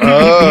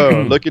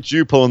 Oh, look at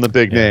you pulling the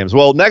big names.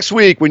 Well, next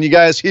week when you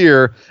guys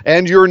hear,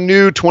 and your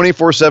new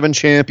 24/7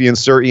 champion,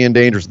 Sir Ian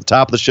Dangerous, at the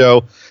top of the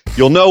show,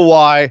 you'll know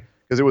why,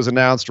 because it was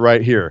announced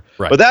right here.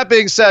 Right. But that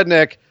being said,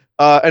 Nick,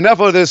 enough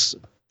of this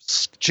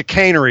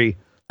chicanery.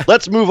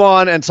 Let's move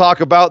on and talk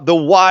about the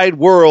wide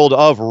world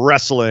of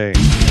wrestling.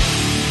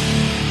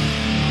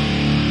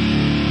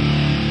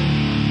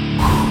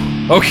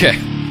 Okay.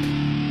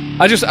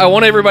 I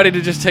want everybody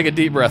to just take a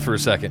deep breath for a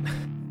second.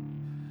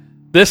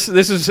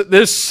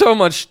 There's so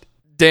much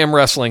damn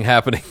wrestling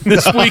happening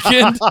this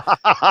weekend.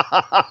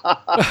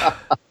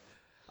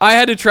 I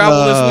had to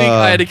travel this week.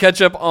 I had to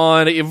catch up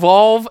on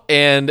Evolve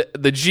and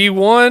the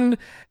G1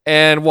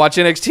 and watch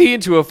NXT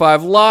and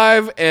 205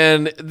 Live,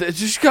 and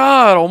just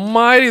God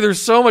almighty,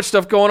 there's so much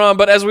stuff going on.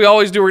 But as we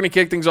always do, we're going to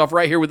kick things off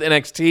right here with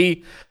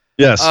NXT.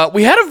 Yes.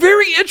 We had a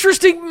very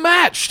interesting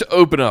match to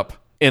open up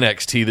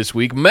NXT this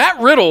week. Matt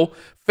Riddle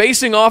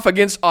facing off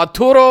against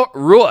Arturo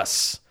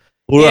Ruas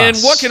in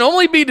what can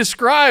only be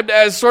described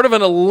as sort of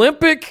an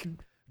Olympic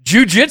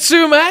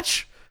jiu-jitsu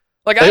match.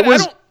 What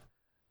was this?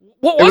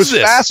 It was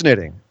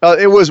fascinating.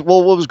 What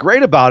was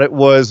great about it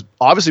was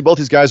obviously both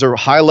these guys are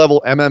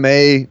high-level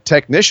MMA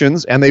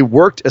technicians, and they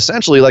worked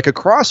essentially like a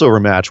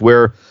crossover match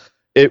where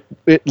it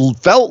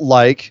felt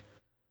like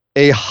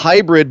a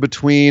hybrid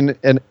between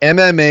an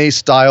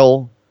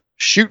MMA-style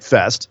shoot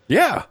fest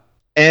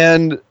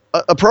and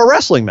a pro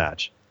wrestling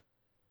match.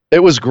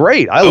 It was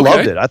great. I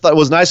loved it. I thought it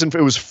was nice and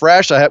it was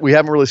fresh. We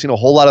haven't really seen a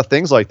whole lot of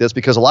things like this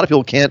because a lot of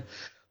people can't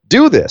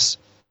do this.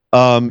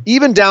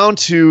 Even down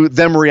to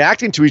them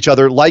reacting to each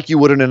other like you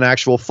would in an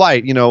actual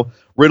fight.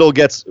 Riddle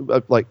gets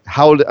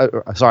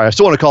I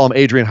still want to call him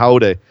Adrian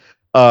Haude.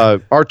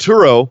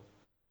 Arturo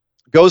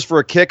goes for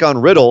a kick on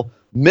Riddle,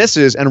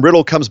 misses, and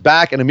Riddle comes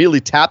back and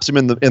immediately taps him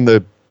in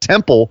the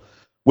temple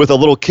with a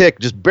little kick,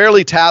 just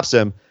barely taps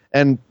him.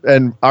 And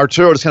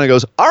Arturo just kind of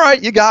goes, all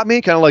right, you got me,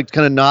 kind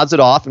of nods it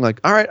off and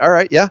all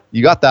right, yeah,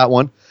 you got that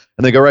one.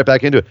 And they go right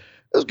back into it.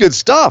 This was good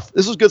stuff.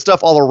 This was good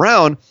stuff all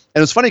around.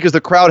 And it's funny because the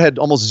crowd had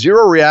almost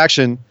zero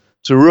reaction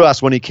to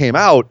Ruas when he came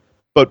out,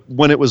 but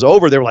when it was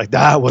over, they were like,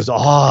 that was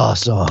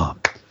awesome.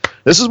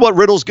 This is what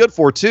Riddle's good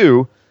for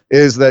too,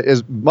 is that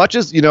as much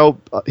as,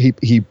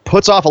 he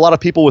puts off a lot of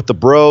people with the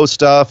bro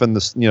stuff and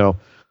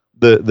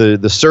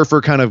the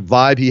surfer kind of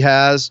vibe he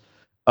has.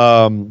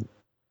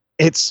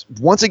 It's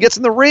once he gets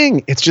in the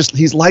ring, it's just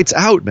he's lights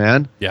out,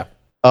 man. Yeah.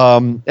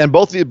 And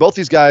both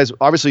these guys,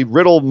 obviously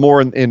Riddle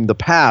more in the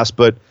past,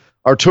 but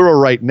Arturo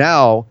right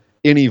now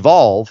in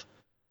Evolve,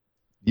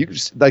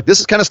 this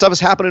kind of stuff has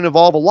happened in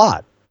Evolve a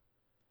lot.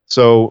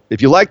 So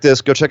if you like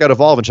this, go check out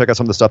Evolve and check out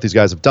some of the stuff these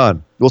guys have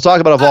done. We'll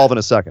talk about Evolve in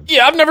a second.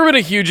 Yeah, I've never been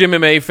a huge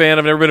MMA fan.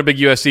 I've never been a big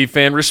UFC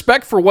fan.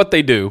 Respect for what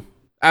they do,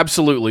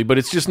 absolutely, but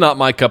it's just not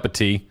my cup of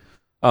tea.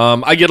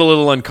 I get a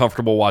little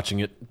uncomfortable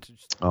watching it.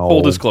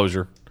 Full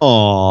disclosure.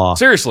 Aww.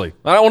 Seriously,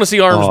 I don't want to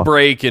see arms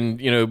break and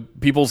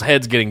people's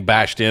heads getting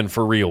bashed in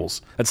for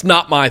reals. That's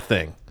not my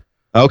thing.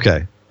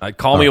 Okay.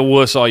 Call me a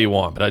wuss all you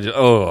want, but I just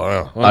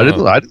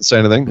I didn't say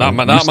anything. Not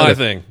my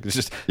thing. It's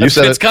just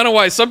it's kind of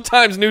why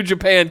sometimes New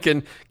Japan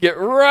can get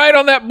right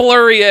on that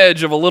blurry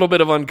edge of a little bit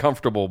of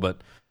uncomfortable, but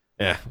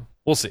yeah,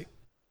 we'll see.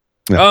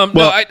 Yeah.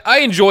 I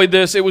enjoyed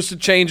this. It was to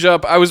change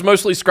up. I was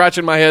mostly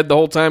scratching my head the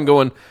whole time,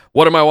 going,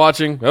 "What am I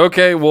watching?"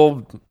 Okay,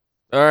 well,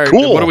 all right.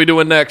 Cool. What are we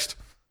doing next?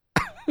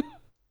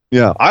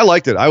 Yeah, I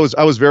liked it. I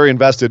was very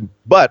invested,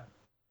 but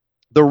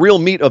the real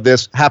meat of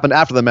this happened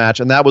after the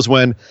match, and that was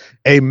when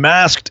a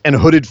masked and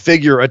hooded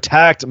figure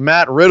attacked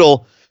Matt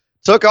Riddle,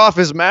 took off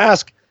his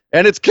mask,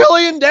 and it's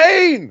Killian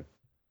Dane.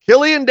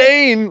 Killian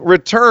Dane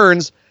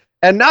returns,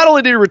 and not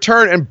only did he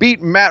return and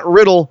beat Matt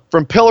Riddle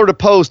from pillar to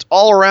post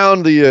all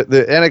around the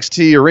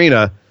NXT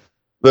arena,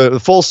 the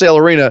Full Sail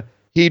arena,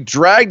 he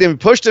dragged him,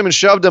 pushed him, and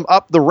shoved him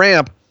up the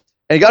ramp,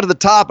 and he got to the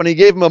top, and he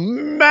gave him a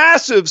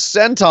massive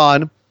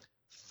senton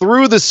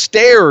through the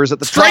stairs at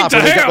the top.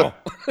 Straight to hell.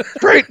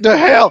 Straight to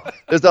hell.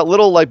 There's that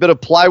little bit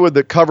of plywood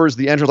that covers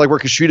the entrance, like where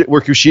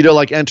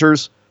Kushida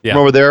enters from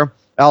over there.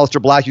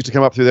 Aleister Black used to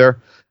come up through there.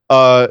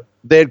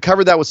 They had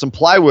covered that with some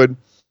plywood,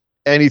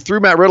 and he threw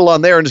Matt Riddle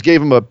on there and just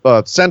gave him a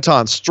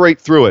senton straight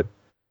through it.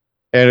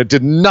 And it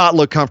did not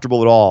look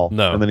comfortable at all.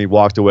 No. And then he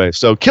walked away.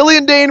 So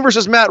Killian Dane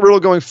versus Matt Riddle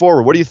going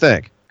forward. What do you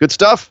think? Good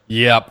stuff?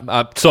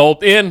 Yep.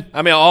 Sold in.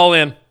 I mean, all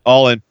in.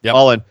 All in. Yep.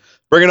 All in.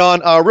 Bring it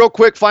on. Real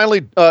quick,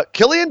 finally,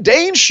 Killian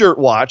Dane's shirt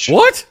watch.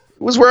 What?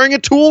 Was wearing a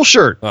Tool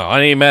shirt. Oh,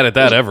 I ain't mad at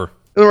that ever.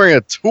 He was wearing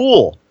a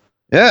Tool.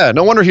 Yeah,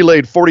 no wonder he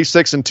laid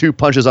 46 and 2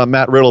 punches on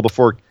Matt Riddle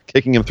before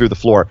kicking him through the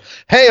floor.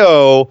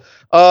 Hey-o,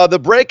 the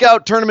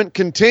breakout tournament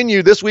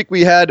continued. This week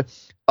we had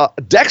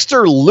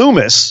Dexter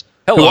Lumis,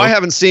 who I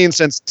haven't seen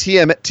since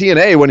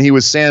TNA when he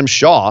was Sam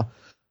Shaw,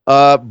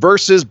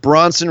 versus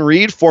Bronson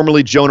Reed,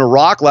 formerly Jonah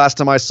Rock. Last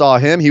time I saw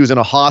him, he was in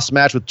a Haas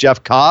match with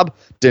Jeff Cobb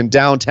in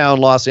downtown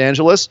Los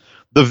Angeles.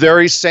 The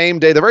very same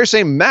day, the very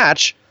same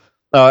match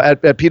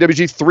at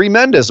PWG 3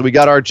 Mendes, we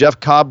got our Jeff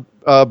Cobb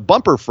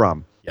bumper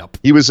from. Yep.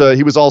 He was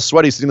all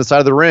sweaty sitting on the side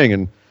of the ring,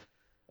 and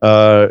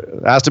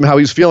asked him how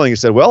he was feeling. He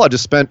said, well, I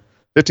just spent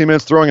 15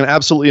 minutes throwing an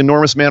absolutely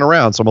enormous man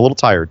around, so I'm a little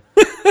tired.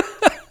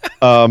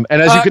 And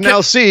as you can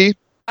now see,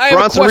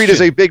 Bronson Reed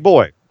is a big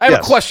boy. I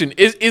have a question.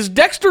 Is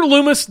Dexter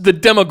Lumis the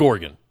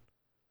Demogorgon?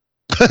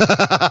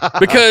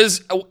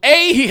 Because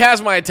A, he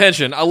has my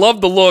attention. I love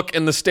the look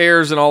and the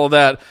stairs and all of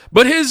that.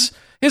 But his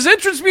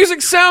entrance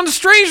music sounds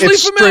strangely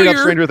familiar. Straight up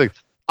Stranger Things.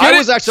 I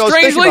was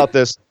thinking about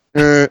this.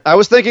 I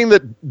was thinking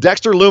that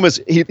Dexter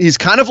Lumis, he's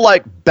kind of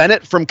like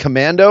Bennett from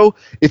Commando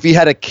if he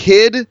had a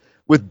kid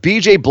with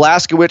BJ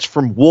Blazkowicz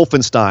from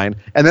Wolfenstein,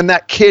 and then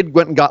that kid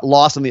went and got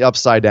lost in the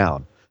Upside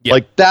Down. Yep.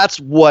 Like that's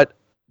what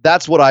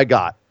I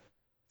got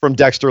from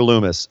Dexter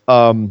Lumis.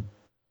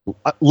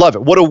 I love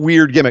it. What a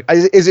weird gimmick.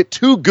 Is it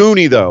too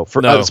goony though?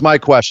 That's my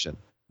question.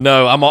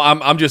 No,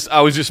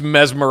 I was just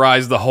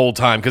mesmerized the whole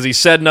time because he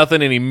said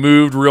nothing and he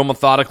moved real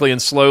methodically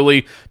and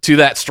slowly to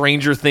that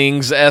Stranger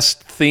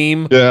Things-esque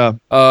theme. Yeah.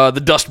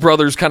 The Dust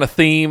Brothers kind of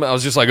theme. I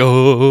was just like,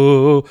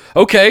 oh,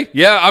 okay.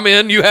 Yeah, I'm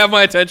in. You have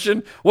my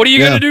attention. What are you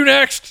going to do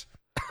next?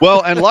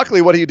 Well, and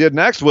luckily what he did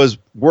next was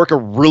work a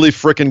really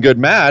freaking good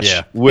match.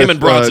 Yeah, him and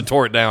Bronson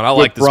tore it down. I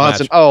like this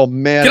match. Oh,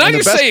 man. Can I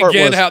just say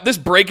again how this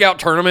breakout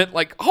tournament,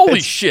 like, holy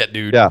shit,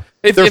 dude. Yeah.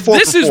 If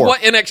this is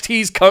what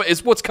NXT's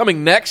is what's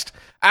coming next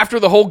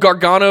after the whole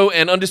Gargano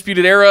and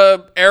Undisputed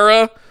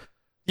Era,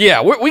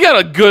 yeah, we got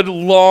a good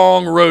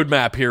long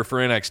roadmap here for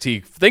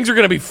NXT. Things are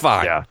going to be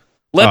fine. Yeah.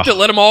 Let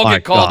them all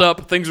get called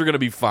up. Things are going to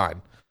be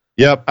fine.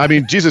 Yep. I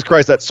mean, Jesus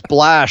Christ, that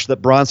splash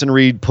that Bronson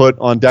Reed put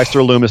on Dexter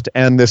Lumis to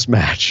end this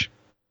match.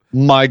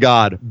 My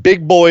God,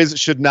 big boys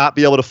should not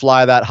be able to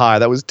fly that high.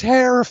 That was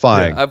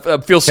terrifying. Yeah, I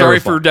feel sorry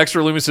for Dexter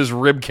Lumis's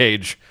rib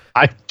cage.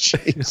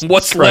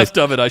 What's left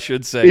of it, I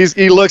should say.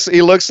 He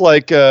looks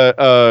like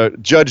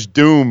Judge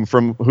Doom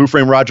from Who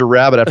Framed Roger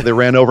Rabbit after they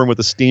ran over him with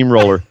a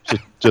steamroller,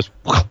 just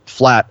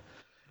flat.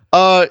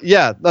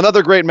 Yeah,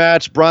 another great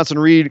match. Bronson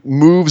Reed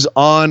moves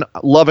on,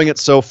 loving it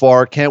so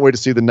far. Can't wait to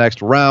see the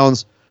next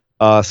rounds.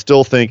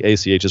 Still think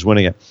ACH is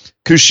winning it.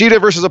 Kushida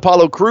versus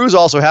Apollo Crews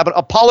also happened.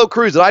 Apollo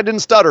Crews, I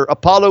didn't stutter.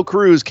 Apollo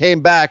Crews came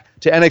back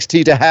to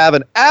NXT to have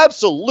an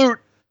absolute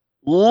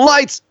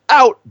lights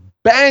out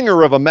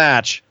banger of a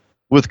match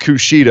with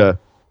Kushida.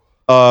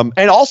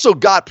 And also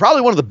got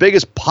probably one of the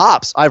biggest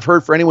pops I've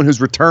heard for anyone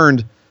who's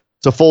returned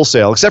to Full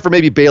Sail, except for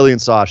maybe Bayley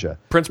and Sasha.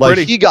 Prince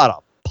Pretty. He got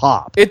a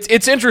pop.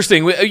 It's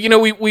interesting.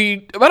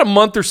 We about a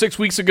month or 6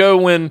 weeks ago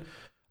when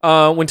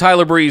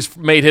Tyler Breeze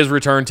made his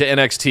return to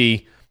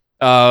NXT,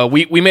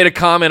 We made a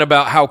comment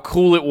about how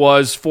cool it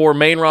was for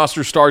main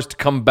roster stars to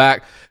come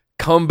back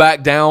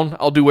down.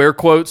 I'll do air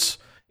quotes,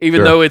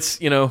 even though it's,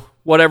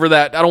 whatever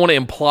that, I don't want to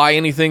imply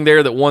anything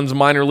there that one's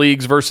minor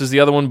leagues versus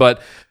the other one,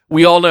 but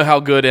we all know how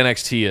good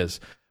NXT is.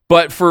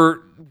 But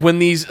for when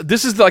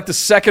this is like the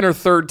second or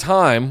third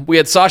time, we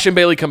had Sasha and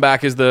Bayley come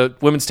back as the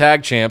women's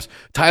tag champs.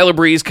 Tyler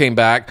Breeze came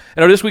back.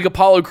 And this week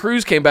Apollo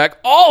Crews came back.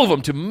 All of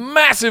them to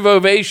massive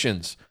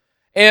ovations.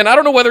 And I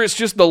don't know whether it's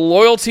just the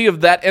loyalty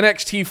of that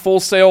NXT Full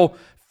Sail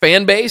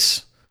fan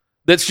base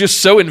that's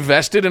just so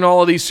invested in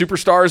all of these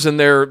superstars and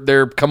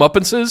their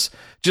comeuppances.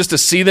 Just to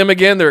see them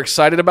again, they're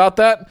excited about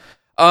that.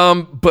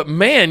 But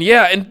man,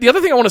 yeah. And the other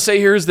thing I want to say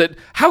here is that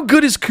how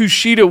good is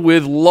Kushida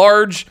with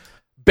large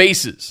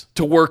bases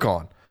to work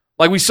on?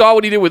 Like we saw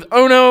what he did with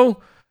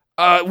Ono.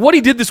 What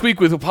he did this week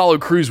with Apollo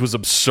Crews was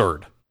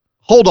absurd.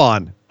 Hold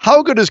on.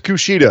 How good is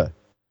Kushida?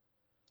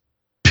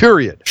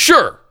 Period.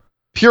 Sure.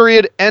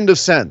 Period. End of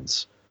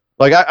sentence.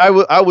 Like I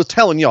was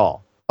telling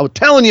y'all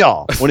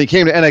when he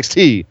came to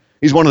NXT,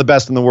 he's one of the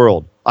best in the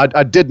world.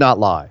 I did not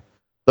lie.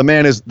 The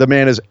man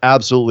is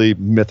absolutely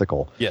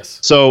mythical. Yes.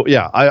 So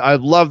yeah, I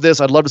love this.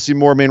 I'd love to see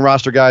more main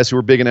roster guys who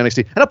are big in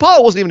NXT. And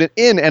Apollo wasn't even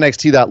in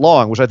NXT that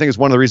long, which I think is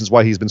one of the reasons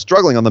why he's been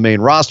struggling on the main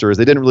roster, is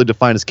they didn't really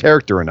define his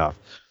character enough.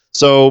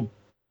 So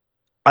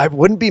I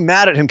wouldn't be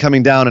mad at him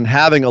coming down and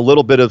having a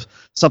little bit of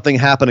something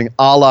happening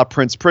a la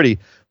Prince Pretty.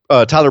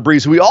 Tyler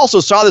Breeze, who we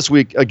also saw this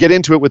week get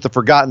into it with the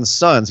Forgotten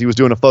Sons. He was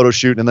doing a photo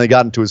shoot and they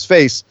got into his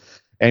face,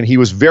 and he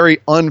was very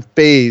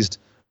unfazed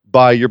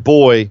by your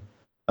boy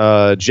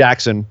Nia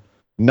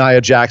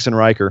Jackson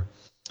Riker.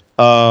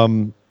 Hang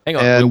on.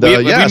 And, we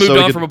moved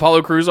on from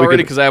Apollo Crews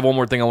already? Because I have one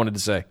more thing I wanted to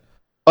say.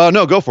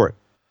 No, go for it.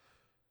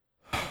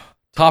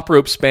 Top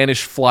rope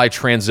Spanish fly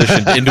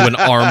transitioned into an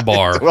arm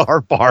bar.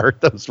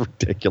 That was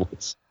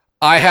ridiculous.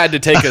 I had to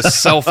take a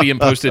selfie and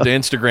post it to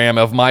Instagram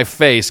of my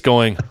face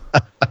going...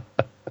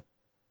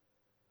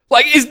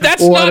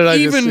 that's not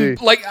even...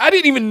 I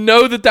didn't even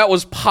know that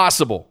was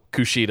possible,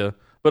 Kushida.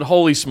 But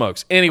holy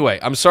smokes. Anyway,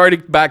 I'm sorry to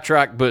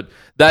backtrack, but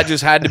that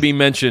just had to be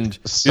mentioned.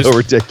 So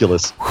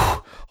ridiculous.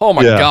 Oh,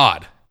 my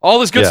God. All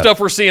this good stuff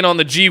we're seeing on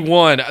the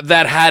G1,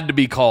 that had to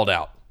be called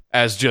out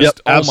as just,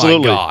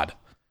 absolutely. My God.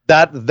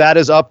 That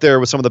is up there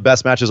with some of the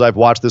best matches I've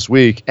watched this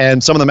week.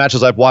 And some of the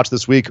matches I've watched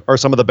this week are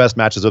some of the best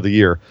matches of the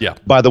year. Yeah.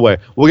 By the way,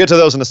 we'll get to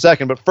those in a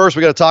second. But first,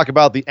 we got to talk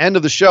about the end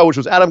of the show, which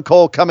was Adam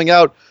Cole coming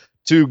out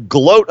to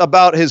gloat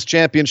about his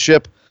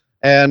championship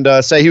and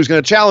say he was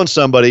going to challenge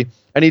somebody.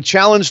 And he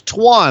challenged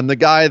Twan, the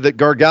guy that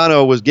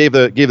Gargano gave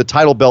the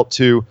title belt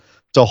to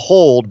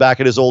hold back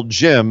at his old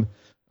gym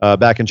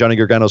back in Johnny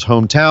Gargano's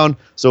hometown.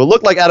 So it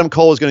looked like Adam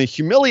Cole was going to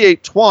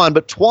humiliate Twan,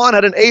 but Twan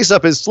had an ace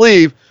up his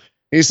sleeve.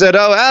 He said,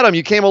 "Oh, Adam,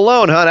 you came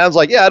alone, huh?" And Adam's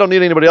like, "Yeah, I don't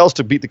need anybody else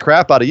to beat the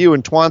crap out of you."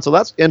 And Twan, so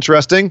that's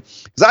interesting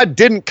because I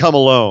didn't come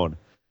alone.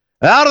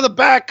 And out of the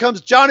back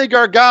comes Johnny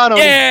Gargano.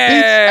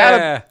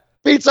 Yeah. And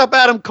beats up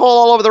Adam Cole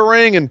all over the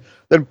ring and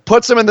then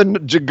puts him in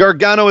the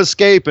Gargano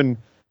escape and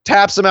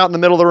taps him out in the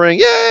middle of the ring.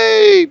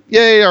 Yay!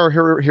 Yay, our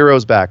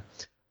hero's back.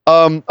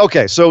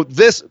 Okay, so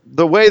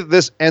the way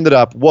this ended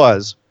up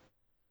was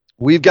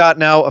we've got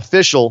now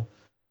official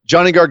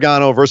Johnny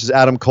Gargano versus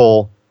Adam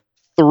Cole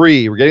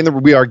 3. We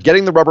are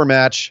getting the rubber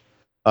match.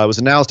 It was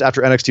announced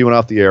after NXT went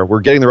off the air.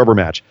 We're getting the rubber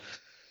match.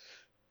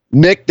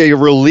 Nick, they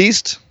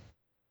released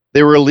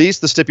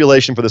the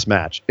stipulation for this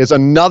match. It's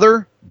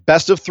another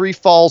best of 3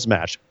 falls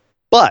match,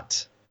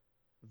 but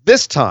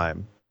this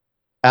time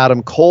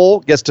Adam Cole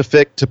gets to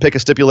pick a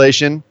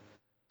stipulation,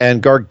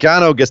 and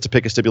Gargano gets to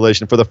pick a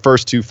stipulation for the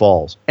first 2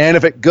 falls. And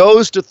if it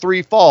goes to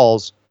 3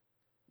 falls,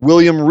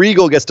 William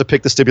Regal gets to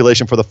pick the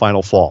stipulation for the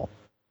final fall.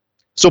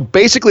 So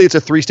basically, it's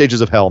a 3 stages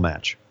of hell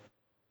match.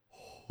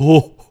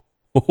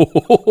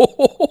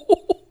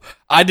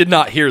 I did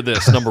not hear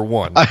this, number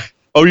one.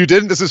 Oh, you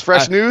didn't? This is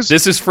fresh news?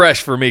 This is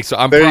fresh for me, so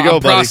I'm go,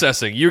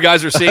 processing. You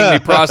guys are seeing me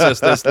process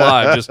this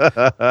live. Just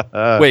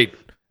wait.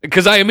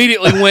 Because I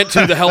immediately went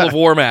to the Hell of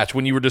War match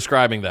when you were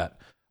describing that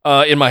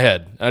in my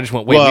head. I just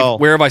went, wait,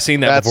 where have I seen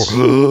that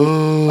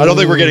before? I don't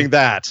think we're getting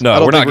that.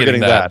 No, we're not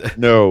getting that.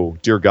 No,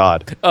 dear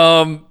God.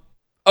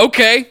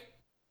 Okay.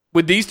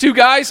 With these 2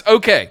 guys,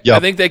 okay. Yep. I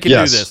think they can do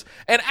this.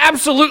 And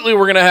absolutely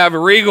we're going to have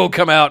Regal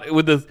come out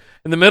in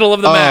the middle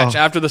of the match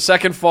after the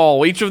second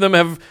fall. Each of them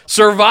have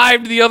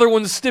survived the other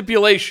one's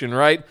stipulation,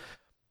 right?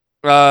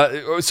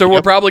 So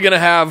we're probably going to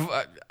have...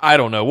 I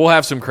don't know. We'll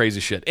have some crazy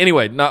shit.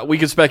 Anyway, we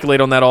could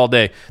speculate on that all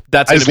day.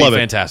 That's going to be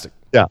fantastic.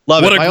 Yeah,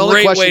 love it. What a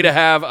great way to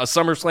have a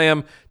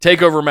SummerSlam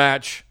takeover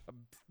match,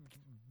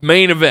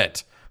 main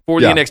event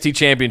for the NXT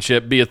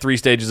Championship, be a 3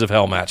 stages of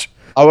hell match.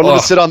 I would love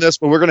to sit on this,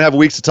 but we're going to have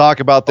weeks to talk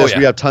about this.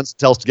 We have tons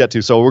else to get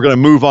to, so we're going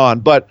to move on.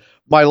 But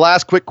my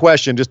last quick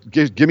question, just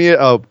give me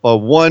a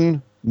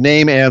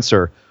one-name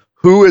answer.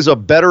 Who is a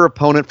better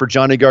opponent for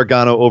Johnny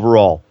Gargano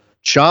overall,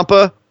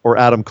 Ciampa or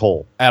Adam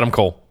Cole? Adam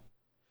Cole.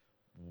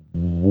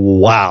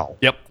 Wow.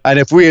 Yep. And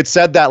if we had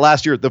said that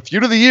last year, the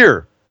feud of the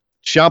year,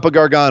 Ciampa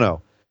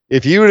Gargano.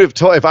 If you would have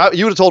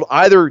told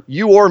either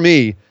you or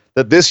me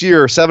that this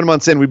year, 7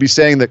 months in, we'd be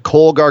saying that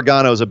Cole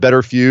Gargano is a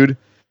better feud,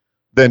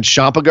 than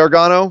Ciampa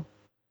Gargano,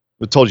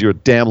 I told you, you're a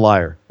damn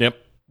liar. Yep.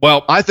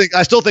 Well, I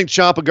still think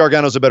Ciampa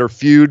Gargano is a better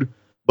feud,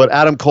 but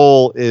Adam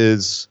Cole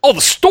is. Oh,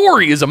 the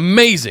story is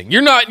amazing.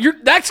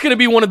 That's going to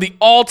be one of the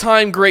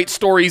all-time great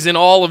stories in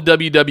all of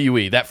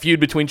WWE. That feud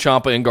between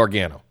Ciampa and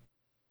Gargano.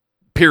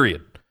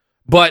 Period.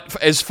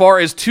 But as far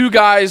as two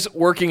guys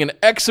working an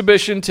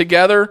exhibition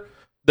together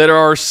that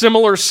are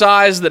similar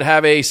size, that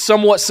have a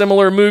somewhat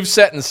similar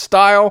moveset and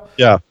style,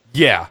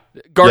 yeah,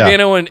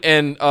 Gargano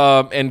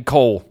and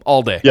Cole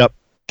all day. Yep,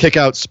 kick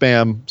out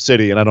spam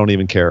city, and I don't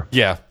even care.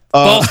 Yeah,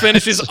 false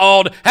finishes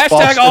all.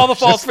 Hashtag all the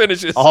false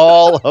finishes.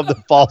 All of the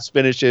false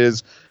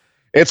finishes.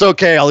 It's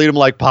okay. I'll eat them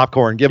like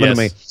popcorn. Give them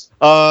to me. Just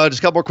a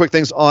couple more quick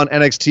things on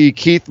NXT.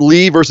 Keith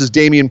Lee versus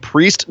Damian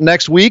Priest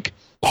next week.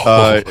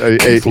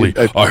 Keith Lee,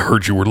 I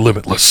heard you were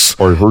limitless.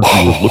 I heard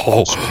you were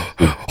limitless.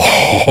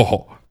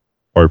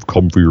 I've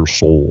come for your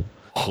soul.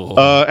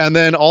 And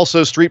then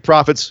also Street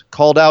Profits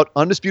called out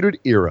Undisputed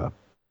Era.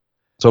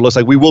 So it looks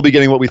like we will be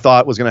getting what we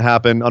thought was going to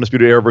happen.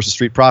 Undisputed Era versus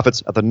Street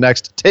Profits at the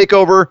next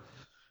TakeOver.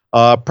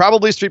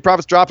 Probably Street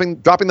Profits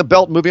dropping the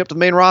belt, moving up to the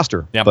main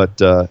roster. Yep. But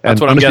that's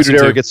what I'm Undisputed guessing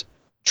Era too. Gets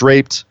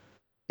draped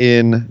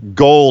in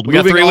gold. We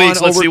got 3 weeks.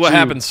 Let's see what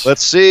happens.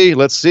 Let's see.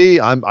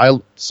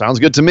 Sounds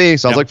good to me.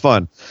 Sounds like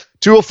fun.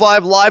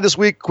 205 Live this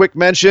week. Quick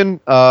mention.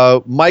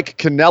 Mike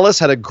Kanellis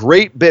had a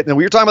great bit, and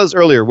we were talking about this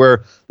earlier,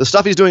 where the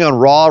stuff he's doing on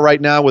Raw right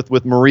now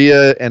with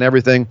Maria and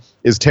everything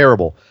is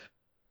terrible.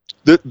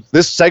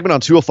 This segment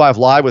on 205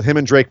 Live with him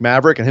and Drake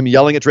Maverick, and him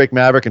yelling at Drake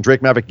Maverick, and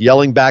Drake Maverick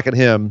yelling back at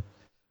him,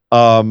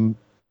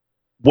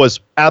 was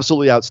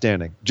absolutely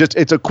outstanding.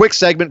 It's a quick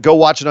segment. Go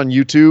watch it on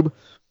YouTube.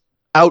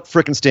 Out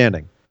frickin'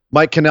 standing.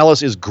 Mike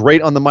Kanellis is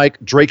great on the mic.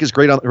 Drake is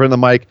great on the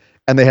mic,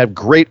 and they have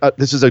great.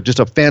 This is just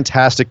a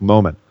fantastic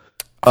moment.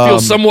 I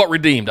feel somewhat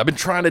redeemed. I've been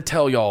trying to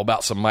tell y'all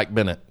about some Mike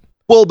Bennett.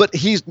 Well, but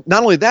he's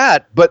not only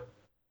that, but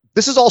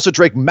this is also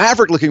Drake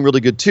Maverick looking really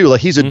good too.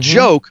 Like he's a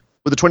joke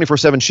with the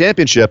 24/7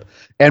 championship,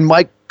 and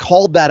Mike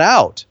called that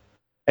out,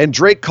 and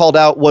Drake called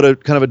out what a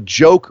kind of a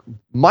joke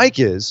Mike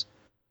is,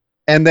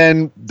 and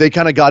then they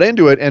kind of got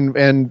into it,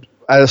 and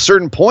at a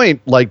certain point,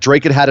 like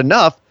Drake had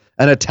enough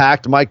and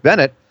attacked Mike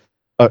Bennett,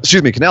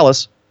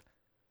 Kanellis,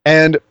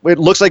 and it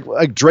looks like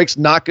Drake's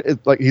not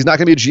he's not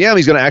going to be a GM.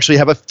 He's going to actually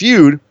have a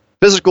feud.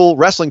 Physical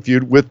wrestling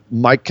feud with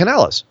Mike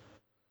Kanellis.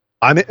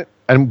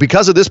 And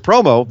because of this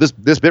promo,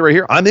 this bit right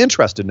here, I'm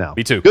interested now.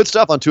 Me too. Good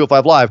stuff on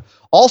 205 Live.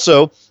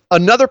 Also,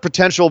 another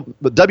potential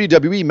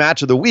WWE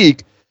match of the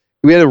week.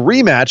 We had a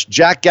rematch,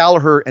 Jack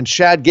Gallagher and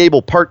Chad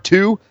Gable Part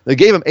 2. They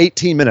gave him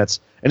 18 minutes,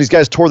 and these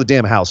guys tore the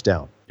damn house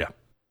down. Yeah.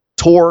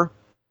 Tore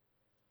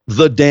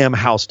the damn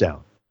house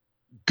down.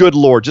 Good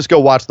Lord, just go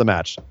watch the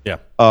match. Yeah.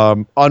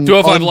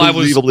 205 Live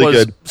was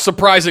good.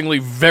 Surprisingly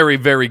very,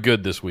 very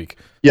good this week.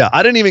 Yeah,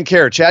 I didn't even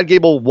care. Chad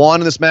Gable won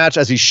in this match,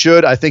 as he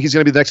should. I think he's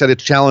going to be the next guy to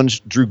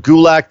challenge Drew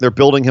Gulak. They're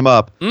building him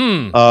up.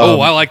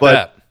 I like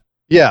that.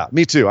 Yeah,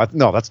 me too.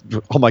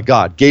 Oh my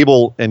God.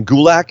 Gable and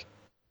Gulak,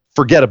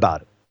 forget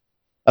about it.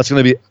 That's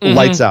going to be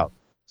lights out.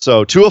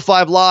 So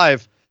 205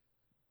 Live,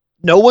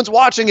 no one's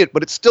watching it,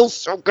 but it's still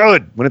so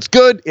good. When it's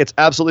good, it's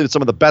absolutely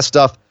some of the best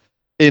stuff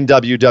in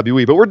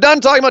WWE. But we're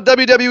done talking about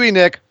WWE,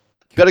 Nick.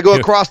 Got to go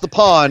across the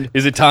pond.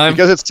 Is it time?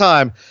 Because it's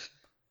time.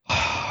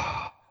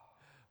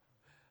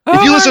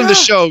 If you listen to the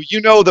show,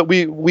 you know that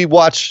we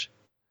watch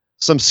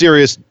some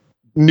serious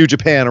New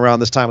Japan around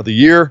this time of the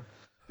year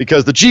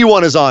because the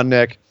G1 is on,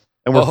 Nick,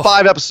 and we're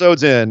 5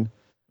 episodes in.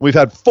 We've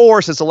had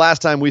 4 since the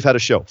last time we've had a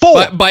show.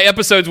 4! By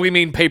episodes, we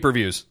mean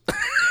pay-per-views.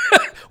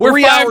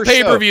 We're 5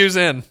 pay-per-views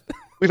in.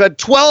 We've had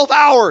 12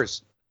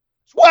 hours.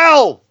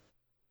 12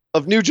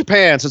 of New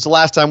Japan since the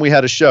last time we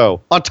had a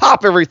show, on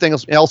top of everything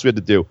else we had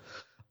to do.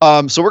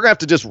 So we're going to have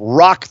to just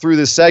rock through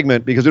this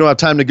segment because we don't have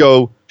time to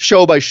go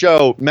show by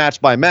show,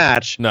 match by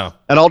match. No.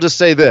 And I'll just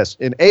say this.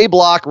 In A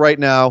block right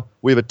now,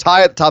 we have a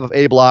tie at the top of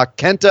A block.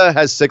 Kenta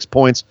has 6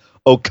 points.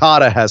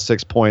 Okada has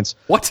 6 points.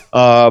 What?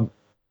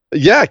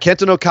 Yeah,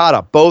 Kenta and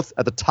Okada, both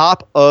at the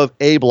top of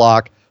A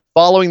block.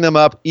 Following them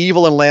up,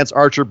 Evil and Lance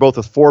Archer, both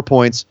with 4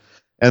 points.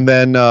 And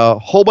then a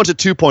whole bunch of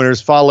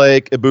 2-pointers,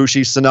 Fale,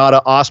 Ibushi,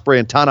 Sonata, Ospreay,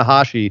 and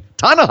Tanahashi.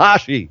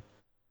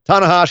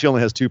 Tanahashi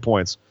only has 2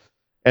 points.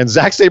 And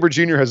Zack Sabre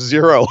Jr. has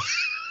 0.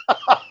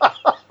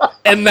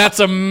 And that's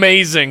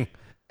amazing.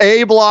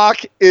 A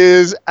block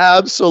is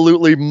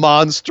absolutely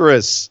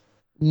monstrous.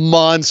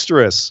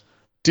 Monstrous.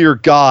 Dear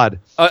God.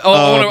 I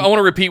want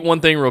to repeat one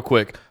thing real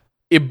quick.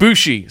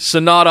 Ibushi,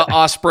 Sonata,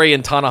 Ospreay,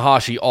 and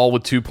Tanahashi all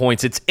with 2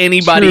 points. It's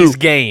anybody's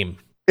game.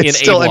 It's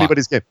still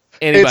anybody's game.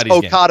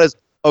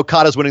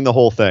 Okada's winning the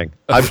whole thing.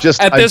 At this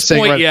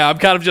point, I'm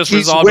kind of just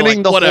resolved. He's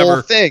winning the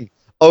whole thing.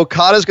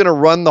 Okada's going to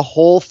run the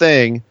whole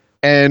thing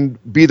and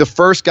be the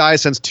first guy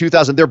since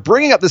 2000. They're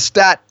bringing up the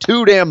stat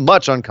too damn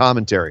much on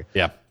commentary.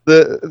 Yeah,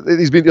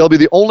 he'll be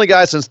the only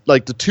guy since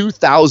like the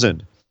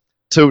 2000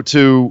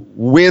 to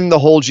win the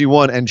whole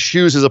G1 and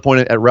choose his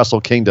opponent at Wrestle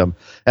Kingdom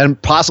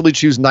and possibly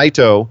choose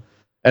Naito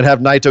and have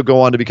Naito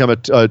go on to become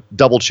a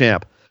double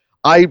champ.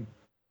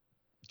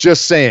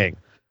 Just saying.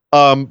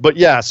 But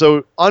yeah,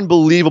 so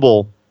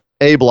unbelievable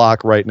A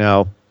block right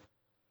now.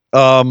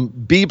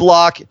 B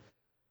block.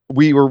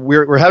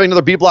 We're having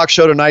another B block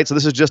show tonight, so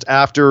this is just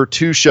after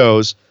 2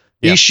 shows.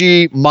 Yeah.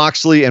 Ishii,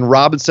 Moxley, and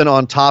Robinson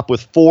on top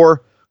with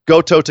 4.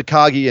 Goto,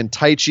 Takagi, and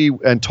Taichi,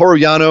 and Toru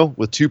Yano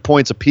with 2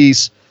 points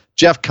apiece.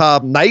 Jeff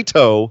Cobb,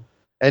 Naito,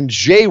 and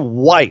Jay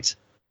White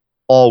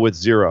all with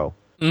 0.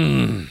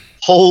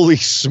 Holy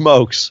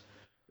smokes.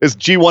 This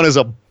G1 is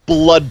a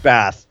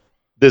bloodbath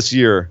this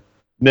year,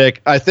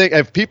 Nick. I think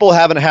if people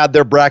haven't had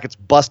their brackets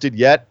busted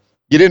yet,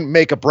 you didn't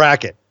make a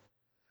bracket.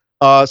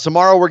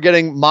 Tomorrow we're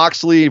getting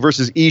Moxley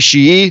versus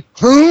Ishii.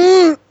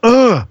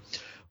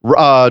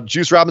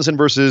 Juice Robinson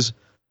versus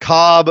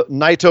Cobb.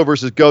 Naito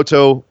versus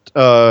Goto.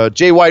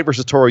 Jay White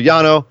versus Toru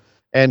Yano.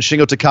 And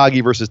Shingo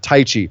Takagi versus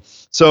Taichi.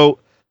 So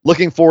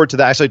looking forward to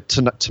that. Actually,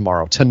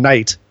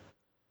 tonight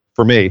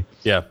for me.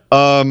 Yeah.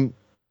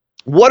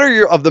 What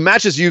are of the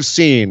matches you've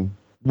seen?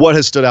 What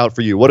has stood out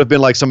for you? What have been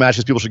like some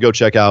matches people should go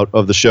check out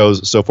of the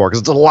shows so far?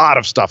 Because it's a lot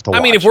of stuff to watch.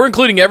 I mean, if we're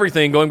including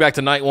everything, going back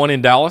to night 1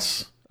 in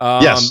Dallas,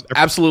 yes,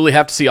 absolutely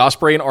have to see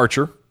Ospreay and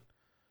Archer.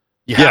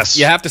 You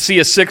have to see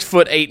a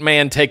 6'8"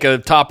 man take a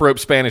top rope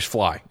Spanish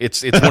fly.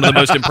 It's one of the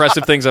most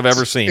impressive things I've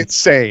ever seen.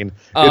 Insane.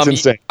 It's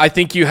insane. I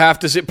think you have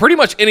to see pretty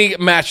much any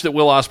match that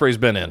Will Ospreay's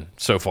been in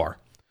so far.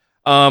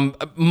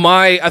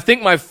 I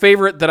think my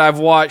favorite that I've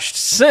watched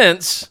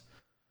since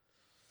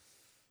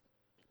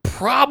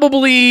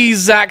probably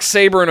Zack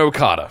Sabre and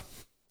Okada.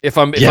 If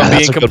I'm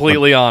being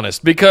completely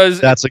honest, because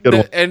that's a good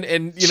one.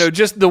 And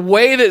just the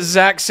way that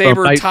Zack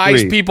Sabre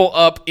ties people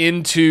up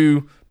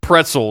into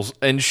pretzels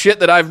and shit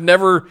that I've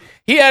never.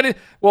 He had,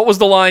 what was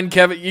the line,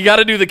 Kevin? You got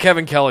to do the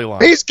Kevin Kelly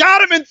line. He's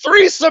got him in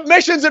 3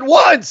 submissions at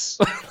once.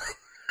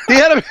 He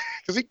had him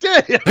because he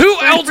did. Who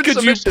else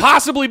could you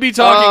possibly be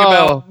talking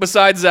about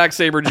besides Zack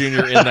Sabre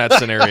Jr. in that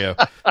scenario?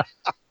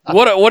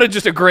 What a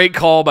just a great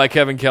call by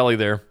Kevin Kelly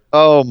there.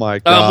 Oh my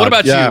God! What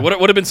about you?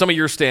 What have been some of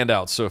your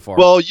standouts so far?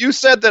 Well, you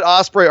said that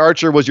Ospreay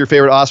Archer was your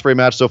favorite Ospreay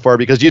match so far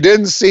because you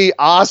didn't see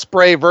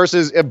Ospreay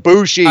versus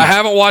Ibushi. I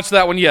haven't watched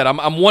that one yet.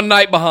 I'm one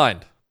night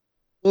behind.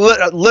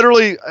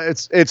 Literally,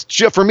 it's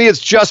for me. It's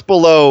just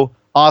below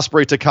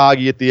Ospreay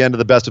Takagi at the end of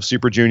the Best of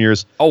Super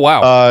Juniors. Oh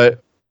wow!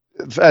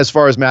 As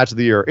far as match of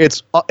the year,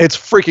 it's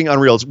freaking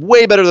unreal. It's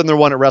way better than the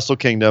one at Wrestle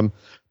Kingdom.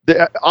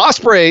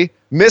 Ospreay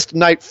missed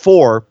night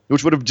 4,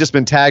 which would have just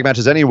been tag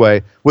matches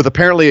anyway, with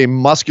apparently a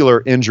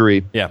muscular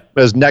injury. Yeah.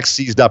 His neck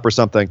seized up or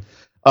something.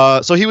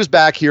 So he was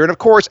back here. And of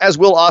course, as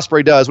Will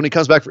Ospreay does when he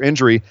comes back for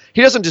injury,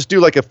 he doesn't just do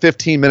like a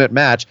 15-minute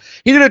match.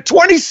 He did a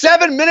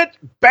 27-minute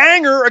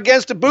banger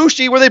against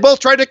Ibushi where they both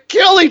tried to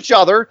kill each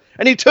other,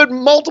 and he took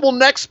multiple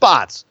neck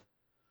spots.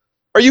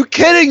 Are you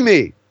kidding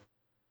me?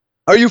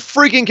 Are you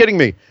freaking kidding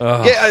me?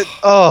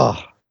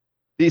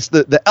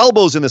 The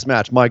elbows in this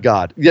match, my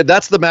God. Yeah,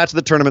 that's the match of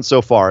the tournament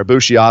so far,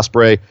 Ibushi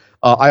Ospreay.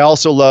 I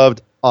also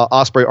loved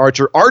Ospreay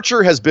Archer.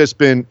 Archer has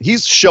been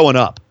he's showing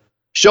up,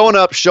 showing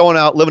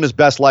out, living his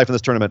best life in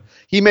this tournament.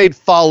 He made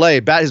Fale,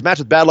 his match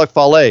with Bad Luck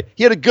Fale.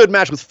 He had a good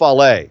match with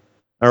Fale,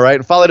 all right?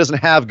 And Fale doesn't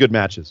have good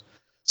matches.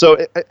 So,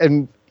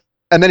 and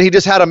then he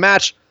just had a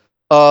match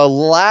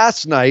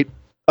last night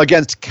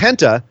against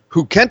Kenta,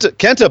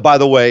 Kenta, by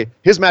the way,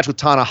 his match with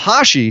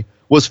Tanahashi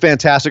was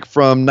fantastic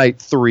from night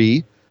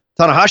 3.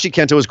 Tanahashi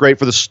Kenta was great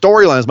for the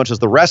storyline as much as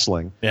the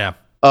wrestling. Yeah.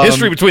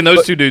 History between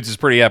those two dudes is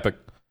pretty epic.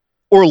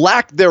 Or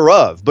lack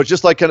thereof, but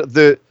just like kind of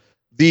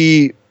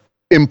the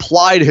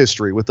implied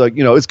history with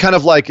it's kind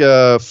of like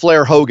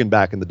Flair Hogan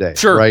back in the day.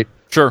 Sure. Right?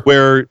 Sure.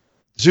 Where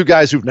two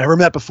guys who've never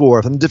met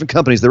before from different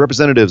companies, they're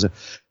representatives.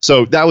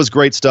 So that was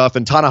great stuff.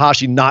 And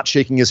Tanahashi not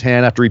shaking his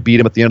hand after he beat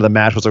him at the end of the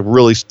match was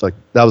that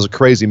was a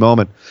crazy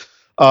moment.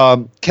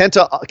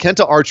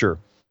 Kenta Archer.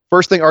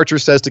 First thing Archer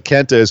says to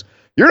Kenta is,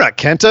 "You're not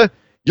Kenta.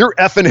 You're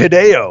effing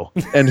Hideo."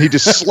 And he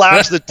just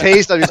slaps the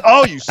taste out of his,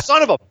 "Oh, you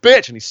son of a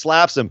bitch." And he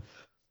slaps him.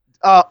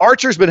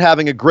 Archer's been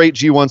having a great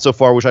G1 so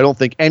far, which I don't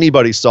think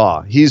anybody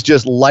saw. He's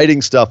just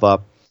lighting stuff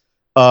up.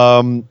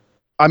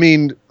 I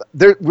mean,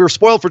 we're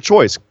spoiled for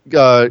choice.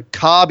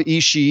 Cobb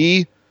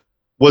Ishii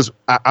was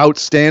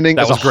outstanding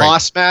as a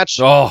Haas match.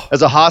 Oh.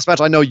 As a Haas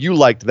match, I know you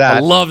liked that. I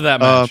love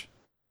that match.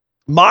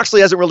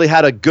 Moxley hasn't really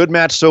had a good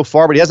match so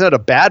far, but he hasn't had a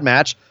bad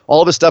match.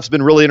 All of his stuff's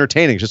been really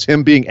entertaining. Just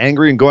him being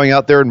angry and going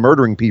out there and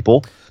murdering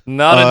people.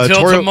 Not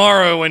until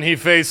tomorrow when he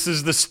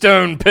faces the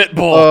Stone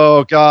Pitbull.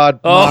 Oh, God.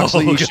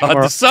 Moxley,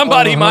 God.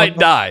 Somebody might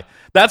die.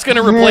 That's going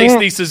to replace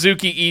the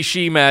Suzuki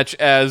Ishii match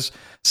as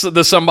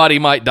the Somebody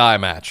Might Die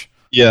match.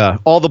 Yeah.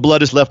 All the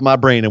blood has left my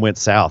brain and went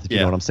south, if you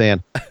know what I'm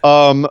saying.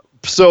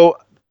 So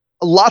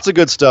lots of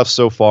good stuff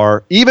so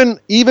far. Even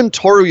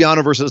Toru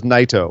Yano versus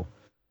Naito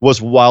was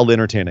wildly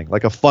entertaining,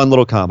 like a fun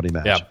little comedy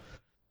match. Yeah.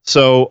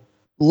 So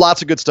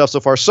lots of good stuff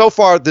so far. So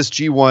far, this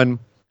G1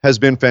 has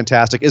been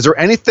fantastic. Is there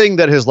anything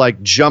that has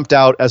jumped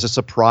out as a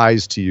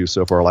surprise to you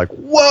so far? Like,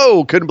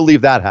 whoa, couldn't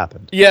believe that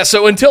happened. Yeah.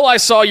 So until I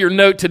saw your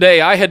note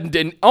today, I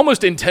had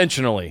almost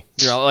intentionally,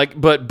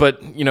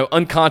 but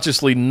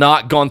unconsciously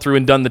not gone through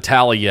and done the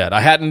tally yet.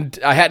 I hadn't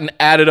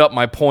added up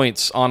my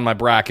points on my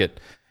bracket,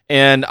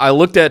 and I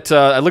looked at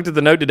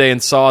the note today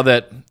and saw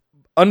that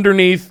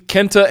underneath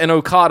Kenta and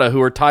Okada,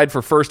 who are tied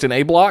for first in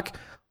A block,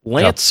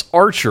 Lance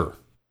Archer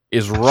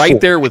is right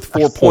there with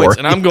 4 points,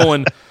 and I'm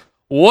going,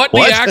 what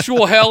the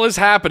actual hell is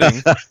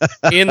happening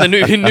in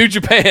New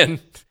Japan,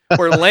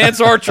 where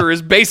Lance Archer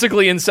is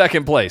basically in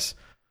second place?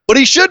 But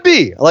he should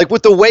be, like,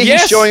 with the way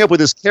he's showing up with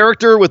his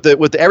character, with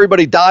the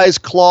everybody dies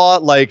claw.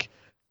 Like,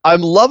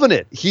 I'm loving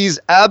it. He's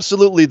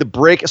absolutely the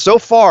break. So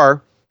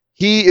far,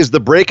 he is the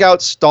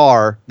breakout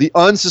star, the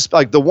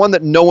one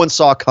that no one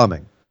saw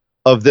coming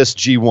of this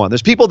G1.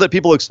 There's people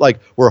that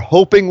were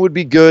hoping would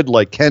be good,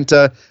 like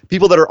Kenta.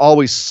 People that are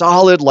always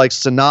solid, like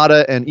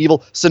Sonata and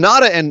Evil.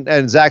 Sonata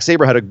and Zack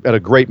Sabre had a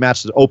great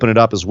match to open it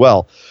up as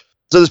well.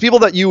 So there's people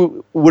that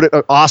you would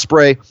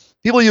Ospreay,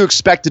 people you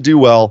expect to do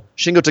well.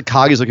 Shingo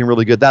Takagi's looking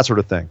really good, that sort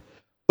of thing.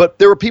 But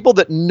there were people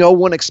that no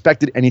one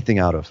expected anything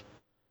out of.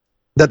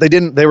 That they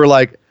didn't. They were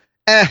like,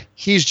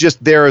 he's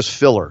just there as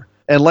filler.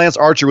 And Lance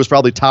Archer was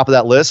probably top of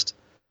that list.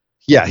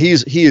 Yeah, he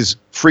is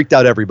freaked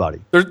out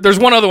everybody. There's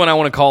one other one I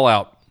want to call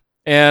out,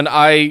 and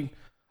I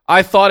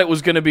thought it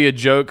was going to be a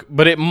joke,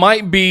 but it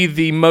might be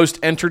the most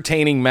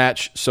entertaining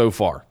match so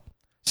far.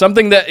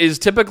 Something that is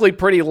typically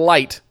pretty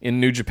light in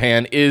New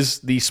Japan is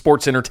the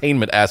sports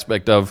entertainment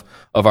aspect of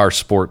our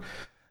sport.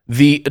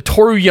 The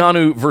Toru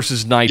Yano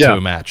versus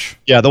Naito match.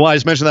 Yeah, the one I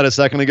just mentioned that a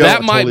second ago.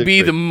 That might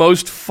be the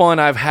most fun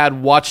I've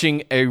had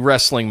watching a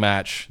wrestling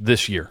match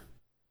this year.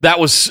 That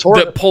was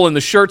pulling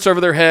the shirts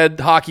over their head,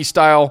 hockey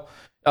style.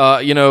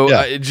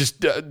 Naito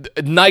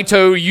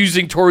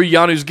using Toru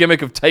Yano's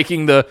gimmick of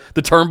taking the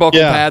turnbuckle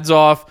pads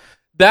off.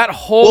 That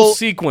whole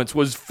sequence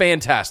was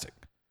fantastic.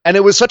 And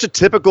it was such a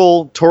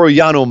typical Toru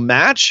Yano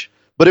match,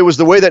 but it was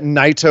the way that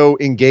Naito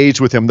engaged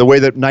with him, the way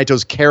that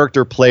Naito's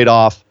character played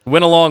off.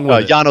 Went along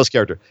with Yano's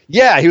character.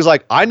 Yeah, he was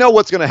like, I know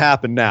what's going to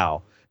happen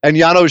now. And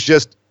Yano's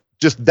just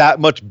that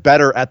much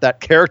better at that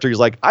character. He's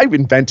like, I've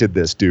invented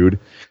this, dude.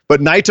 But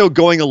Naito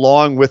going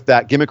along with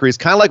that gimmickry is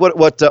kind of like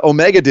what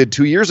Omega did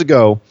 2 years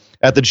ago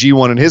at the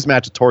G1 in his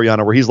match with Toru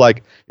Yano, where he's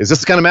like, is this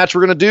the kind of match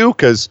we're going to do?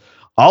 Because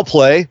I'll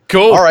play.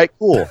 Cool. All right,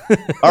 cool.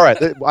 All right.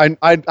 I'm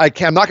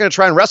not going to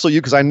try and wrestle you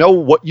because I know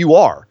what you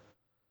are.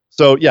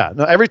 So, yeah,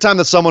 every time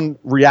that someone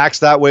reacts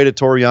that way to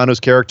Toru Yano's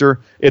character,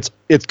 it's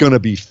going to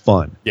be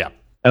fun. Yeah.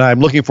 And I'm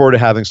looking forward to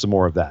having some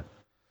more of that.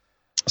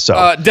 So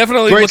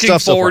definitely looking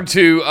forward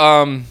to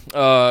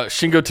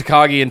Shingo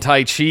Takagi and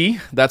Tai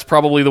Chi. That's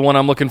probably the one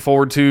I'm looking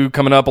forward to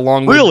coming up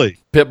along with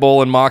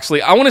Pitbull and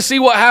Moxley. I want to see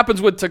what happens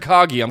with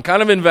Takagi. I'm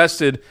kind of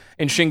invested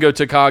in Shingo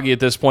Takagi at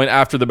this point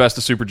after the Best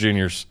of Super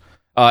Juniors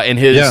and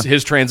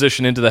his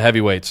transition into the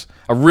heavyweights.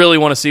 I really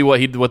want to see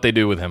what they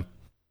do with him.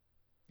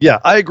 Yeah,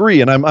 I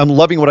agree, and I'm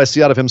loving what I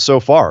see out of him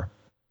so far.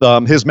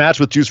 His match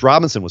with Juice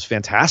Robinson was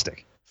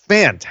fantastic.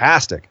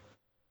 Fantastic.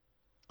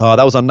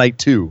 That was on night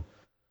 2.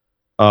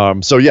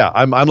 So yeah,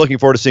 I'm looking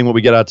forward to seeing what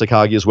we get out of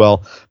Takagi as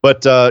well.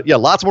 But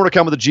lots more to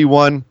come with the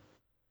G1.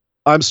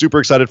 I'm super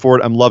excited for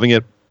it. I'm loving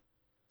it.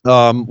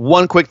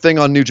 One quick thing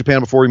on New Japan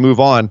before we move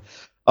on.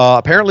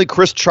 Apparently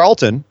Chris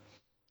Charlton,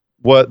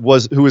 who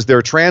was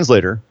their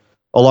translator,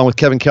 along with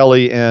Kevin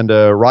Kelly and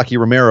Rocky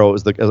Romero,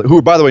 who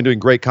are, by the way, doing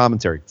great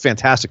commentary,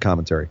 fantastic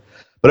commentary.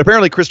 But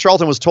apparently Chris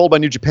Charlton was told by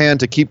New Japan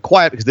to keep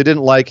quiet because they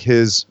didn't like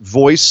his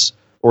voice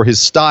or his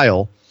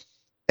style,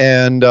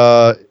 and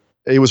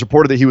it was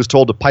reported that he was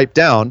told to pipe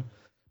down,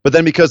 but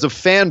then because of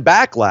fan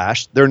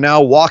backlash, they're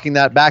now walking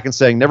that back and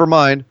saying, never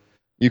mind,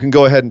 you can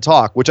go ahead and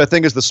talk, which I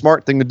think is the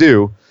smart thing to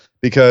do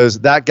because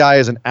that guy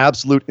is an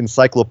absolute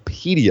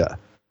encyclopedia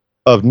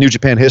of New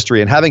Japan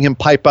history, and having him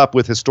pipe up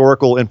with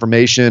historical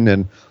information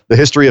and the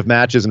history of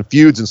matches and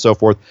feuds and so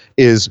forth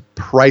is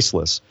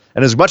priceless.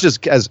 And as much as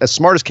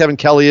smart as Kevin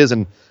Kelly is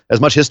and as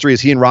much history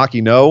as he and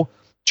Rocky know,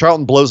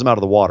 Charlton blows him out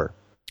of the water.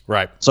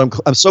 Right. So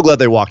I'm so glad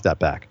they walked that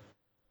back.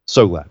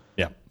 So glad.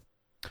 Yeah.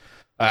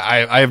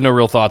 I have no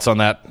real thoughts on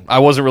that. I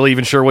wasn't really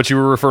even sure what you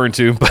were referring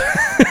to. But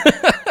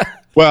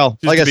well,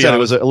 like I said, it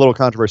was a little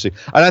controversy.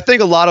 And I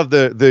think a lot of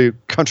the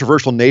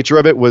controversial nature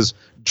of it was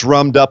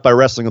drummed up by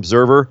Wrestling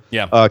Observer.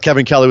 Yeah.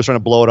 Kevin Kelly was trying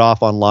to blow it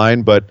off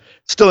online, but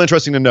still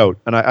interesting to note.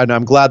 And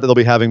I'm glad that they'll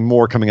be having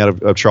more coming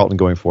out of Charlton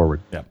going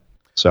forward. Yeah.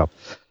 So.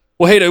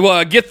 Well, hey,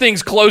 to get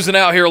things closing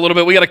out here a little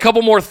bit, we got a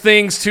couple more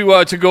things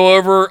to go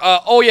over.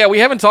 We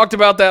haven't talked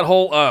about that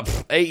whole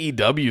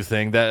AEW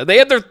thing. That they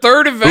had their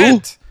third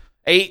event.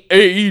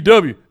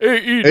 AEW.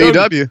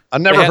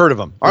 I've never heard of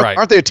them.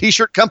 Aren't they a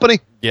T-shirt company?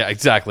 Yeah,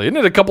 exactly. Isn't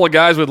it a couple of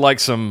guys with like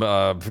some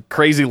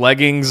crazy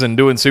leggings and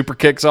doing super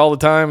kicks all the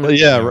time?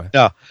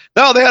 Yeah.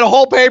 No, they had a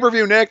whole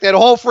pay-per-view, Nick. They had a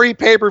whole free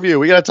pay-per-view.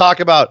 We got to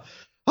talk about,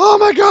 oh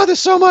my God, there's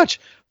so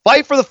much.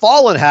 Fight for the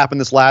Fallen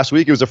happened this last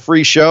week. It was a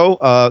free show.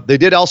 They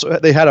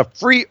had a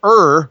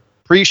free-er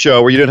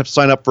pre-show where you didn't have to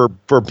sign up for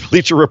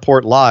Bleacher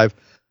Report Live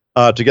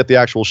to get the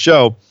actual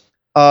show.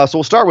 So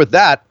we'll start with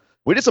that.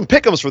 We did some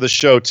pick'ems for this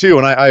show, too,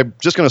 and I'm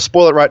just going to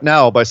spoil it right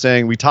now by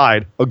saying we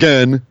tied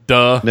again.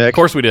 Duh. Nick. Of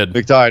course we did.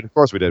 We tied. Of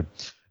course we did.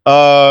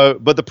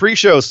 But the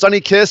pre-show, Sonny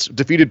Kiss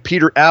defeated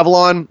Peter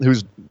Avalon,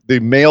 who's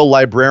the male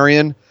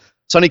librarian.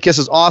 Sonny Kiss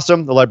is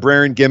awesome. The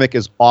librarian gimmick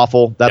is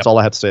awful. That's all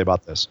I have to say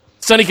about this.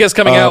 Sonny Kiss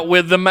coming out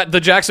with the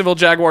Jacksonville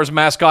Jaguars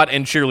mascot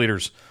and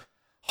cheerleaders.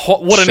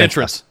 What an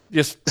entrance.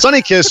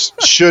 Sonny Kiss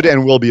should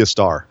and will be a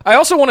star. I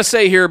also want to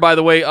say here, by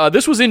the way,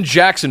 this was in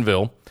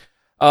Jacksonville.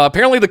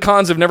 Apparently, the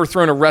Khans have never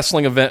thrown a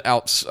wrestling event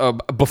out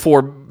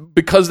before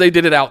because they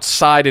did it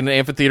outside in an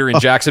amphitheater in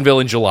Jacksonville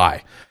in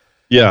July.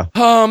 Yeah.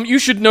 You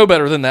should know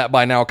better than that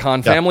by now,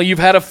 Khan family. You've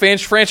had a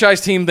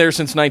franchise team there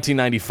since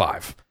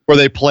 1995. Where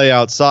they play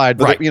outside.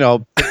 But, right.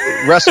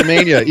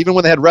 WrestleMania, even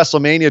when they had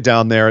WrestleMania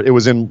down there, it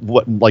was in,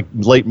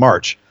 late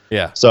March.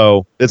 Yeah.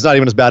 So it's not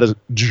even as bad as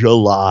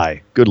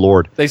July. Good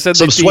Lord. They said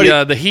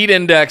that the heat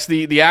index,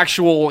 the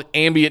actual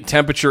ambient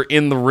temperature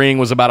in the ring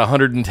was about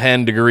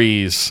 110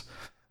 degrees.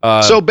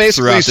 So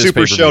basically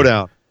Super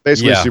Showdown.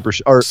 Basically Super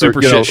Shit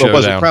Showdown.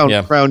 Was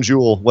it Crown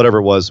Jewel, whatever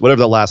it was, whatever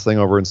that last thing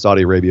over in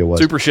Saudi Arabia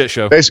was. Super shit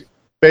show.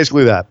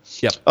 Basically that.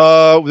 Yep.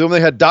 Then they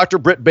had Dr.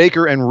 Britt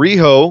Baker and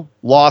Riho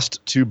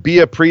lost to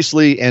Bea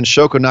Priestley and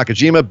Shoko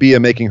Nakajima. Bea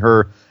making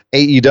her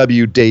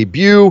AEW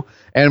debut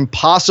and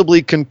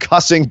possibly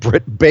concussing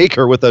Britt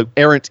Baker with an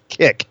errant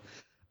kick,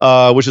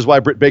 which is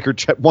why Britt Baker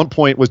at one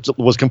point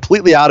was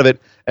completely out of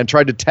it and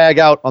tried to tag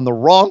out on the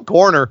wrong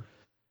corner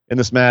in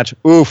this match.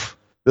 Oof,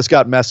 this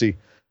got messy.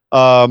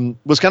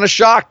 Was kind of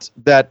shocked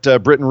that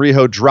Britt and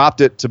Riho dropped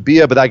it to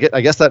Bea, but I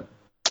guess that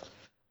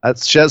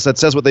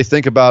says what they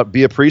think about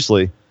Bea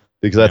Priestley,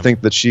 because I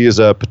think that she is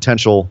a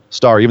potential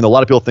star, even though a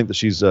lot of people think that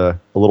she's a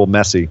little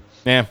messy.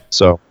 Yeah.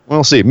 So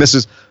we'll see.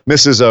 Mrs.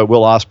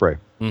 Will Ospreay,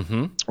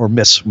 or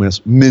Ms.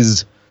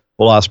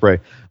 Will Ospreay.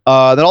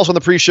 Then also in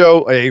the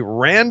pre-show, a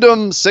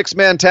random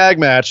 6-man tag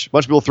match. A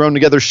bunch of people thrown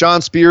together.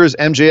 Shawn Spears,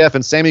 MJF,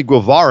 and Sammy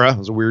Guevara. It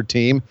was a weird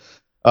team.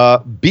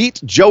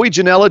 Beat Joey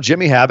Janela,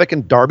 Jimmy Havoc,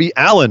 and Darby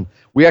Allin.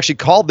 We actually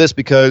called this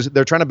because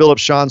they're trying to build up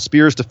Shawn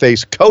Spears to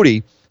face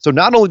Cody. So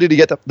not only did he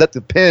get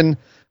the pin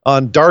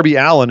on Darby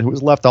Allin, who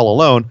was left all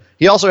alone,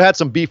 he also had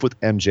some beef with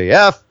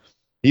MJF.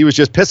 He was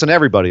just pissing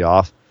everybody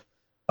off.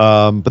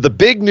 But the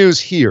big news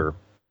here,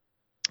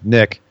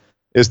 Nick,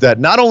 is that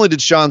not only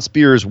did Shawn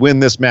Spears win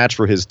this match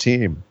for his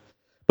team,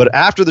 but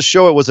after the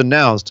show it was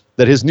announced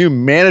that his new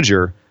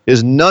manager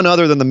is none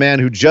other than the man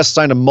who just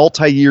signed a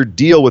multi-year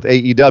deal with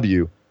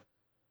AEW,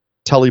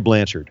 Tully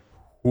Blanchard.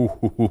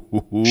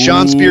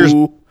 Shawn Spears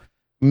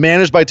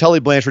managed by Tully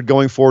Blanchard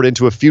going forward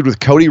into a feud with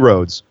Cody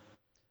Rhodes.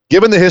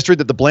 Given the history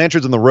that the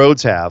Blanchards and the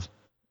Rhodes have,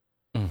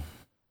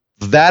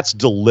 that's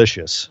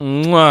delicious.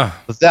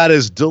 That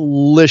is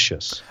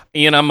delicious.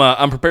 Ian,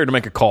 I'm prepared to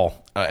make a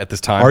call at this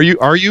time. Are you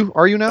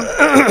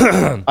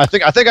now? I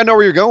think I know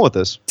where you're going with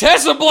this.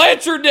 Tessa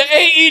Blanchard to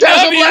AEW.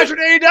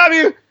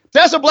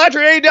 Tessa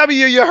Blanchard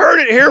AEW. You heard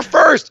it here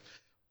first.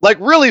 Like,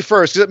 really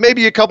first, because it may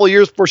be a couple of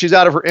years before she's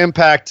out of her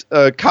Impact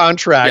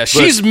contract. Yeah,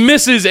 she's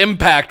Mrs.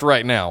 Impact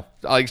right now.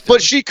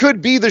 But she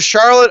could be the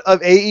Charlotte of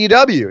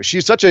AEW.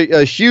 She's such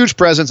a huge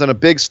presence and a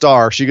big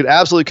star. She could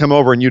absolutely come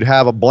over, and you'd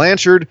have a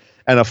Blanchard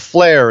and a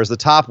Flair as the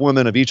top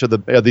women of each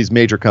of these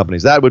major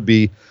companies. That would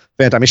be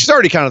fantastic. I mean, she's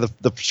already kind of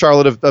the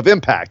Charlotte of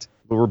Impact,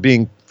 but we're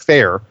being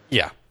fair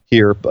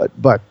here. But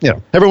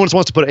everyone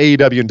wants to put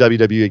AEW and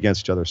WWE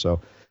against each other. So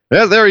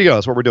there you go.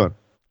 That's what we're doing.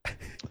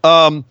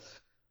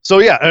 So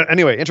yeah.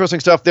 Anyway, interesting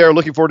stuff there.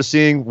 Looking forward to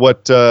seeing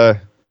what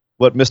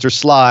Mr.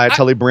 Sly,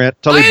 Tully Blanchard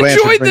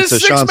enjoyed brings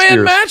this to Shawn 6-man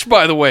Spears. match,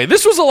 by the way.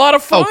 This was a lot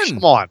of fun. Oh,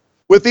 come on.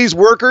 With these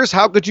workers,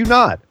 how could you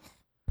not?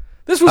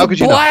 This was a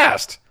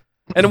blast.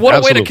 And what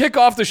a way to kick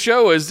off the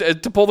show is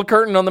to pull the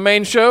curtain on the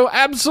main show.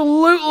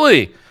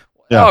 Absolutely.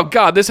 Yeah. Oh,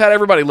 God, this had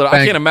everybody lit up.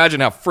 I can't imagine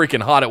how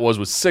freaking hot it was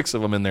with 6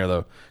 of them in there,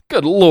 though.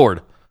 Good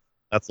Lord.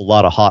 That's a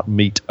lot of hot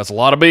meat. That's a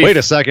lot of beef. Wait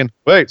a second.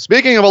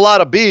 Speaking of a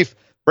lot of beef,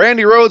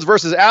 Brandy Rhodes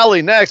versus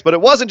Allie next, but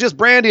it wasn't just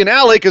Brandy and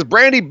Allie, because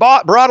Brandy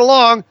brought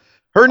along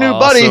her new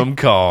buddy. Awesome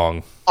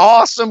Kong.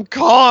 Awesome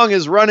Kong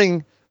is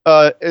running.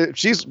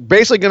 She's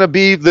basically going to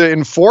be the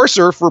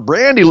enforcer for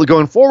Brandy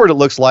going forward, it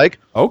looks like.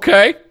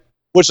 Okay.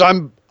 Which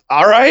I'm,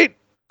 all right,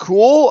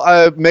 cool.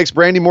 Makes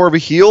Brandy more of a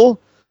heel.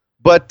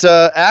 But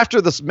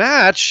after this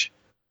match,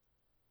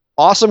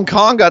 Awesome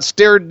Kong got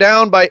stared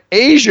down by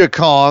Asia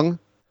Kong.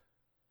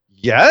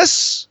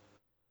 Yes?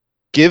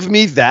 Give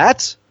me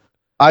that.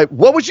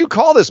 What would you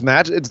call this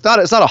match? It's not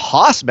a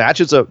Haas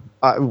match. It's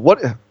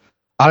what?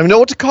 I don't even know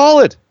what to call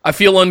it. I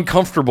feel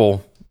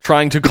uncomfortable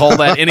trying to call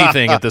that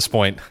anything at this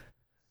point.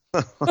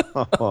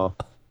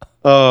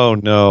 Oh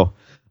no.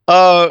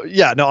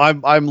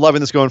 I'm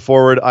loving this going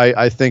forward.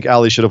 I think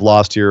Allie should have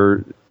lost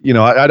here.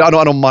 I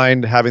don't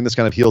mind having this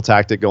kind of heel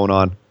tactic going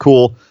on.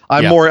 Cool.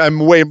 I'm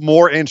way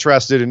more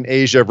interested in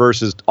Asia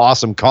versus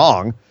Awesome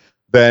Kong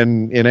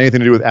than in anything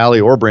to do with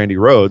Allie or Brandy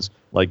Rhodes.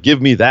 Like,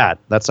 give me that.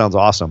 That sounds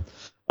awesome.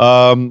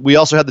 We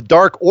also had the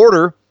Dark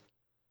Order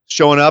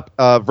showing up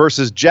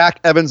versus Jack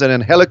Evans and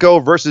Angelico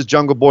versus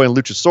Jungle Boy and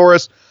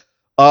Luchasaurus.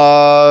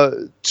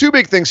 2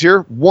 big things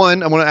here.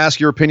 One, I want to ask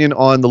your opinion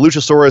on the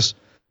Luchasaurus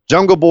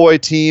Jungle Boy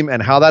team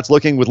and how that's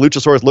looking, with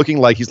Luchasaurus looking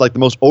like he's like the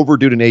most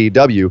overdude in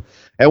AEW.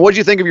 And what did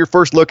you think of your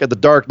first look at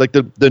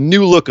the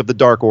new look of the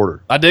Dark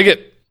Order? I dig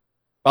it.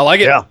 I like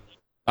it. Yeah.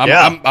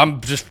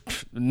 I'm just,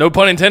 no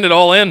pun intended,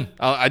 all in.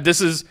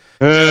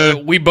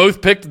 We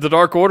both picked the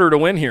Dark Order to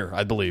win here,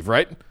 I believe,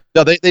 right?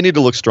 No, they need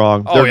to look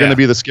strong. They're going to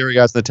be the scary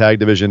guys in the tag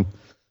division.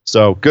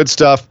 So good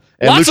stuff.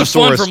 And Lots of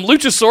fun Luchasaurus, from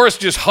Luchasaurus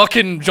just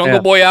hucking Jungle Yeah.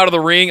 Boy out of the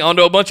ring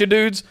onto a bunch of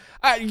dudes.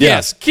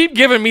 Yes, keep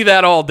giving me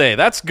that all day.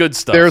 That's good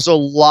stuff. There's a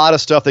lot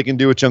of stuff they can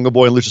do with Jungle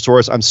Boy and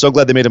Luchasaurus. I'm so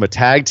glad they made him a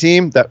tag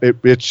team. That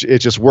it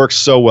just works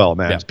so well,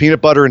 man. Yeah. It's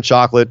peanut butter and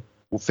chocolate,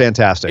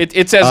 fantastic.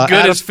 It's as good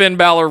Adam- as Finn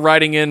Balor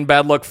riding in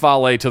Bad Luck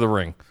Fale to the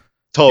ring.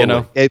 Totally. You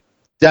know? It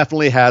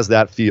definitely has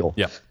that feel.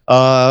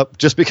 Yeah.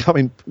 Just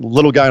becoming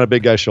little guy on a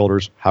big guy's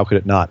shoulders. How could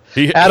it not?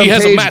 He Adam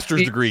has a Page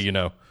master's degree, you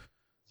know.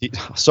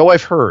 So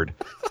I've heard.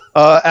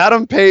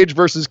 Adam Page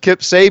versus Kip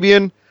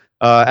Sabian.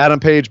 Adam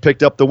Page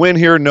picked up the win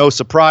here. No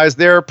surprise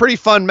there. Pretty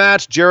fun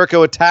match.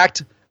 Jericho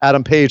attacked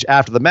Adam Page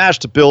after the match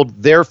to build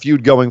their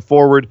feud going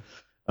forward.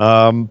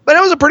 But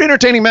it was a pretty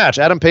entertaining match.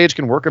 Adam Page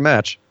can work a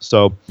match.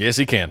 So Yes,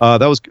 he can.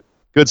 that was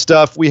good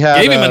stuff. We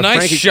had Gave him a nice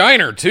Frankie-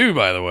 shiner, too,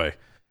 by the way.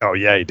 Oh,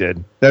 yeah, he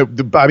did.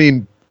 I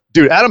mean,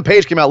 dude, Adam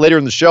Page came out later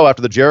in the show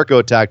after the Jericho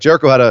attack.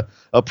 Jericho had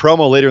a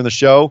promo later in the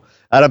show.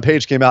 Adam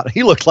Page came out.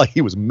 He looked like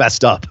he was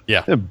messed up.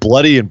 Yeah.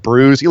 Bloody and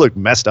bruised. He looked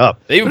messed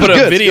up. They even It was put a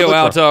good. It's video good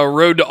out, look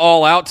Road to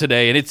All Out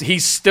today, and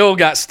he's still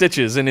got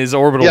stitches in his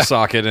orbital Yeah.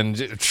 socket.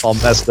 And all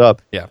messed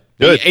up. yeah,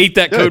 Good. he ate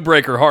that Good. code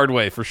breaker hard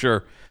way for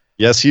sure.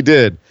 Yes, he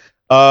did.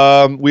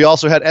 We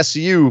also had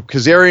SCU,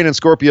 Kazarian and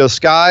Scorpio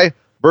Sky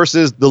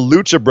versus the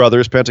Lucha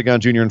Brothers, Pentagon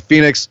Jr. and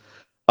Phoenix.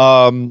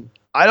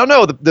 I don't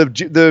know. The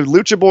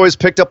Lucha Boys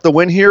picked up the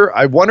win here.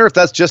 I wonder if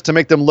that's just to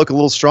make them look a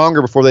little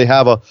stronger before they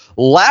have a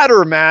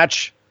ladder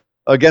match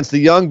against the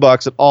Young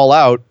Bucks at All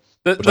Out.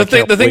 The I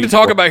thing can't to wait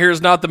talk for. about here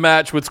is not the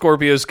match with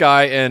Scorpio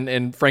Sky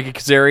and Frankie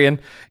Kazarian.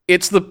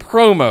 It's the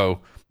promo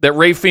that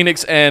Rey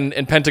Fenix and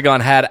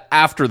Pentagon had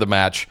after the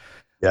match.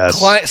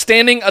 Yes.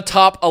 Standing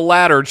atop a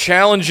ladder,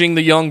 challenging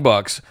the Young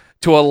Bucks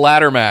to a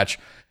ladder match.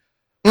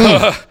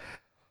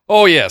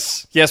 Oh,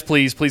 yes. Yes,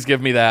 please. Please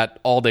give me that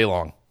all day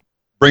long.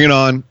 Bring it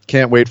on.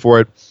 Can't wait for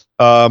it.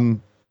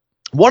 One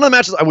of the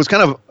matches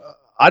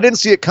I didn't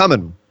see it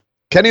coming.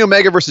 Kenny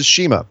Omega versus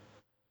Shima.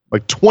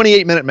 Like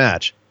 28-minute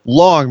match.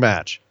 Long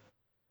match.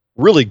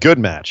 Really good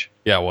match.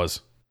 Yeah, it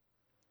was.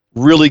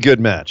 Really good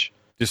match.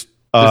 Just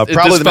Probably it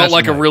the just match felt of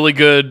like the a night. really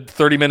good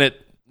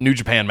 30-minute New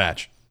Japan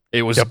match.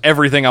 It was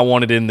everything I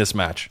wanted in this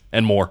match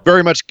and more.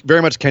 Very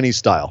much Kenny's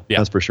style. Yeah.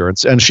 That's for sure.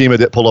 And Shima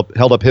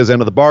held up his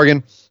end of the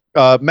bargain.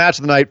 Match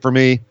of the night for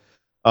me.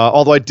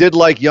 Although I did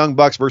like Young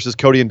Bucks versus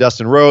Cody and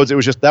Dustin Rhodes,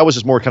 that was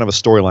just more kind of a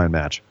storyline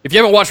match. If you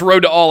haven't watched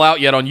Road to All Out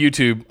yet on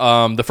YouTube,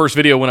 the first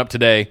video went up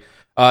today.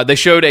 They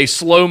showed a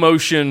slow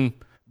motion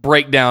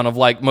breakdown of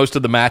like most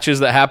of the matches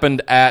that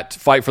happened at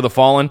Fight for the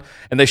Fallen,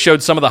 and they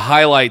showed some of the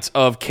highlights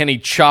of Kenny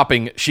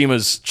chopping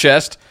Shima's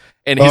chest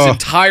and his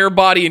entire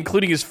body,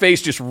 including his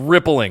face, just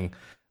rippling.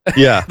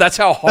 Yeah. That's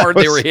how hard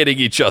they were hitting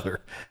each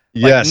other.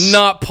 Like, Yes.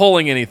 not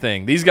pulling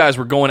anything. These guys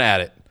were going at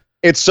it.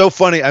 It's so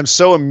funny. I'm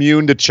so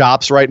immune to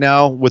chops right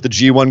now with the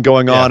G1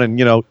 going on, and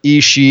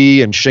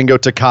Ishii and Shingo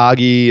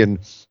Takagi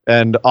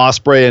and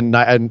Ospreay and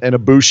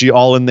Ibushi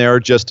all in there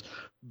just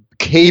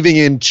caving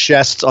in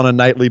chests on a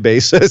nightly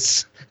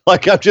basis.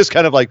 Like I'm just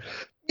kind of like,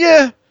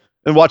 yeah.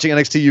 And watching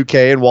NXT UK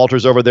and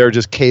Walter's over there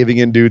just caving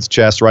in dudes'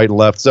 chests right and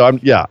left. So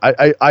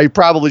I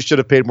probably should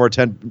have paid more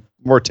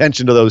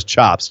attention to those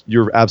chops.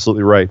 You're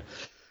absolutely right.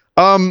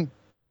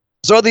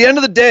 So at the end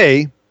of the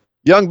day,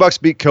 Young Bucks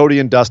beat Cody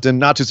and Dustin.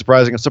 Not too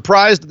surprising. I'm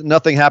surprised that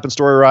nothing happened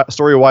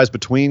story-wise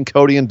between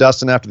Cody and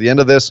Dustin after the end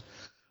of this.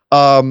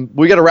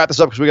 We got to wrap this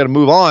up because we got to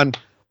move on.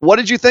 What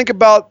did you think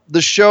about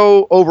the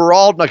show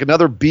overall? Like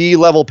another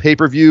B-level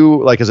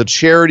pay-per-view, like as a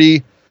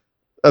charity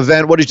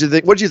event. What did you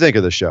think? What did you think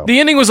of the show? The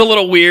ending was a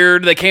little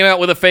weird. They came out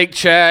with a fake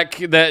check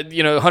that,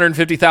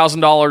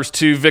 $150,000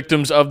 to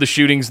victims of the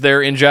shootings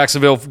there in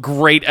Jacksonville.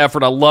 Great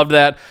effort. I loved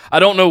that. I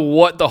don't know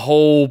what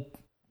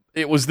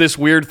it was this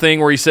weird thing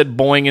where he said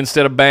boing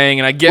instead of bang,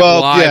 and I get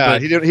why, yeah,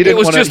 but he didn't it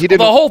was wanna- just, he didn't-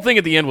 the whole thing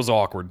at the end was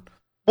awkward.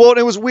 Well,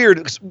 it was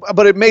weird,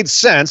 but it made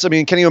sense. I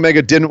mean, Kenny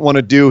Omega didn't want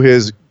to do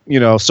his,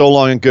 so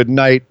long and good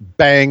night,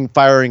 bang,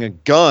 firing a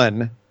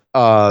gun,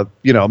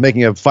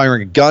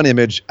 firing a gun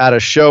image at a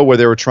show where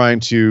they were trying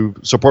to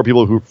support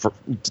people who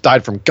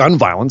died from gun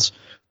violence.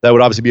 That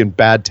would obviously be in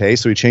bad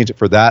taste, so he changed it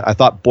for that. I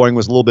thought boing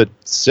was a little bit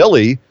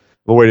silly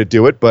of a way to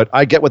do it, but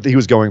I get what he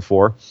was going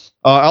for.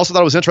 I also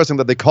thought it was interesting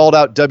that they called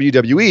out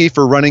WWE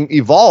for running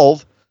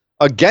Evolve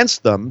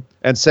against them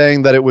and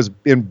saying that it was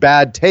in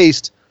bad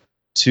taste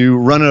to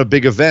run a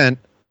big event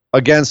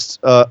against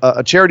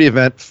a charity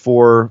event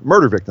for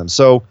murder victims.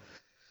 So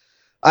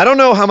I don't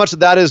know how much of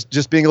that is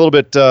just being a little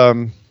bit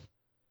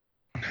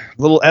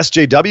little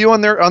SJW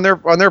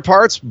on their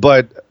parts,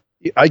 but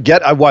I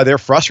get why they're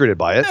frustrated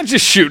by it. I'm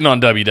just shooting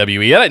on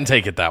WWE. I didn't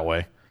take it that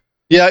way.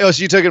 Yeah,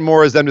 so you took it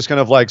more as them just kind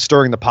of like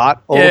stirring the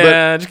pot a little bit.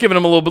 Yeah, just giving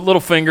them a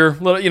little finger,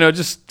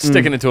 just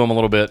sticking it to them a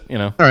little bit,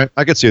 All right,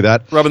 I could see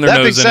that. rubbing their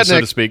That nose being in it, said, so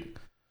Nick, to speak.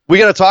 we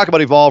got to talk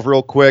about Evolve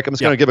real quick. I'm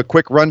just going to give a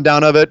quick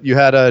rundown of it. You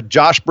had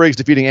Josh Briggs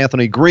defeating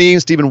Anthony Green,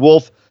 Stephen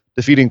Wolf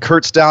defeating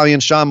Kurt Stallion,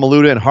 Sean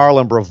Maluda, and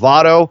Harlem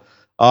Bravado.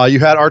 You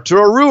had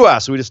Arturo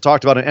Ruas, who we just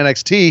talked about in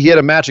NXT. He had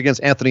a match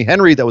against Anthony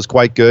Henry that was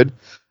quite good.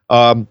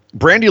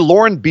 Brandy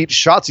Lauren beat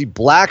Shotzi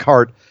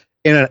Blackheart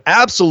in an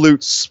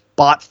absolute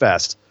spot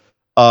fest.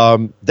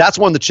 That's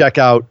one to check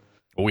out.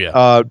 Oh,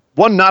 yeah.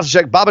 One not to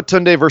check,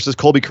 Babatunde versus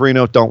Colby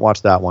Carino. Don't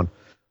watch that one.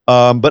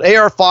 But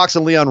AR Fox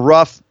and Leon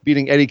Ruff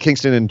beating Eddie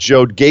Kingston and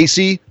Joe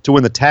Gacy to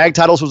win the tag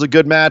titles was a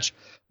good match.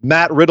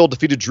 Matt Riddle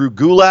defeated Drew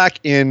Gulak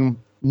in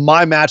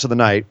my match of the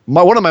night.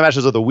 One of my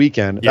matches of the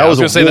weekend. Yeah, I was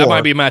going to say that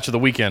might be a match of the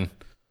weekend.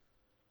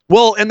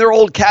 Well, and they're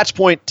old Catch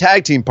Point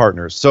tag team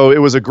partners. So it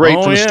was a great,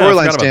 from a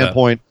storyline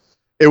standpoint,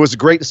 it was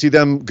great to see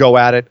them go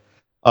at it.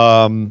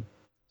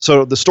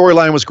 So the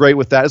storyline was great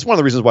with that. It's one of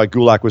the reasons why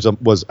Gulak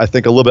was I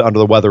think, a little bit under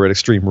the weather at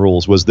Extreme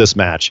Rules was this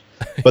match.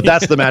 But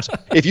that's the match.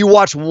 If you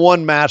watch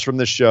one match from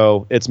this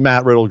show, it's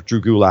Matt Riddle,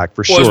 Drew Gulak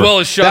for sure. As well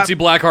as Shotzi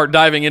Blackheart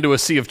diving into a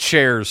sea of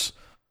chairs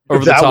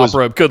over the top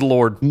rope. Good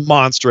Lord.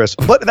 Monstrous.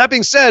 But that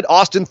being said,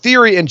 Austin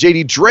Theory and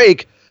JD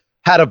Drake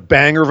had a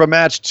banger of a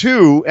match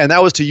too, and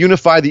that was to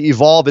unify the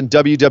Evolve and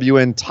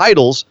WWN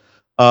titles.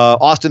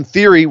 Austin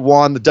Theory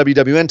won the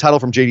WWN title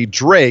from JD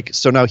Drake,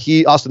 so now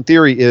Austin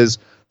Theory is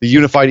the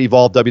Unified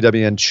Evolve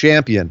WWN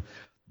champion.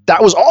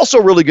 That was also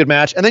a really good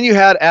match. And then you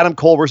had Adam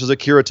Cole versus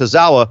Akira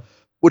Tozawa,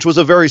 which was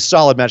a very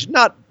solid match.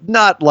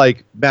 Not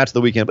like match of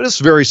the weekend, but it's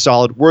very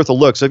solid, worth a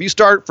look. So if you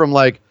start from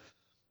like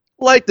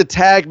the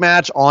tag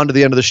match on to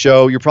the end of the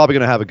show, you're probably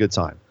going to have a good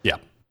time. Yeah.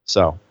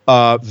 So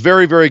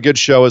very, very good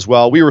show as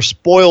well. We were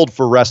spoiled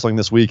for wrestling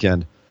this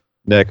weekend,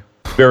 Nick.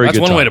 That's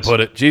one way to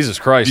put it. Jesus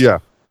Christ. Yeah.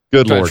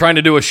 Good Lord. Trying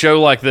to do a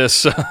show like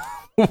this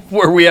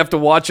where we have to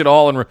watch it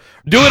all and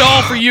do it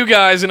all for you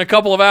guys in a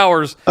couple of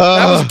hours.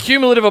 That was a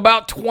cumulative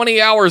about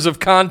 20 hours of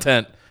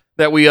content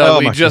that we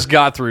just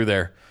got through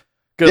there.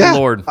 Good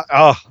Lord.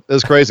 It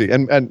was crazy.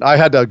 And I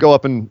had to go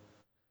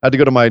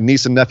to my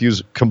niece and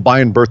nephew's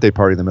combined birthday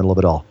party in the middle of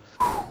it all.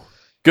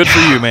 Good for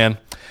you, man.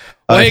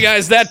 Well, hey,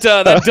 guys, that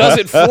does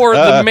it for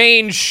the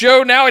main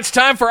show. Now it's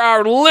time for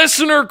our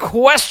listener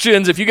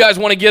questions. If you guys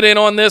want to get in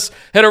on this,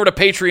 head over to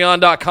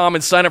patreon.com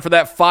and sign up for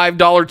that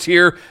 $5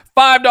 tier.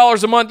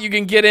 $5 a month, you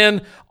can get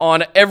in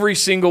on every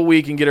single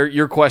week and get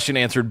your question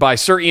answered by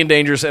Sir Ian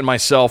Dangerous and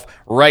myself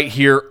right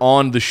here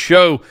on the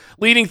show.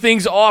 Leading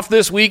things off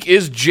this week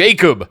is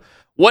Jacob.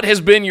 What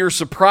has been your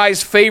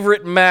surprise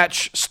favorite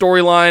match,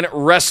 storyline,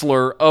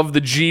 wrestler of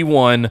the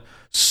G1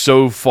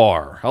 so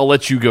far? I'll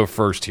let you go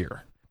first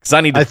here, because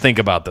I need to think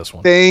about this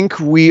one. I think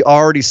we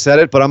already said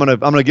it, but I'm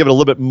gonna give it a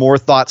little bit more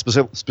thought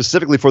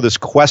specifically for this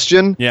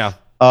question. Yeah.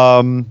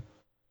 I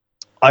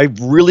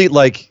really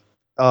like,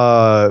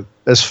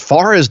 as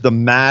far as the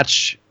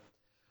match,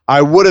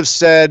 I would have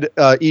said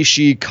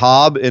Ishii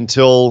Cobb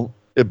until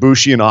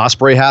Ibushi and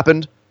Ospreay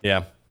happened.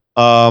 Yeah.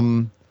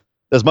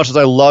 As much as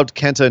I loved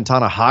Kenta and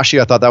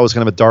Tanahashi, I thought that was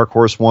kind of a dark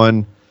horse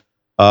one.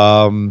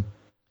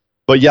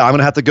 But yeah, I'm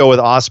gonna have to go with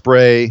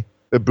Ospreay,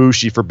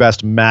 Ibushi for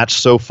best match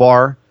so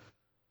far.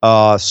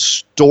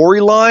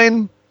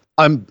 Storyline,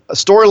 I'm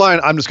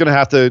just gonna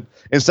have to,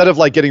 instead of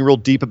like getting real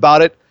deep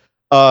about it,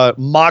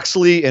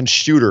 Moxley and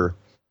Shooter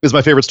is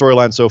my favorite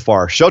storyline so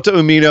far. Shota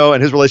Umino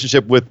and his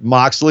relationship with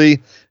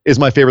Moxley is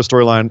my favorite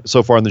storyline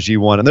so far in the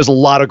G1, and there's a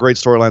lot of great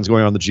storylines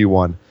going on in the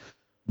G1,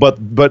 but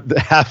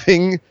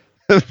having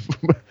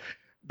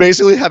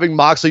basically having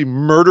Moxley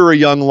murder a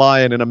young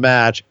lion in a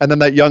match, and then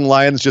that young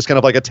lion's just kind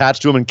of like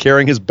attached to him and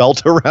carrying his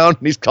belt around,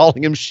 and he's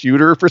calling him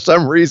Shooter for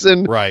some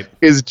reason. Right.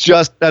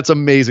 That's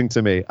amazing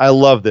to me. I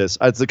love this.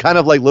 It's the kind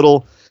of like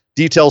little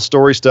detail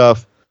story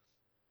stuff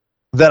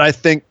that I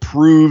think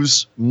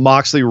proves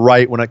Moxley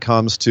right when it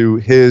comes to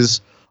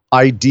his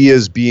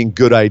ideas being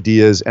good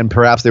ideas, and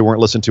perhaps they weren't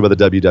listened to by the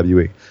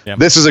WWE. Yep.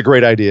 This is a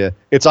great idea.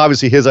 It's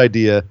obviously his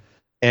idea,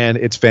 and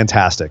it's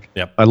fantastic.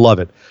 Yep. I love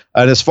it.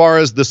 And as far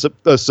as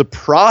the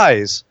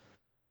surprise,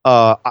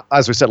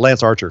 as we said,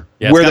 Lance Archer.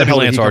 Yeah, where the hell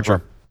Lance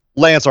Archer?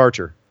 Lance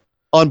Archer.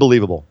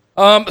 Unbelievable.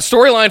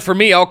 Storyline for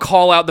me, I'll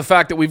call out the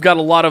fact that we've got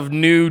a lot of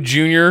new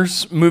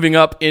juniors moving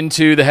up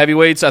into the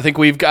heavyweights. I think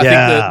think the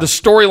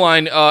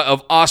storyline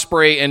of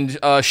Ospreay and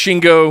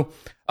Shingo,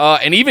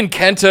 and even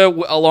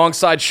Kenta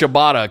alongside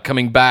Shibata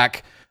coming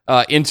back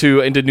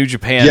into New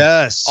Japan.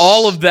 Yes.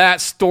 All of that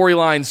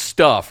storyline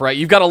stuff, right?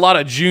 You've got a lot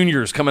of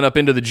juniors coming up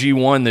into the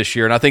G1 this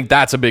year, and I think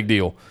that's a big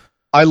deal.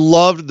 I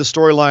loved the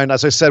storyline,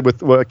 as I said, with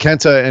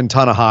Kenta and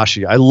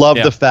Tanahashi. I love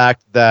the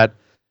fact that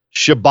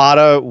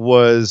Shibata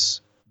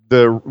was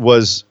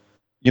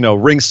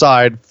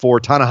ringside for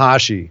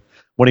Tanahashi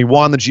when he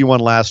won the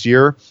G1 last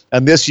year,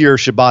 and this year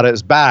Shibata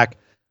is back,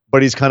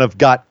 but he's kind of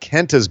got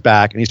Kenta's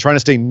back, and he's trying to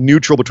stay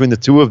neutral between the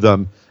two of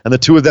them, and the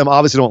two of them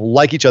obviously don't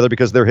like each other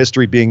because their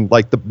history being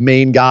like the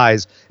main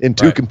guys in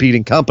two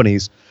competing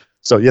companies.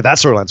 So yeah, that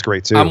storyline's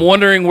great too. I'm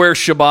wondering where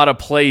Shibata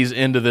plays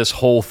into this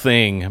whole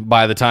thing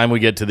by the time we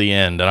get to the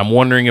end, and I'm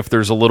wondering if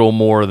there's a little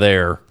more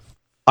there.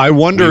 I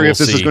wonder if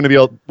this is going to be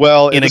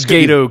in a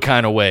Gato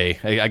kind of way.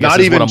 I guess not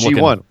is even what I'm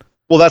G1. Looking.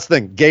 Well, that's the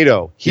thing.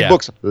 Gato, he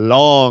books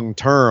long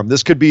term.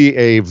 This could be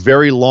a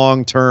very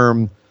long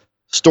term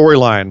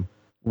storyline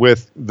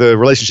with the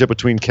relationship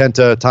between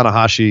Kenta,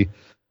 Tanahashi,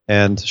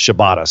 and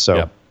Shibata.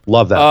 So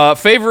love that.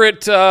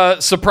 Favorite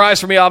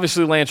surprise for me,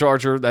 obviously Lance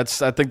Archer.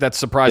 I think that's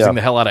surprising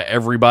the hell out of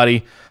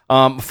everybody.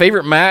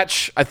 Favorite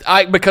match,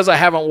 I because I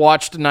haven't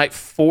watched Night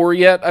 4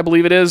 yet. I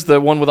believe it is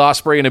the one with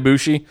Ospreay and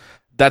Ibushi.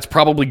 that's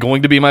probably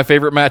going to be my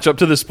favorite match up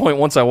to this point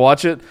once I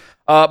watch it.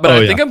 But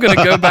I think I'm going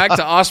to go back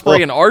to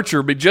Ospreay and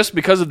Archer, but just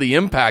because of the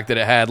impact that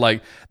it had.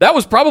 Like, that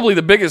was probably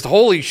the biggest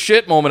holy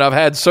shit moment I've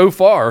had so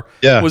far,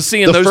 was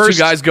seeing those two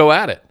guys go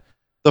at it.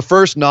 The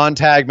first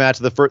non-tag match,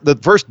 the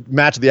first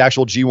match of the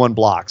actual G1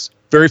 blocks,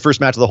 very first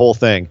match of the whole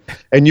thing.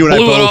 And you and I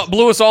both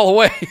blew us all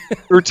away. We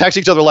were texting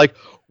each other like,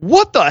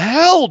 what the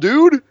hell,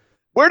 dude?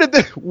 Where did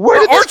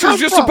Archer's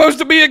just supposed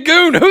to be a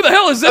goon. Who the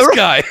hell is this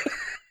guy?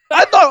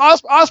 I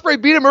thought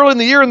Ospreay beat him early in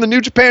the year in the New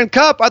Japan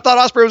Cup. I thought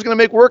Ospreay was going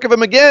to make work of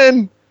him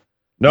again.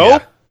 No. Yeah.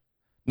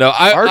 No,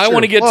 I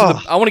want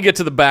to get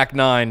to the back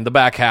nine, the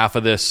back half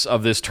of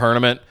this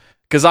tournament,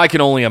 because I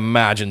can only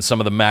imagine some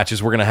of the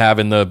matches we're going to have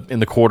in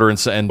the quarter and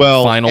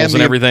finals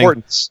and everything.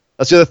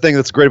 That's the other thing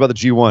that's great about the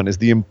G1 is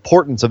the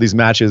importance of these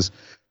matches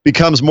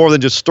becomes more than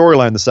just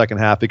storyline in the second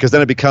half, because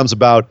then it becomes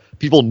about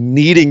people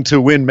needing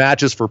to win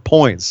matches for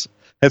points.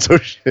 And so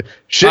shit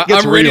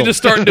gets I'm ready real to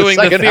start doing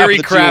the theory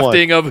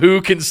crafting of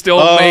who can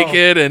still make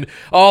it and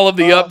all of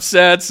the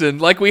upsets.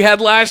 And like we had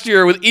last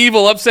year with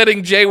Evil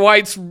upsetting Jay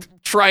White's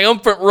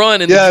triumphant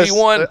run in the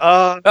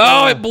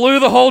G1. It blew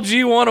the whole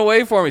G1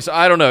 away for me. So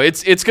I don't know.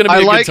 It's going to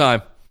be a good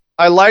time.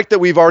 I like that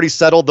we've already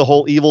settled the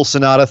whole Evil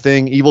Sonata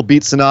thing. Evil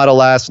beat Sonata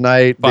last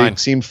night. Fine. They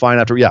seemed fine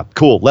after. Yeah,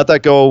 cool. Let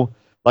that go.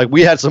 Like,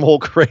 we had some whole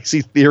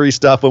crazy theory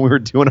stuff when we were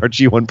doing our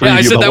G1 preview. Yeah,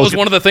 I said that was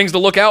one of the things to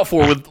look out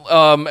for with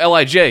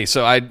LIJ.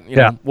 So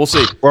we'll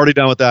see. We're already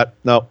done with that.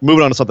 No,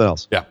 moving on to something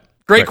else. Yeah.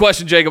 Great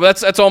question, Jacob.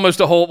 That's almost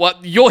a whole.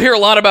 You'll hear a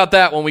lot about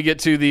that when we get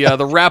to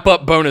the wrap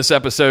up bonus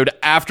episode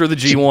after the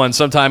G1,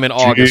 sometime in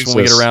August when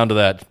we get around to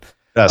that.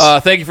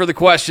 Yes. Thank you for the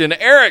question,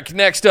 Eric.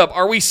 Next up,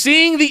 are we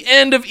seeing the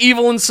end of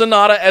Evil and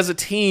Sonata as a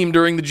team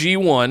during the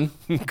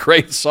G1?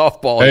 Great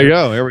softball. There you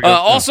go. Here we go.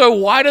 Also,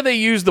 why do they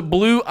use the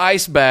blue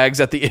ice bags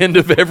at the end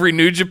of every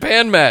New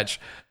Japan match?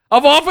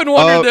 I've often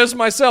wondered this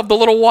myself. The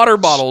little water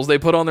bottles they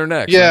put on their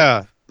necks.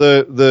 Yeah,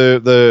 right?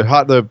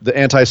 the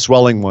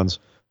anti-swelling ones.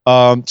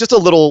 Just a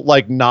little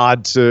like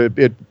nod to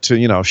it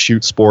to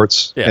shoot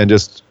sports and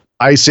just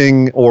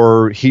icing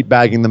or heat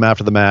bagging them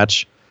after the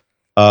match.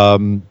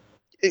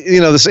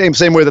 The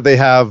same way that they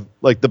have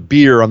like the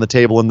beer on the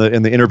table in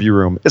the interview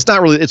room. It's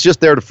not really. It's just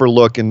there for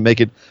look and make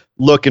it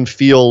look and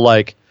feel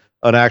like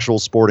an actual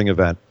sporting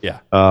event. Yeah.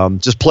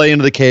 Just play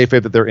into the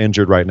kayfabe that they're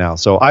injured right now.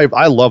 So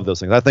I love those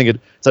things. I think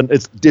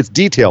it's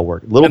detail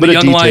work. A little bit of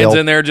detail. The young lions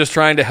in there just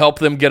trying to help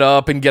them get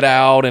up and get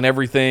out and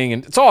everything,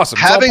 and it's awesome.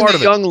 It's having all part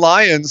the young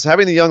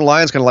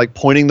lions kind of like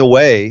pointing the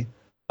way.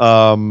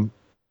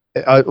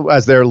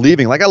 As they're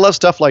leaving, like I love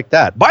stuff like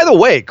that. By the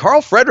way,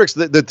 Carl Fredericks,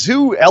 the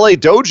two LA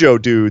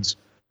Dojo dudes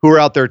who are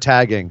out there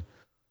tagging.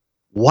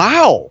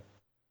 Wow.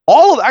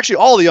 All of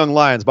the young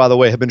lions, by the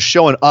way, have been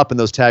showing up in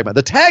those tag matches.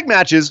 The tag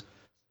matches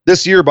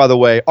this year, by the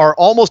way, are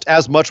almost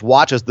as much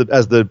watch as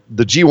the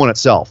G1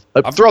 itself.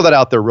 Throw that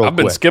out there real quick. I've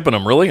been skipping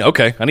them, really?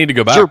 Okay, I need to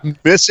go back. You're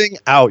missing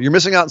out. You're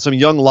missing out on some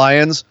young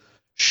lions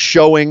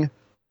showing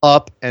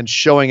up and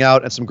showing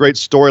out and some great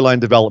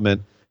storyline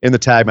development in the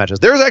tag matches.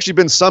 There's actually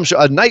been some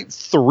night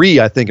 3,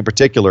 I think in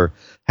particular,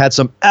 had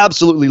some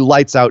absolutely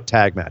lights out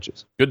tag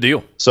matches. Good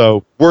deal.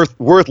 So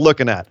worth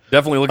looking at.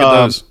 Definitely look at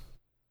those.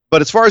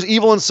 But as far as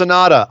Evil and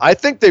Sonata, I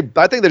think they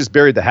just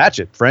buried the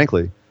hatchet,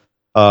 frankly.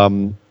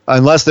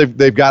 Unless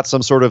they've got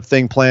some sort of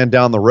thing planned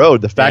down the road.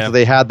 The fact that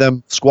they had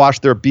them squash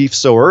their beef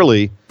so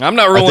early. I'm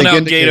not ruling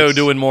out Gato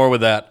doing more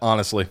with that,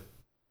 honestly.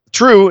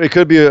 True, it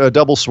could be a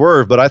double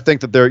swerve, but I think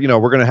that we're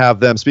going to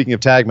have them, speaking of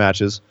tag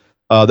matches,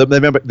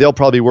 they'll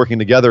probably be working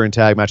together in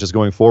tag matches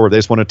going forward. They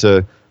just wanted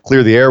to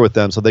clear the air with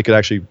them so they could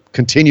actually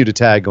continue to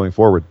tag going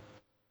forward.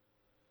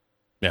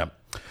 Yeah.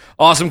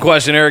 Awesome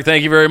question, Eric.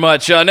 Thank you very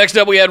much. Next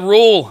up, we had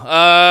Rule.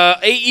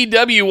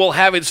 AEW will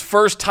have its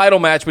first title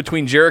match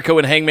between Jericho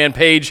and Hangman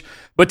Page,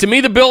 but to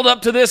me, the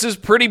build-up to this is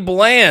pretty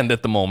bland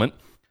at the moment,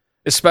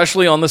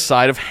 especially on the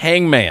side of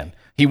Hangman.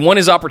 He won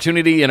his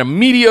opportunity in a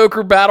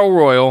mediocre battle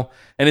royal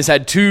and has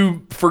had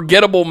 2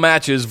 forgettable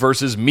matches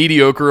versus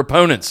mediocre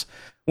opponents.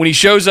 When he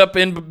shows up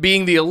in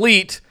being the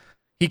Elite,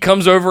 he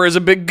comes over as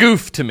a big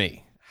goof to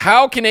me.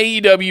 How can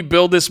AEW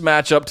build this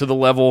match up to the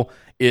level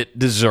it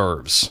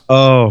deserves?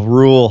 Oh,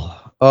 Rule.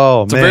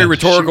 Oh, it's a very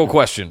rhetorical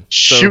question.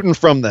 Shooting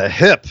from the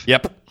hip.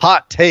 Yep.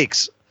 Hot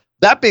takes.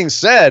 That being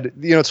said,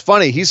 it's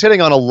funny. He's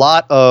hitting on a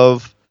lot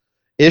of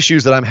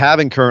issues that I'm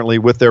having currently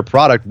with their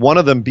product. One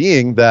of them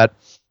being that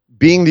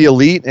being the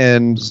Elite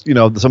and, some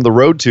of the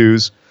Road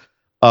 2s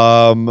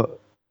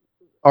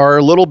are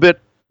a little bit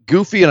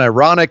goofy and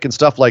ironic and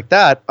stuff like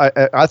that.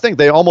 I think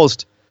they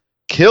almost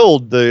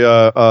killed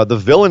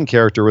the villain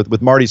character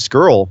with Marty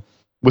Scurll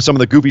with some of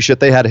the goofy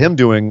shit they had him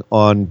doing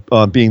on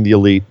being the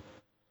Elite.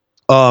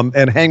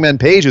 And Hangman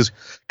Page is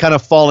kind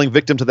of falling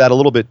victim to that a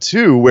little bit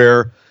too,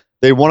 where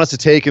they want us to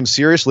take him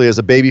seriously as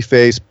a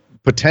babyface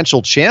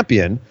potential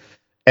champion,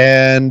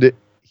 and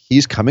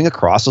he's coming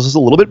across as a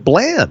little bit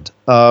bland.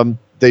 That's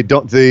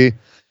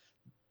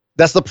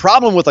the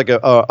problem with like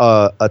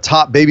a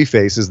top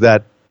babyface, is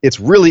that it's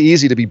really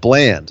easy to be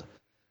bland.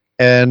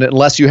 And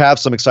unless you have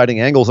some exciting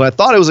angles. And I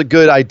thought it was a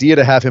good idea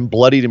to have him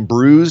bloodied and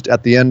bruised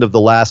at the end of the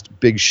last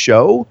big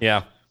show.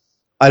 Yeah.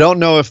 I don't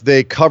know if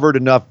they covered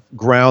enough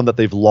ground that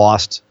they've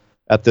lost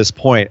at this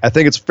point. I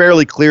think it's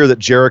fairly clear that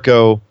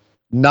Jericho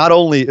not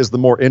only is the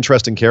more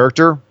interesting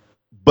character,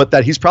 but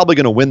that he's probably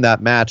going to win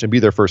that match and be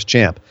their first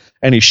champ.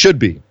 And he should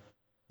be.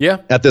 Yeah.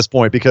 At this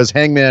point, because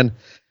Hangman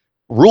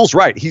rules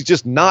right. He's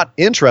just not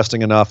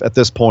interesting enough at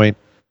this point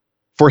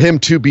for him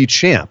to be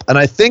champ. And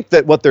I think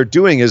that what they're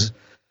doing is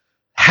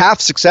half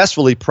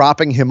successfully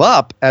propping him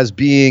up as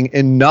being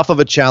enough of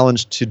a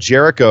challenge to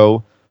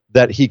Jericho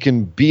that he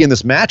can be in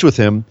this match with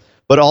him,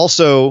 but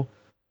also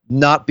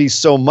not be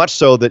so much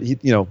so that he,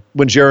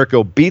 when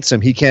Jericho beats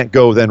him, he can't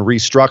go then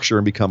restructure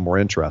and become more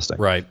interesting.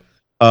 Right.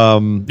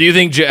 Do you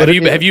think have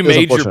you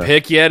made your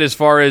pick yet as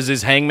far as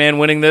is Hangman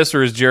winning this,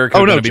 or is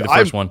Jericho going to be the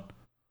first one?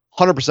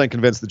 100%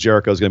 convinced that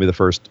Jericho is going to be the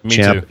first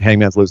champ. Too.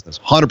 Hangman's losing this.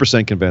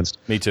 100% convinced.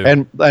 Me too.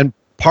 And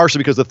partially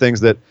because of the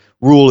things that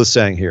Rule is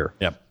saying here.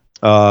 Yeah.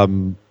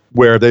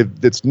 Where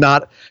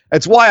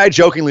it's why I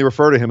jokingly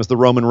refer to him as the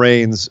Roman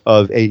Reigns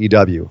of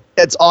AEW.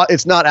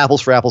 It's not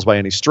apples for apples by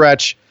any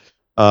stretch.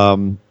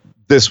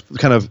 This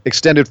kind of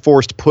extended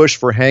forced push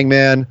for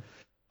Hangman.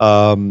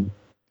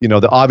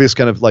 The obvious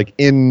kind of like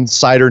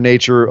insider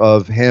nature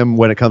of him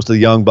when it comes to the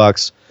Young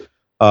Bucks.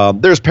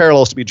 There's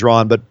parallels to be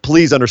drawn, but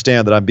please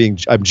understand that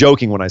I'm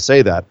joking when I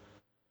say that.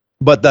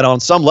 But that on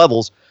some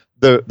levels,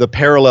 the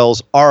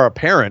parallels are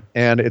apparent,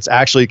 and it's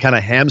actually kind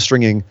of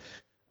hamstringing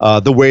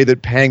the way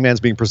that Hangman's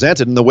being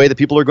presented and the way that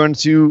people are going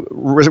to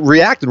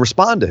react and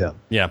respond to him.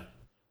 Yeah.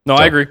 No,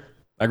 so. I agree.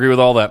 I agree with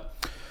all that.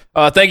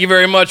 Thank you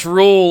very much,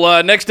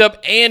 Rule. Next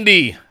up,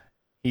 Andy.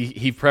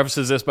 He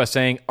prefaces this by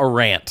saying a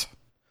rant.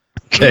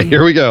 Okay,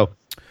 here we go.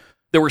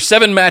 There were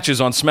 7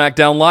 matches on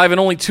SmackDown Live, and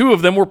only 2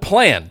 of them were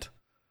planned.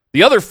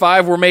 The other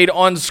 5 were made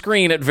on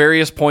screen at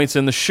various points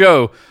in the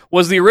show.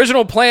 Was the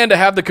original plan to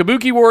have the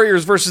Kabuki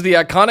Warriors versus the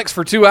Iconics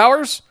for 2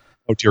 hours?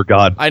 Oh, dear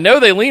God. I know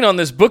they lean on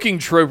this booking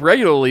trope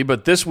regularly,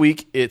 but this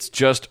week it's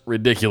just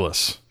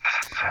ridiculous.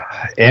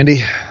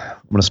 Andy, I'm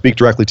going to speak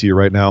directly to you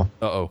right now.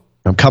 Uh-oh.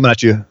 I'm coming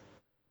at you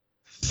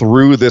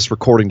through this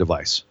recording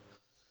device.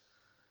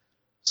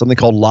 Something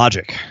called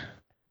Logic.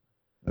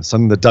 It's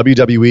something that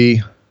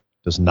WWE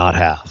does not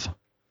have.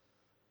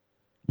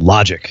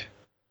 Logic.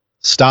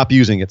 Stop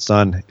using it,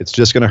 son. It's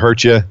just going to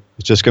hurt you.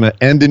 It's just going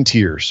to end in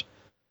tears.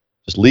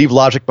 Just leave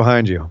Logic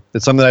behind you.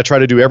 It's something that I try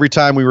to do every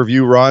time we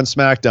review Raw and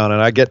SmackDown,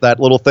 and I get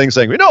that little thing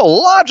saying,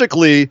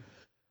 logically,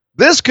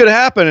 this could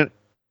happen.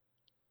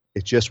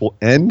 It just will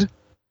end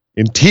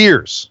in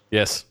tears.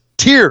 Yes.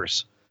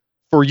 Tears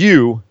for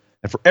you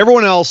and for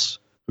everyone else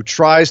who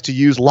tries to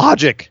use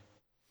logic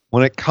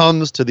when it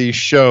comes to these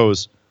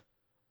shows.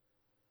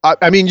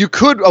 I mean, you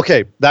could,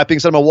 okay, that being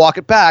said, I'm going to walk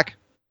it back.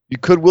 You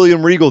could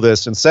William Regal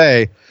this and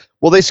say,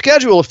 well, they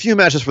schedule a few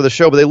matches for the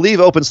show, but they leave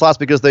open slots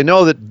because they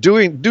know that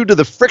due to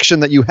the friction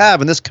that you have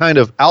in this kind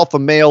of alpha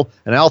male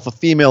and alpha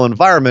female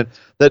environment,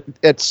 that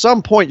at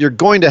some point you're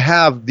going to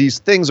have these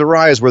things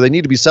arise where they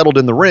need to be settled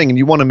in the ring, and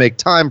you want to make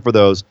time for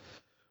those.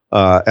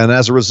 And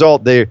as a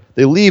result, they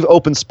leave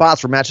open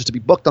spots for matches to be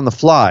booked on the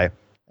fly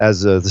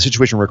as the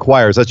situation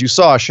requires. As you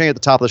saw, Shane at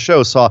the top of the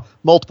show saw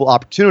multiple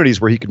opportunities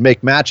where he could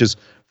make matches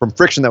from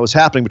friction that was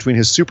happening between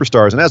his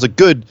superstars. And as a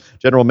good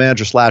general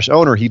manager /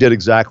 owner, he did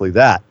exactly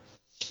that.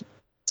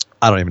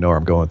 I don't even know where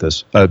I'm going with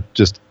this.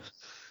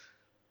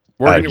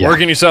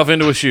 Working yourself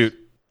into a shoot.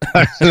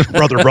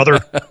 brother.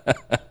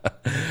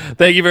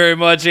 Thank you very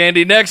much,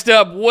 Andy. Next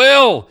up,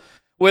 Will,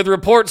 with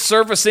reports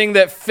surfacing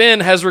that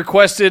Finn has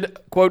requested,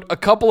 quote, a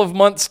couple of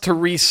months to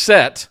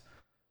reset.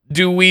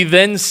 Do we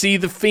then see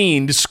the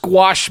Fiend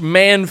squash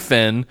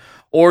Man-Finn,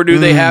 or do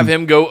they have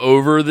him go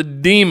over the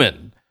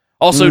Demon?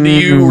 Also, do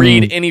you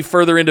read any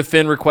further into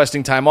Finn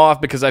requesting time off?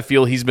 Because I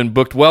feel he's been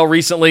booked well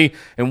recently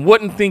and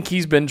wouldn't think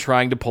he's been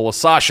trying to pull a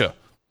Sasha.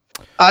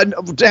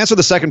 To answer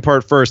the second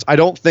part first, I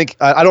don't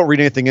read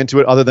anything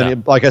into it other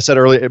than, like I said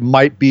earlier, it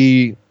might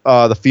be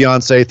the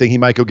fiance thing. He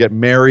might go get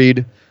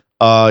married.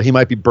 He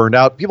might be burned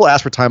out. People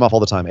ask for time off all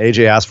the time.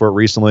 AJ asked for it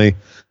recently.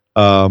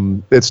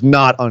 It's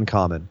not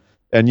uncommon.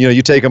 And,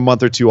 you take a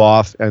month or 2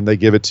 off and they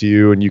give it to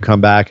you and you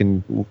come back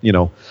and,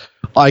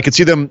 I could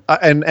see them.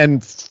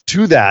 And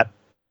to that,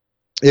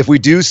 if we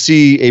do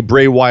see a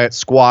Bray Wyatt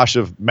squash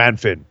of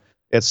Man-Finn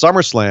at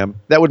SummerSlam,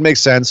 that would make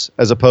sense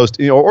as opposed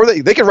to, or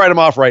they could write him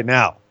off right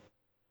now.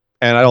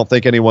 And I don't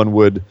think anyone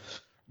would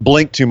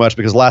blink too much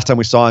because last time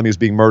we saw him, he was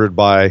being murdered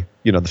by,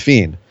 the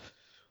Fiend.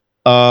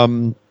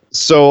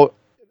 So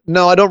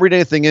no, I don't read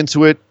anything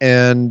into it.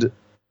 And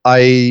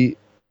I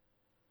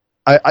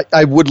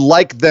would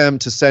like them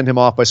to send him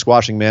off by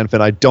squashing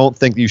Man-Finn. I don't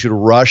think that you should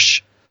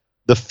rush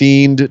the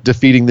Fiend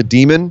defeating the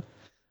Demon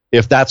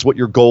if that's what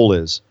your goal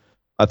is.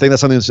 I think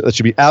that's something that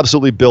should be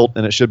absolutely built,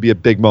 and it should be a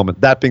big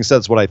moment. That being said,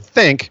 that's what I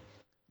think.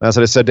 As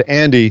I said to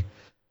Andy, if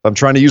I'm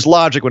trying to use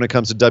logic when it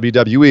comes to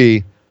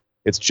WWE,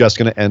 it's just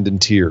going to end in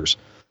tears.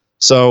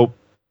 So,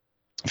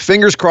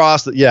 fingers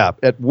crossed that,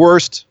 at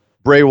worst,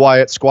 Bray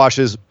Wyatt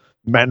squashes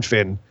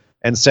Man-Finn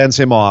and sends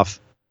him off,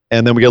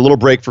 and then we get a little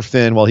break for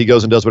Finn while he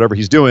goes and does whatever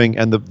he's doing,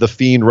 and the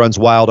Fiend runs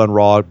wild on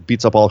Raw,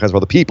 beats up all kinds of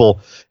other people,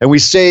 and we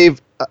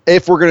save,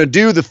 if we're going to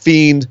do the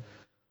Fiend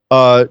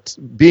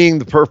being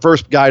the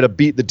first guy to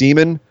beat the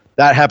Demon,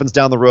 that happens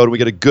down the road. We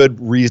get a good,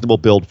 reasonable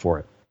build for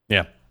it.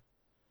 Yeah.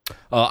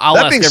 I'll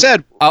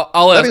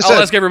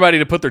ask everybody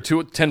to put their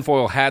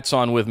tinfoil hats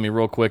on with me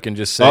real quick and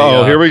just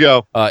say, here we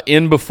go.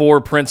 In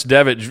before Prince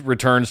Devitt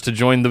returns to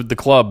join the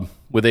club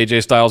with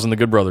AJ Styles and the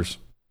Good Brothers.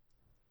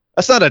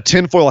 That's not a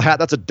tinfoil hat.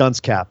 That's a dunce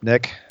cap,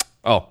 Nick.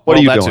 Oh, what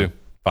are you that doing? Too.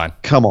 Fine.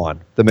 Come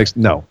on. That makes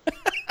no.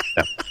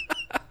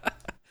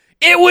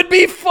 It would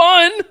be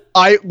fun.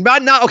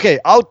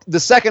 The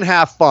second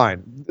half,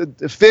 fine.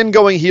 Finn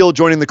going heel,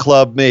 joining the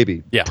club,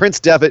 maybe. Yeah. Prince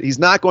Devitt. He's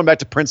not going back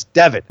to Prince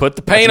Devitt. Put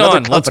the paint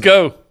on. Let's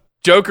go.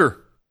 Joker.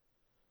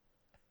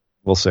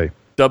 We'll see.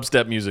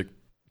 Dubstep music.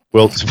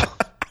 Awesome.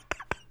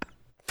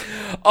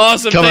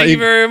 Thank you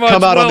very much.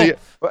 Come out on the.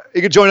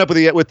 You could join up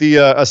with the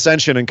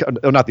Ascension and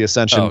not the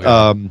Ascension.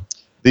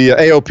 The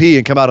AOP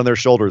and come out on their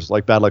shoulders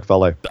like Bad Luck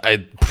Fale.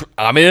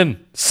 I'm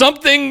in.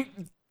 Something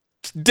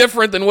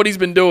different than what he's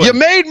been doing. You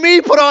made me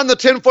put on the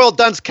tinfoil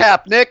dunce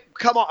cap, Nick.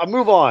 Come on,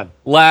 move on.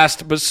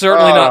 Last, but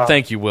certainly not.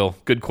 Thank you, Will.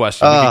 Good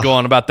question. We could go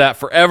on about that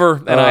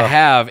forever, and I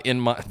have in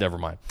my. Never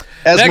mind.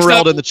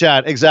 Esmeralda in the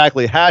chat.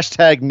 Exactly.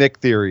 Hashtag Nick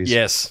Theories.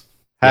 Yes.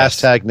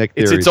 Hashtag Nick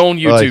Theories. It's its own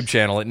YouTube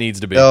channel. It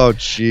needs to be. Oh,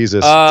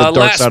 Jesus. The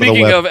dark side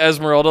speaking of the web. of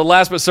Esmeralda,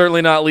 last but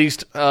certainly not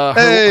least,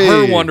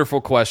 her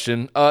wonderful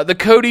question. The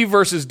Cody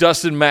versus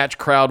Dustin match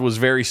crowd was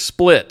very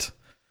split.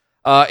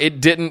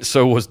 It didn't,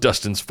 so was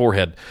Dustin's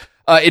forehead.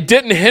 It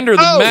didn't hinder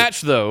the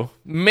match, though.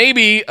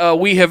 Maybe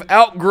we have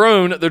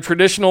outgrown the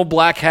traditional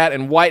black hat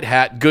and white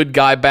hat, good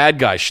guy, bad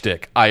guy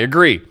shtick. I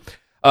agree.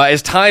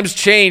 As times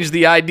change,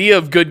 the idea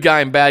of good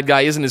guy and bad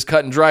guy isn't as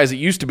cut and dry as it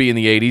used to be in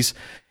the 80s.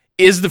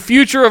 Is the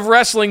future of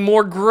wrestling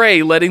more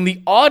gray, letting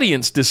the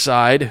audience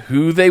decide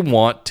who they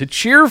want to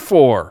cheer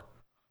for?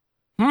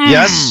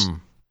 Yes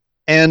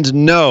and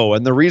no.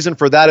 And the reason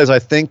for that is I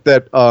think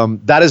that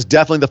that is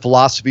definitely the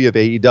philosophy of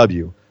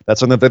AEW.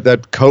 That's something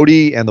that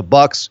Cody and the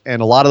Bucks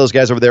and a lot of those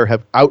guys over there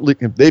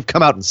they've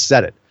come out and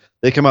said it.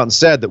 They come out and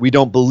said that we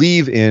don't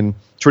believe in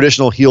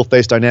traditional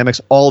heel-face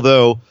dynamics,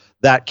 although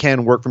that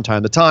can work from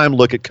time to time.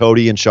 Look at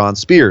Cody and Shawn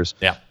Spears.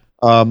 Yeah.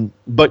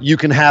 But you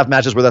can have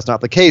matches where that's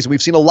not the case.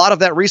 We've seen a lot of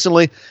that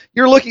recently.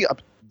 You're looking at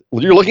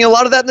a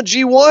lot of that in the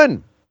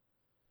G1,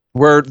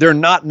 where they're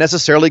not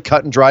necessarily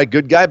cut and dry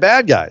good guy,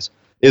 bad guys.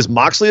 Is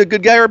Moxley a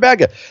good guy or a bad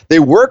guy? They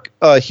work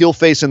heel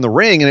face in the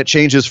ring, and it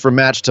changes from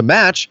match to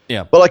match.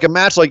 Yeah. But like a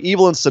match like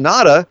Evil and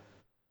Sonata,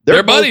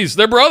 they're buddies.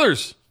 They're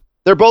brothers.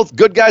 They're both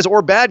good guys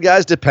or bad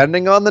guys,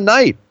 depending on the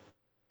night.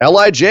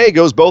 LIJ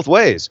goes both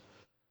ways.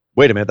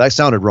 Wait a minute, that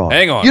sounded wrong.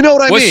 Hang on. You know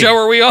what I mean? What show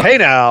are we on? Hey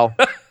now.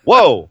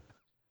 Whoa.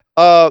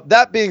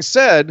 That being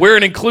said, we're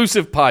an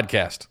inclusive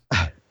podcast.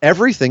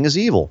 Everything is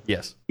evil.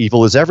 Yes.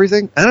 Evil is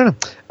everything? I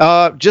don't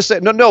know. Just say,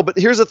 no, but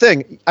here's the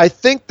thing. I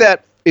think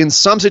that in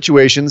some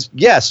situations,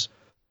 yes,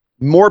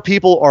 more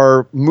people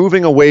are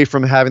moving away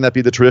from having that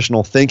be the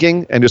traditional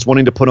thinking and just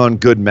wanting to put on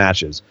good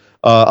matches.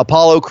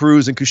 Apollo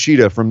Crews and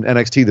Kushida from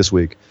NXT this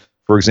week,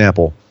 for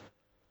example.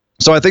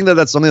 So I think that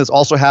that's something that's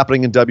also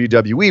happening in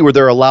WWE where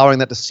they're allowing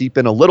that to seep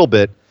in a little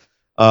bit.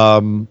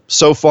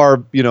 So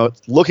far,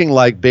 it's looking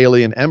like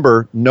Bayley and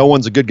Ember, no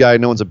one's a good guy,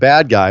 no one's a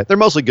bad guy. They're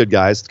mostly good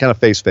guys. It's kind of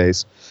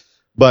face-face.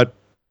 But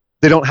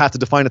they don't have to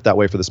define it that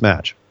way for this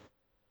match.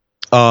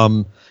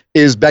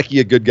 Is Becky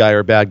a good guy or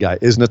a bad guy?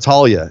 Is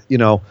Natalya?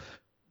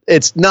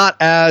 It's not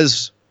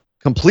as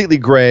completely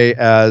gray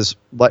as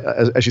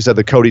you said,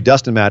 the Cody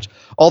Dustin match.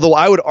 Although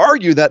I would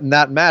argue that in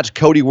that match,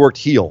 Cody worked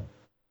heel.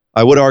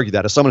 I would argue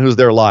that as someone who's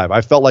there live.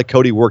 I felt like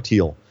Cody worked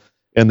heel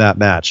in that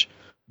match.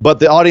 But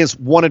the audience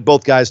wanted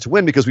both guys to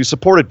win because we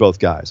supported both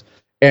guys.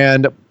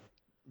 And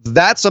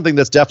that's something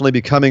that's definitely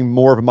becoming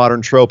more of a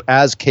modern trope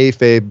as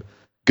kayfabe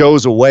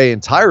goes away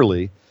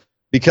entirely,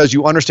 because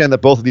you understand that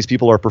both of these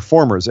people are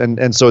performers.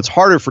 And so it's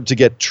harder to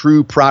get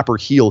true, proper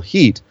heel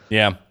heat.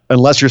 Yeah.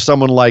 Unless you're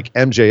someone like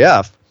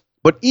MJF.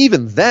 But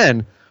even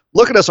then,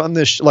 look at us on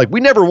this.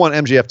 We never want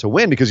MJF to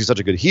win because he's such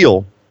a good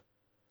heel.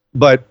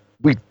 But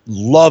we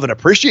love and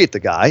appreciate the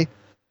guy.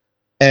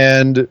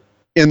 And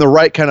in the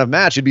right kind of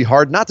match, it'd be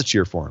hard not to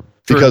cheer for him.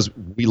 True. Because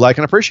we like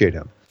and appreciate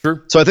him.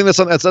 True. So I think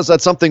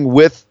that's something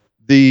with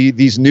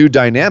these new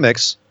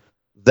dynamics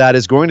that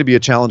is going to be a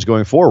challenge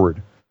going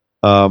forward.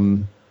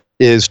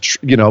 It's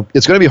going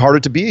to be harder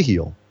to be a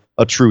heel,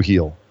 a true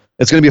heel.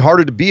 It's going to be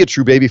harder to be a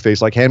true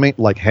babyface,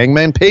 like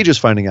Hangman Page is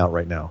finding out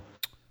right now.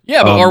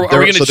 Yeah, but are we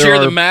going to cheer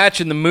the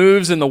match and the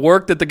moves and the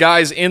work that the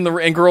guys and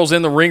girls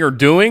in the ring are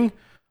doing,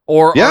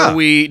 or are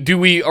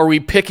we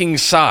picking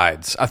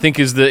sides? I think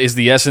is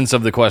the essence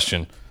of the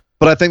question.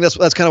 But I think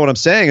that's kind of what I'm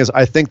saying is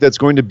I think that's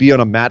going to be on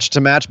a match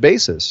to match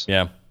basis.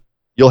 Yeah,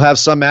 you'll have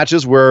some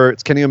matches where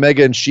it's Kenny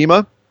Omega and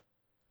Shima,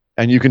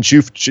 and you can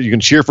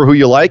cheer for who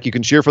you like. You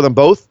can cheer for them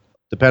both,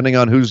 depending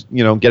on who's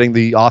getting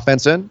the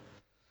offense in,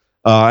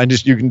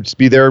 and you can just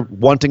be there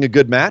wanting a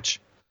good match,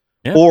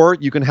 or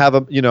you can have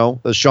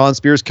a Shawn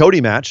Spears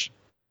Cody match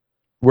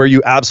where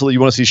you want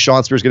to see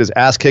Shawn Spears get his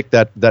ass kicked,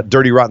 that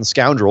dirty rotten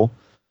scoundrel.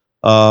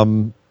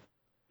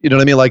 You know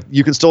what I mean? Like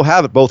you can still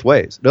have it both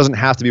ways. It doesn't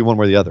have to be one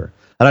way or the other.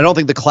 And I don't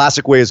think the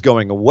classic way is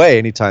going away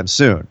anytime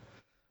soon.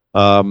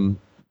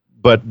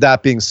 But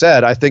that being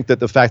said, I think that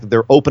the fact that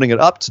they're opening it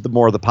up to the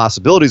more of the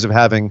possibilities of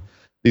having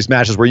these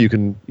matches where you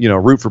can,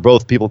 root for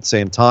both people at the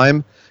same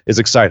time is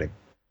exciting,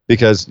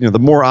 because the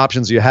more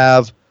options you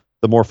have,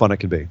 the more fun it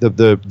can be.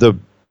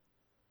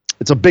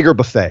 It's a bigger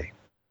buffet.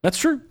 That's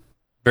true.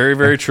 Very,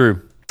 very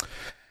true.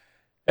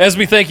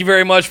 Esme, thank you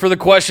very much for the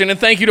question, and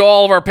thank you to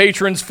all of our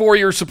patrons for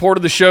your support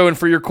of the show and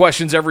for your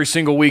questions every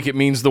single week. It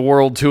means the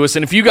world to us.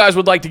 And if you guys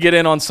would like to get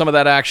in on some of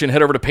that action,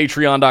 head over to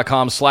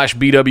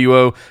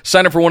patreon.com/BWO.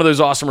 Sign up for one of those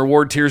awesome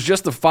reward tiers.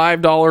 Just the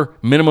 $5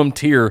 minimum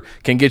tier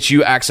can get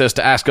you access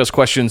to Ask Us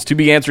questions to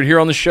be answered here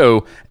on the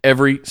show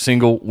every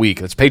single week.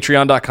 That's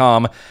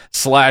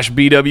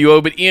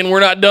patreon.com/BWO. But Ian,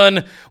 we're not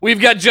done. We've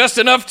got just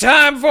enough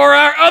time for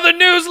our other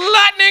news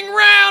lightning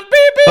round.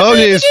 Beep, beep, oh,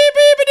 beep, geez. beep,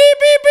 beep, beep,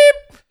 beep, beep.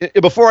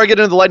 Before I get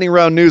into the lightning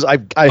round news, they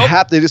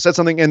just said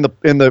something in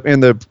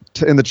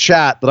the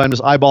chat that I'm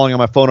just eyeballing on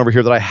my phone over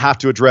here that I have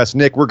to address.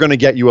 Nick, we're going to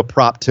get you a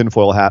prop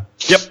tinfoil hat.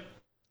 Yep.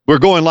 We're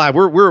going live.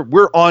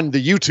 We're on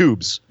the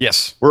YouTubes.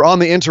 Yes. We're on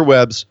the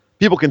interwebs.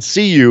 People can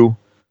see you.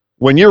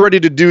 When you're ready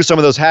to do some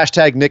of those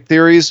hashtag Nick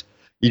theories,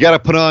 you got to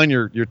put on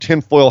your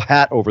tinfoil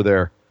hat over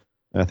there.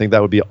 And I think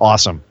that would be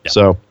awesome. Yep.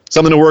 So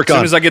something to work on. As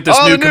soon as I get this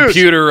new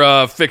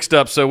computer fixed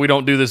up so we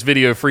don't do this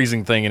video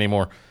freezing thing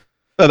anymore.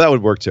 Oh, that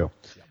would work too.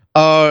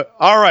 All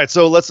right,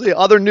 so let's see.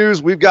 Other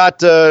news, we've got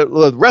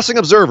Wrestling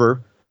Observer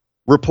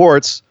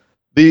reports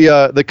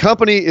the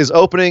company is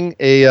opening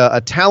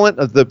a talent.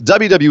 The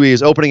WWE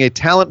is opening a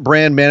talent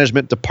brand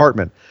management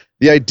department.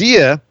 The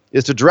idea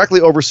is to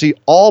directly oversee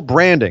all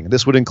branding.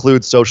 This would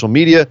include social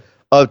media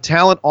of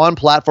talent on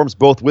platforms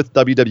both with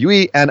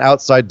WWE and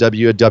outside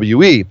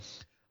WWE.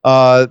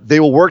 They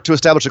will work to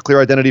establish a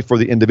clear identity for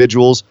the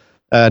individuals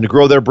and to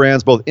grow their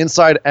brands both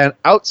inside and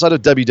outside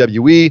of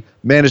WWE,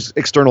 manage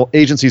external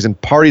agencies and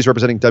parties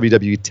representing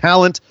WWE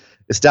talent,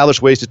 establish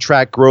ways to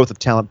track growth of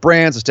talent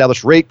brands,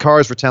 establish rate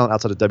cards for talent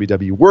outside of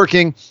WWE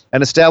working,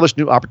 and establish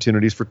new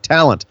opportunities for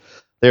talent.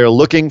 They are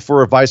looking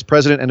for a vice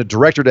president and a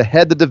director to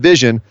head the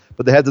division,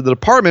 but the head of the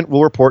department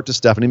will report to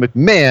Stephanie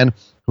McMahon,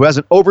 who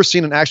hasn't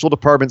overseen an actual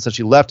department since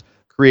she left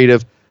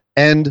creative.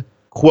 End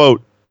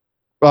quote.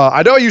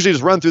 I know I usually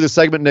just run through this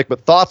segment, Nick,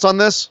 but thoughts on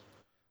this?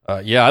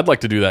 Yeah, I'd like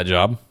to do that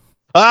job.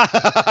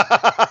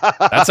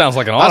 That sounds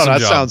like an awesome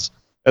job.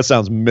 That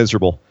sounds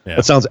miserable. Yeah.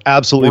 That sounds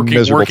absolutely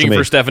miserable to me. Working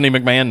for Stephanie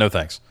McMahon? No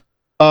thanks.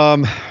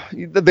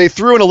 They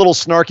threw in a little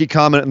snarky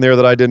comment in there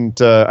that I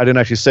didn't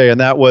actually say,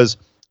 and that was,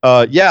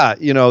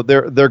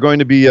 they're going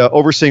to be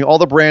overseeing all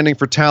the branding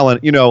for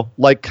talent,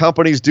 like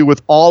companies do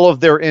with all of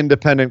their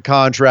independent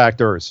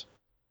contractors.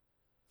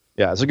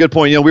 Yeah, it's a good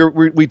point.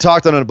 We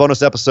talked on a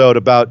bonus episode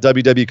about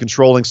WWE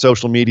controlling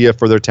social media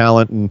for their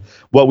talent and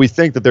what we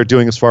think that they're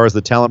doing as far as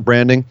the talent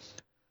branding.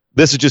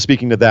 This is just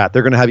speaking to that.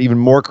 They're going to have even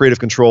more creative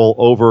control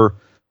over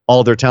all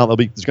of their talent.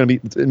 There's going to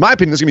be, in my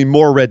opinion, there's going to be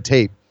more red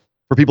tape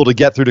for people to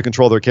get through to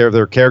control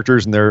their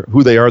characters and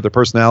who they are, their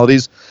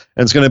personalities,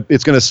 and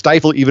it's going to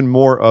stifle even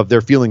more of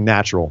their feeling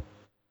natural.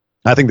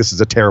 I think this is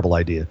a terrible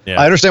idea. Yeah.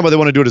 I understand why they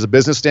want to do it as a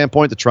business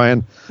standpoint to try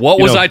and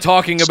I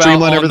talking about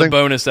on everything? The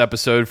bonus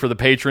episode for the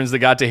patrons that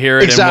got to hear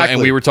it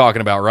and we were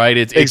talking about, right?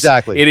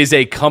 Exactly. It is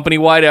a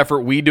company-wide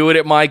effort. We do it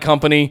at my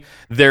company.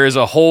 There is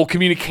a whole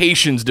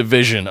communications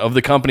division of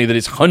the company that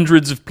is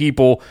hundreds of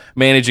people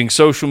managing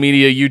social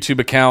media, YouTube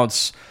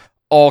accounts,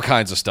 all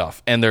kinds of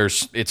stuff. And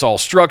it's all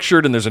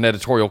structured and there's an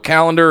editorial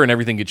calendar and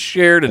everything gets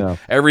shared and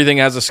everything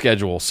has a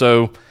schedule.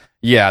 So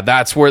yeah,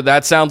 that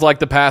sounds like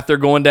the path they're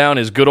going down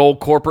is good old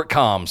corporate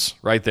comms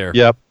right there.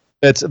 Yep.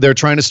 They're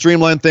trying to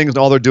streamline things, and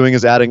all they're doing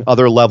is adding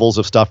other levels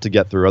of stuff to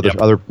get through,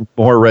 other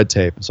more red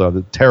tape.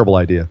 So, terrible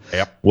idea.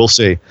 Yep. We'll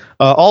see.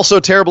 Also,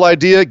 terrible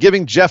idea,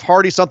 giving Jeff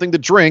Hardy something to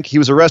drink. He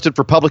was arrested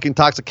for public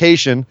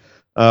intoxication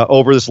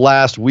over this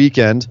last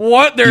weekend.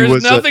 What? There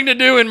is nothing to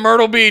do in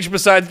Myrtle Beach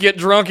besides get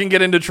drunk and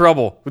get into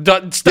trouble.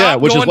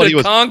 Stop going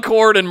to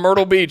Concord and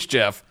Myrtle Beach,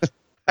 Jeff.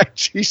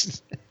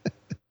 Jesus.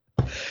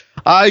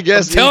 I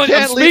guess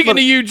I'm speaking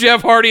to you,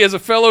 Jeff Hardy, as a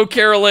fellow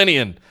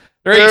Carolinian.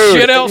 There ain't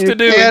shit else to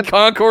do in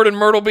Concord and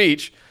Myrtle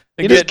Beach.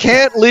 You just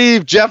can't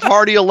leave Jeff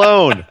Hardy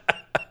alone.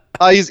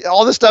 He's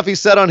all the stuff he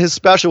said on his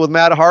special with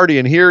Matt Hardy,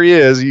 and here he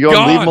is. You go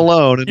and leave him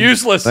alone.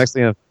 Useless. Next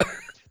thing.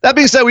 That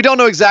being said, we don't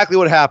know exactly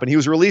what happened. He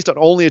was released on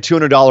only a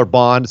 $200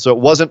 bond, so it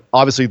wasn't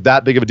obviously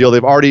that big of a deal.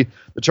 The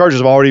charges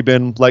have already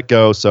been let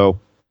go, so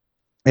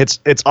it's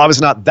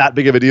obviously not that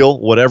big of a deal,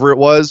 whatever it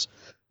was.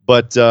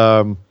 But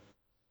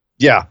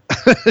yeah,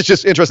 it's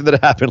just interesting that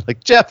it happened.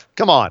 Like, Jeff,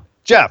 come on.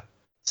 Jeff,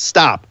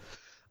 stop.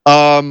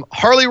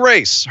 Harley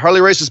Race. Harley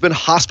Race has been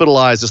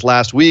hospitalized this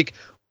last week.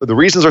 The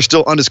reasons are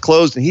still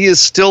undisclosed, and he is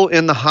still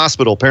in the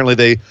hospital. Apparently,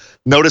 they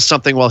noticed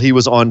something while he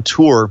was on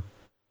tour,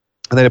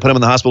 and they put him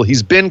in the hospital.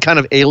 He's been kind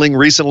of ailing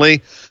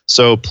recently,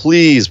 so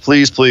please,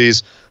 please,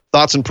 please,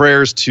 thoughts and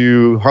prayers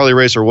to Harley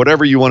Race or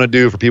whatever you want to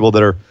do for people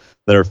that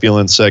are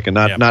feeling sick and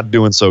not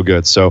doing so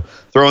good. So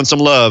throw in some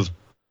love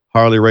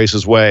Harley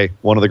Race's way,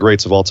 one of the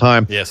greats of all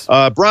time. Yes.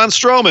 Braun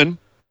Strowman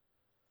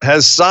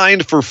has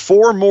signed for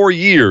 4 more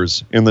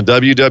years in the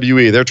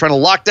WWE. They're trying to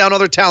lock down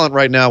other talent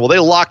right now. Well, they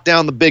locked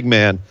down the big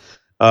man.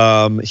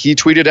 He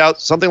tweeted out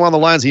something along the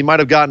lines he might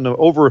have gotten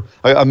over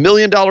 $1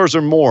 million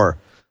or more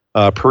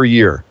per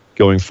year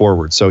going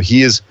forward. So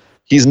he's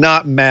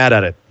not mad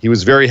at it. He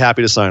was very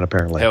happy to sign,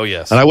 apparently. Hell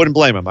yes. And I wouldn't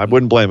blame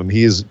him.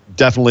 He is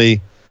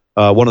definitely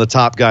one of the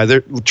top guys.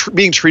 They're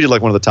being treated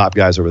like one of the top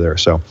guys over there.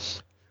 So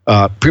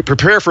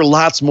prepare for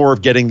lots more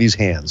of getting these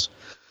hands.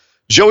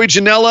 Joey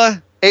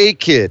Janela,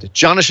 A-Kid,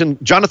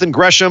 Jonathan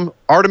Gresham,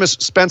 Artemis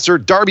Spencer,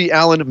 Darby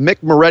Allin,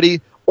 Mick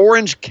Moretti,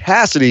 Orange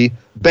Cassidy,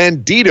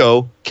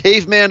 Bandito,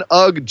 Caveman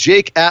Ugg,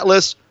 Jake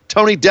Atlas,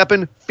 Tony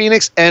Deppen,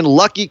 Phoenix, and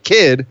Lucky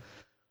Kid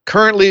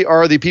currently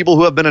are the people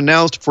who have been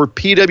announced for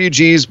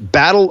PWG's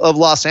Battle of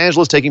Los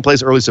Angeles taking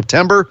place early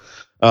September.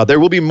 There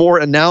will be more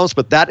announced,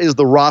 but that is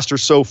the roster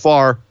so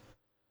far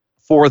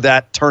for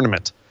that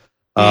tournament.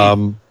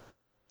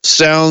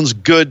 Sounds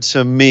good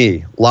to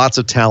me. Lots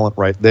of talent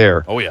right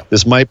there. Oh, yeah.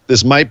 This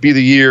might be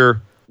the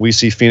year we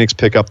see Phoenix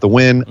pick up the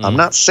win. I'm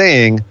just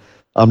saying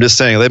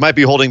they might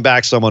be holding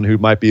back someone who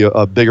might be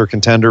a bigger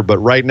contender. But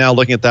right now,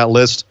 looking at that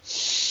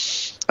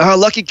list,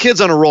 Lucky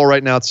Kid's on a roll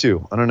right now,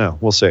 too. I don't know.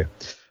 We'll see.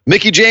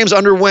 Mickie James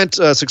underwent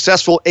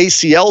successful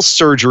ACL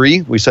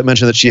surgery. We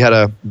mentioned that she had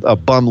a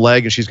bum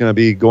leg and she's going to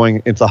be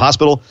going into the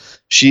hospital.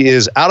 She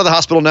is out of the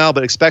hospital now,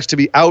 but expects to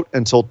be out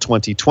until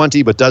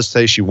 2020, but does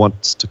say she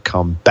wants to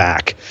come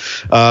back.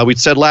 We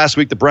said last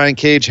week that Brian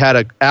Cage had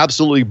an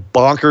absolutely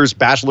bonkers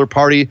bachelor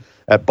party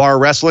at Bar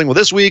Wrestling. Well,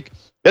 this week,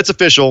 it's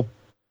official.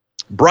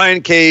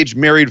 Brian Cage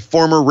married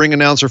former ring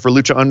announcer for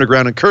Lucha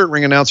Underground and current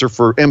ring announcer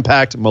for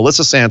Impact,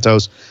 Melissa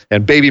Santos,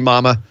 and baby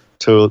mama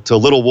to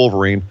Little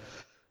Wolverine.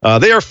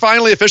 They are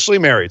finally officially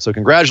married, so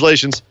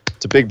congratulations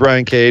to Big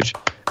Brian Cage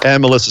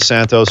and Melissa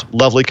Santos.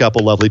 Lovely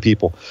couple, lovely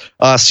people.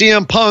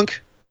 CM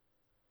Punk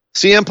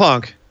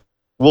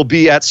will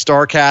be at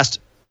StarCast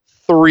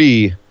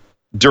 3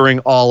 during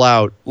All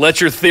Out. Let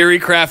your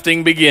theory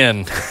crafting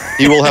begin.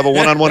 He will have a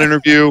one-on-one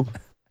interview.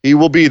 He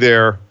will be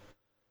there.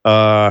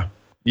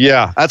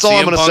 Yeah, that's all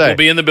I'm going to say. CM Punk will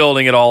be in the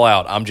building at All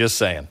Out. I'm just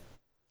saying.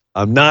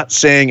 I'm not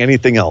saying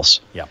anything else.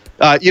 Yeah.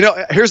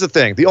 Here's the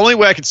thing. The only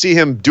way I could see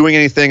him doing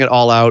anything at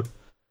All Out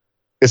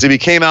is if he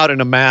came out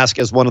in a mask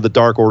as one of the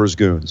Dark Order's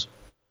goons.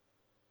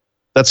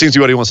 That seems to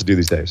be what he wants to do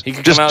these days. He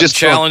could come out and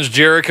challenge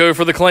Jericho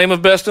for the claim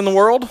of best in the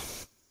world?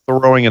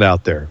 Throwing it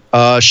out there.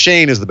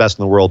 Shane is the best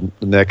in the world,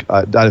 Nick.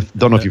 I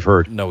don't know if you've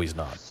heard. No, he's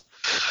not.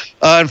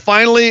 And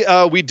finally,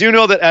 we do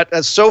know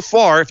that so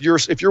far,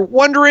 if you're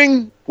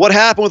wondering what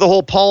happened with the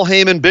whole Paul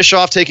Heyman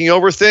Bischoff taking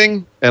over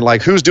thing and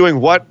like who's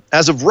doing what,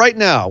 as of right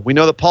now, we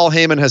know that Paul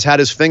Heyman has had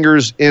his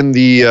fingers in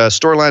the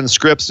storyline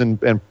scripts and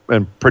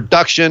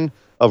production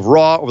of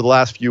Raw over the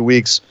last few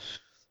weeks.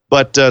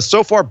 But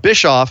so far,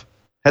 Bischoff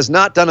has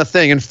not done a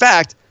thing. In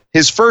fact,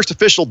 his first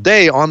official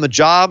day on the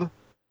job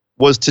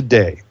was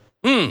today.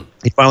 He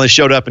finally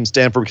showed up in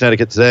Stamford,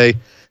 Connecticut today,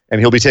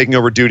 and he'll be taking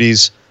over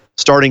duties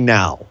starting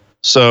now.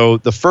 So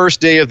the first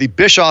day of the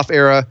Bischoff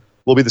era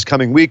will be this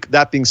coming week.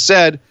 That being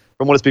said,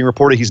 from what is being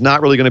reported, he's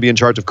not really going to be in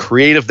charge of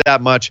creative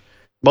that much,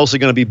 mostly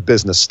going to be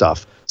business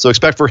stuff. So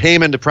expect for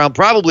Heyman to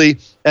probably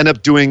end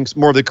up doing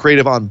more of the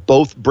creative on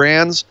both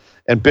brands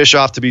and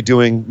Bischoff to be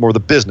doing more of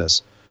the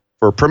business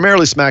for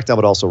primarily SmackDown,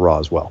 but also Raw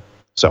as well.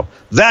 So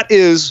that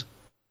is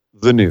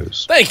the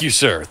news. Thank you,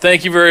 sir.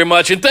 Thank you very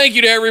much. And thank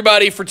you to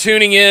everybody for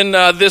tuning in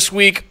this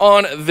week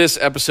on this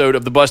episode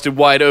of the Busted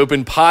Wide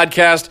Open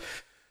podcast.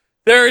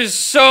 There is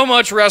so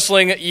much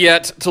wrestling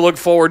yet to look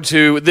forward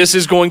to. This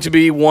is going to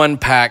be one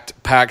packed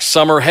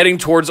summer, heading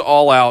towards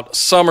All Out,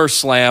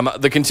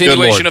 SummerSlam, the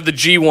continuation of the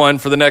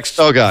G1 for the next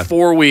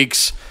 4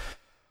 weeks.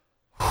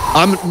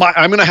 I'm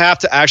going to have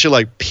to actually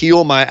like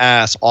peel my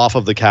ass off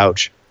of the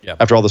couch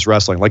after all this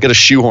wrestling. Like get a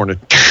shoehorn.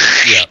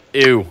 Yeah.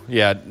 Ew.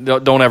 Yeah.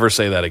 Don't ever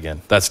say that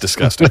again. That's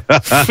disgusting.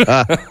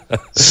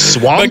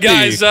 Swampy. But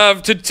guys,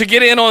 to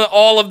get in on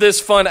all of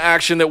this fun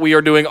action that we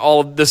are doing all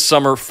of this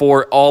summer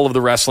for all of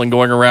the wrestling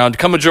going around,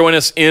 come and join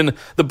us in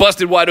the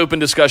Busted Wide Open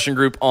discussion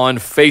group on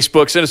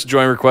Facebook. Send us a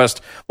join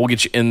request. We'll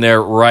get you in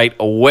there right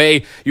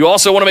away. You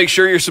also want to make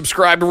sure you're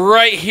subscribed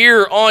right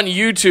here on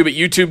YouTube at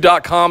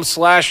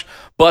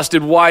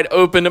youtube.com/Busted Wide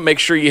Open. Make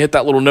sure you hit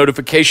that little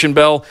notification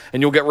bell,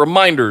 and you'll get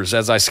reminders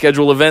as I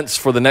schedule events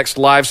for the next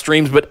live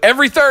streams. But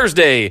every Thursday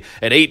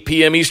at 8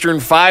 p.m. Eastern,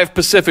 5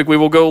 Pacific, we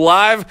will go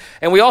live.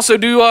 And we also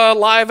do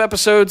live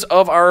episodes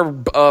of our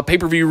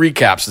pay-per-view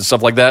recaps and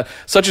stuff like that,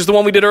 such as the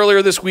one we did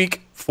earlier this week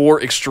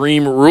for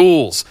Extreme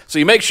Rules. So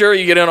you make sure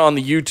you get in on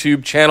the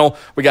YouTube channel.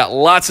 We got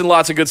lots and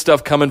lots of good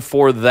stuff coming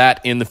for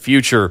that in the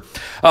future.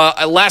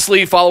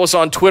 Lastly, follow us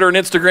on Twitter and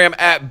Instagram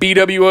at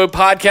BWO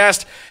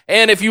Podcast.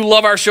 And if you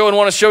love our show and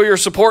want to show your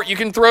support, you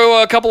can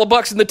throw a couple of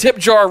bucks in the tip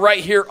jar right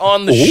here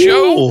on the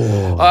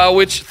show,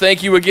 which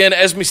thank you again,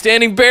 Esme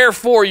Standing Bear,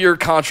 for your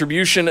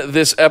contribution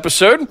this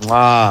episode.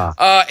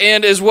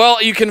 And as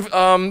well, you can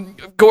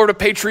go over to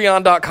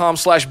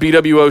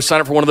patreon.com/BWO, sign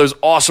up for one of those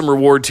awesome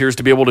reward tiers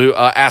to be able to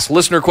ask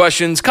listener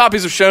questions,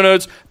 copies of show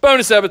notes,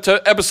 bonus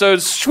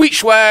episodes, sweet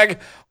swag,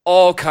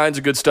 all kinds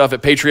of good stuff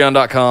at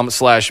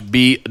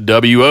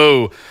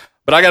patreon.com/BWO.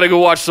 But I got to go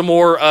watch some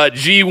more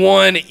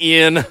G1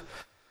 in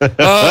Oh,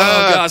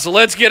 God. So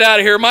let's get out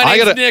of here. My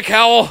name's Nick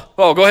Howell.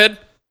 Oh, go ahead.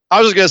 I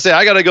was just going to say,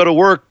 I got to go to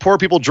work, pour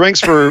people drinks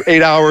for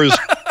 8 hours,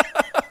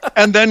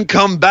 and then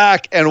come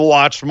back and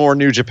watch more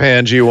New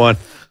Japan G1.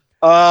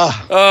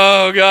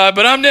 Oh, God.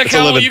 But I'm Nick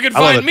Howell. You can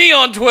find me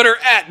on Twitter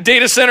at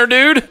Data Center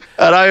Dude.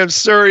 And I am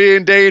Surrey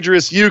and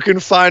Dangerous. You can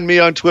find me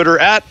on Twitter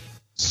at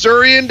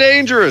Surrey and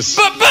Dangerous.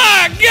 But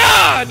by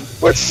God!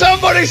 Would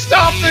somebody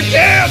stop the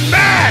damn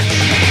match?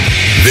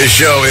 This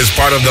show is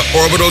part of the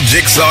Orbital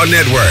Jigsaw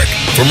Network.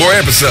 For more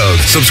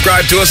episodes,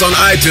 subscribe to us on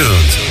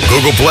iTunes,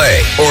 Google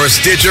Play, or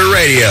Stitcher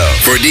Radio.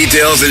 For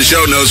details and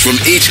show notes from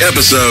each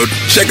episode,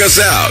 check us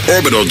out,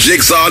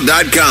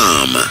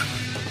 orbitaljigsaw.com.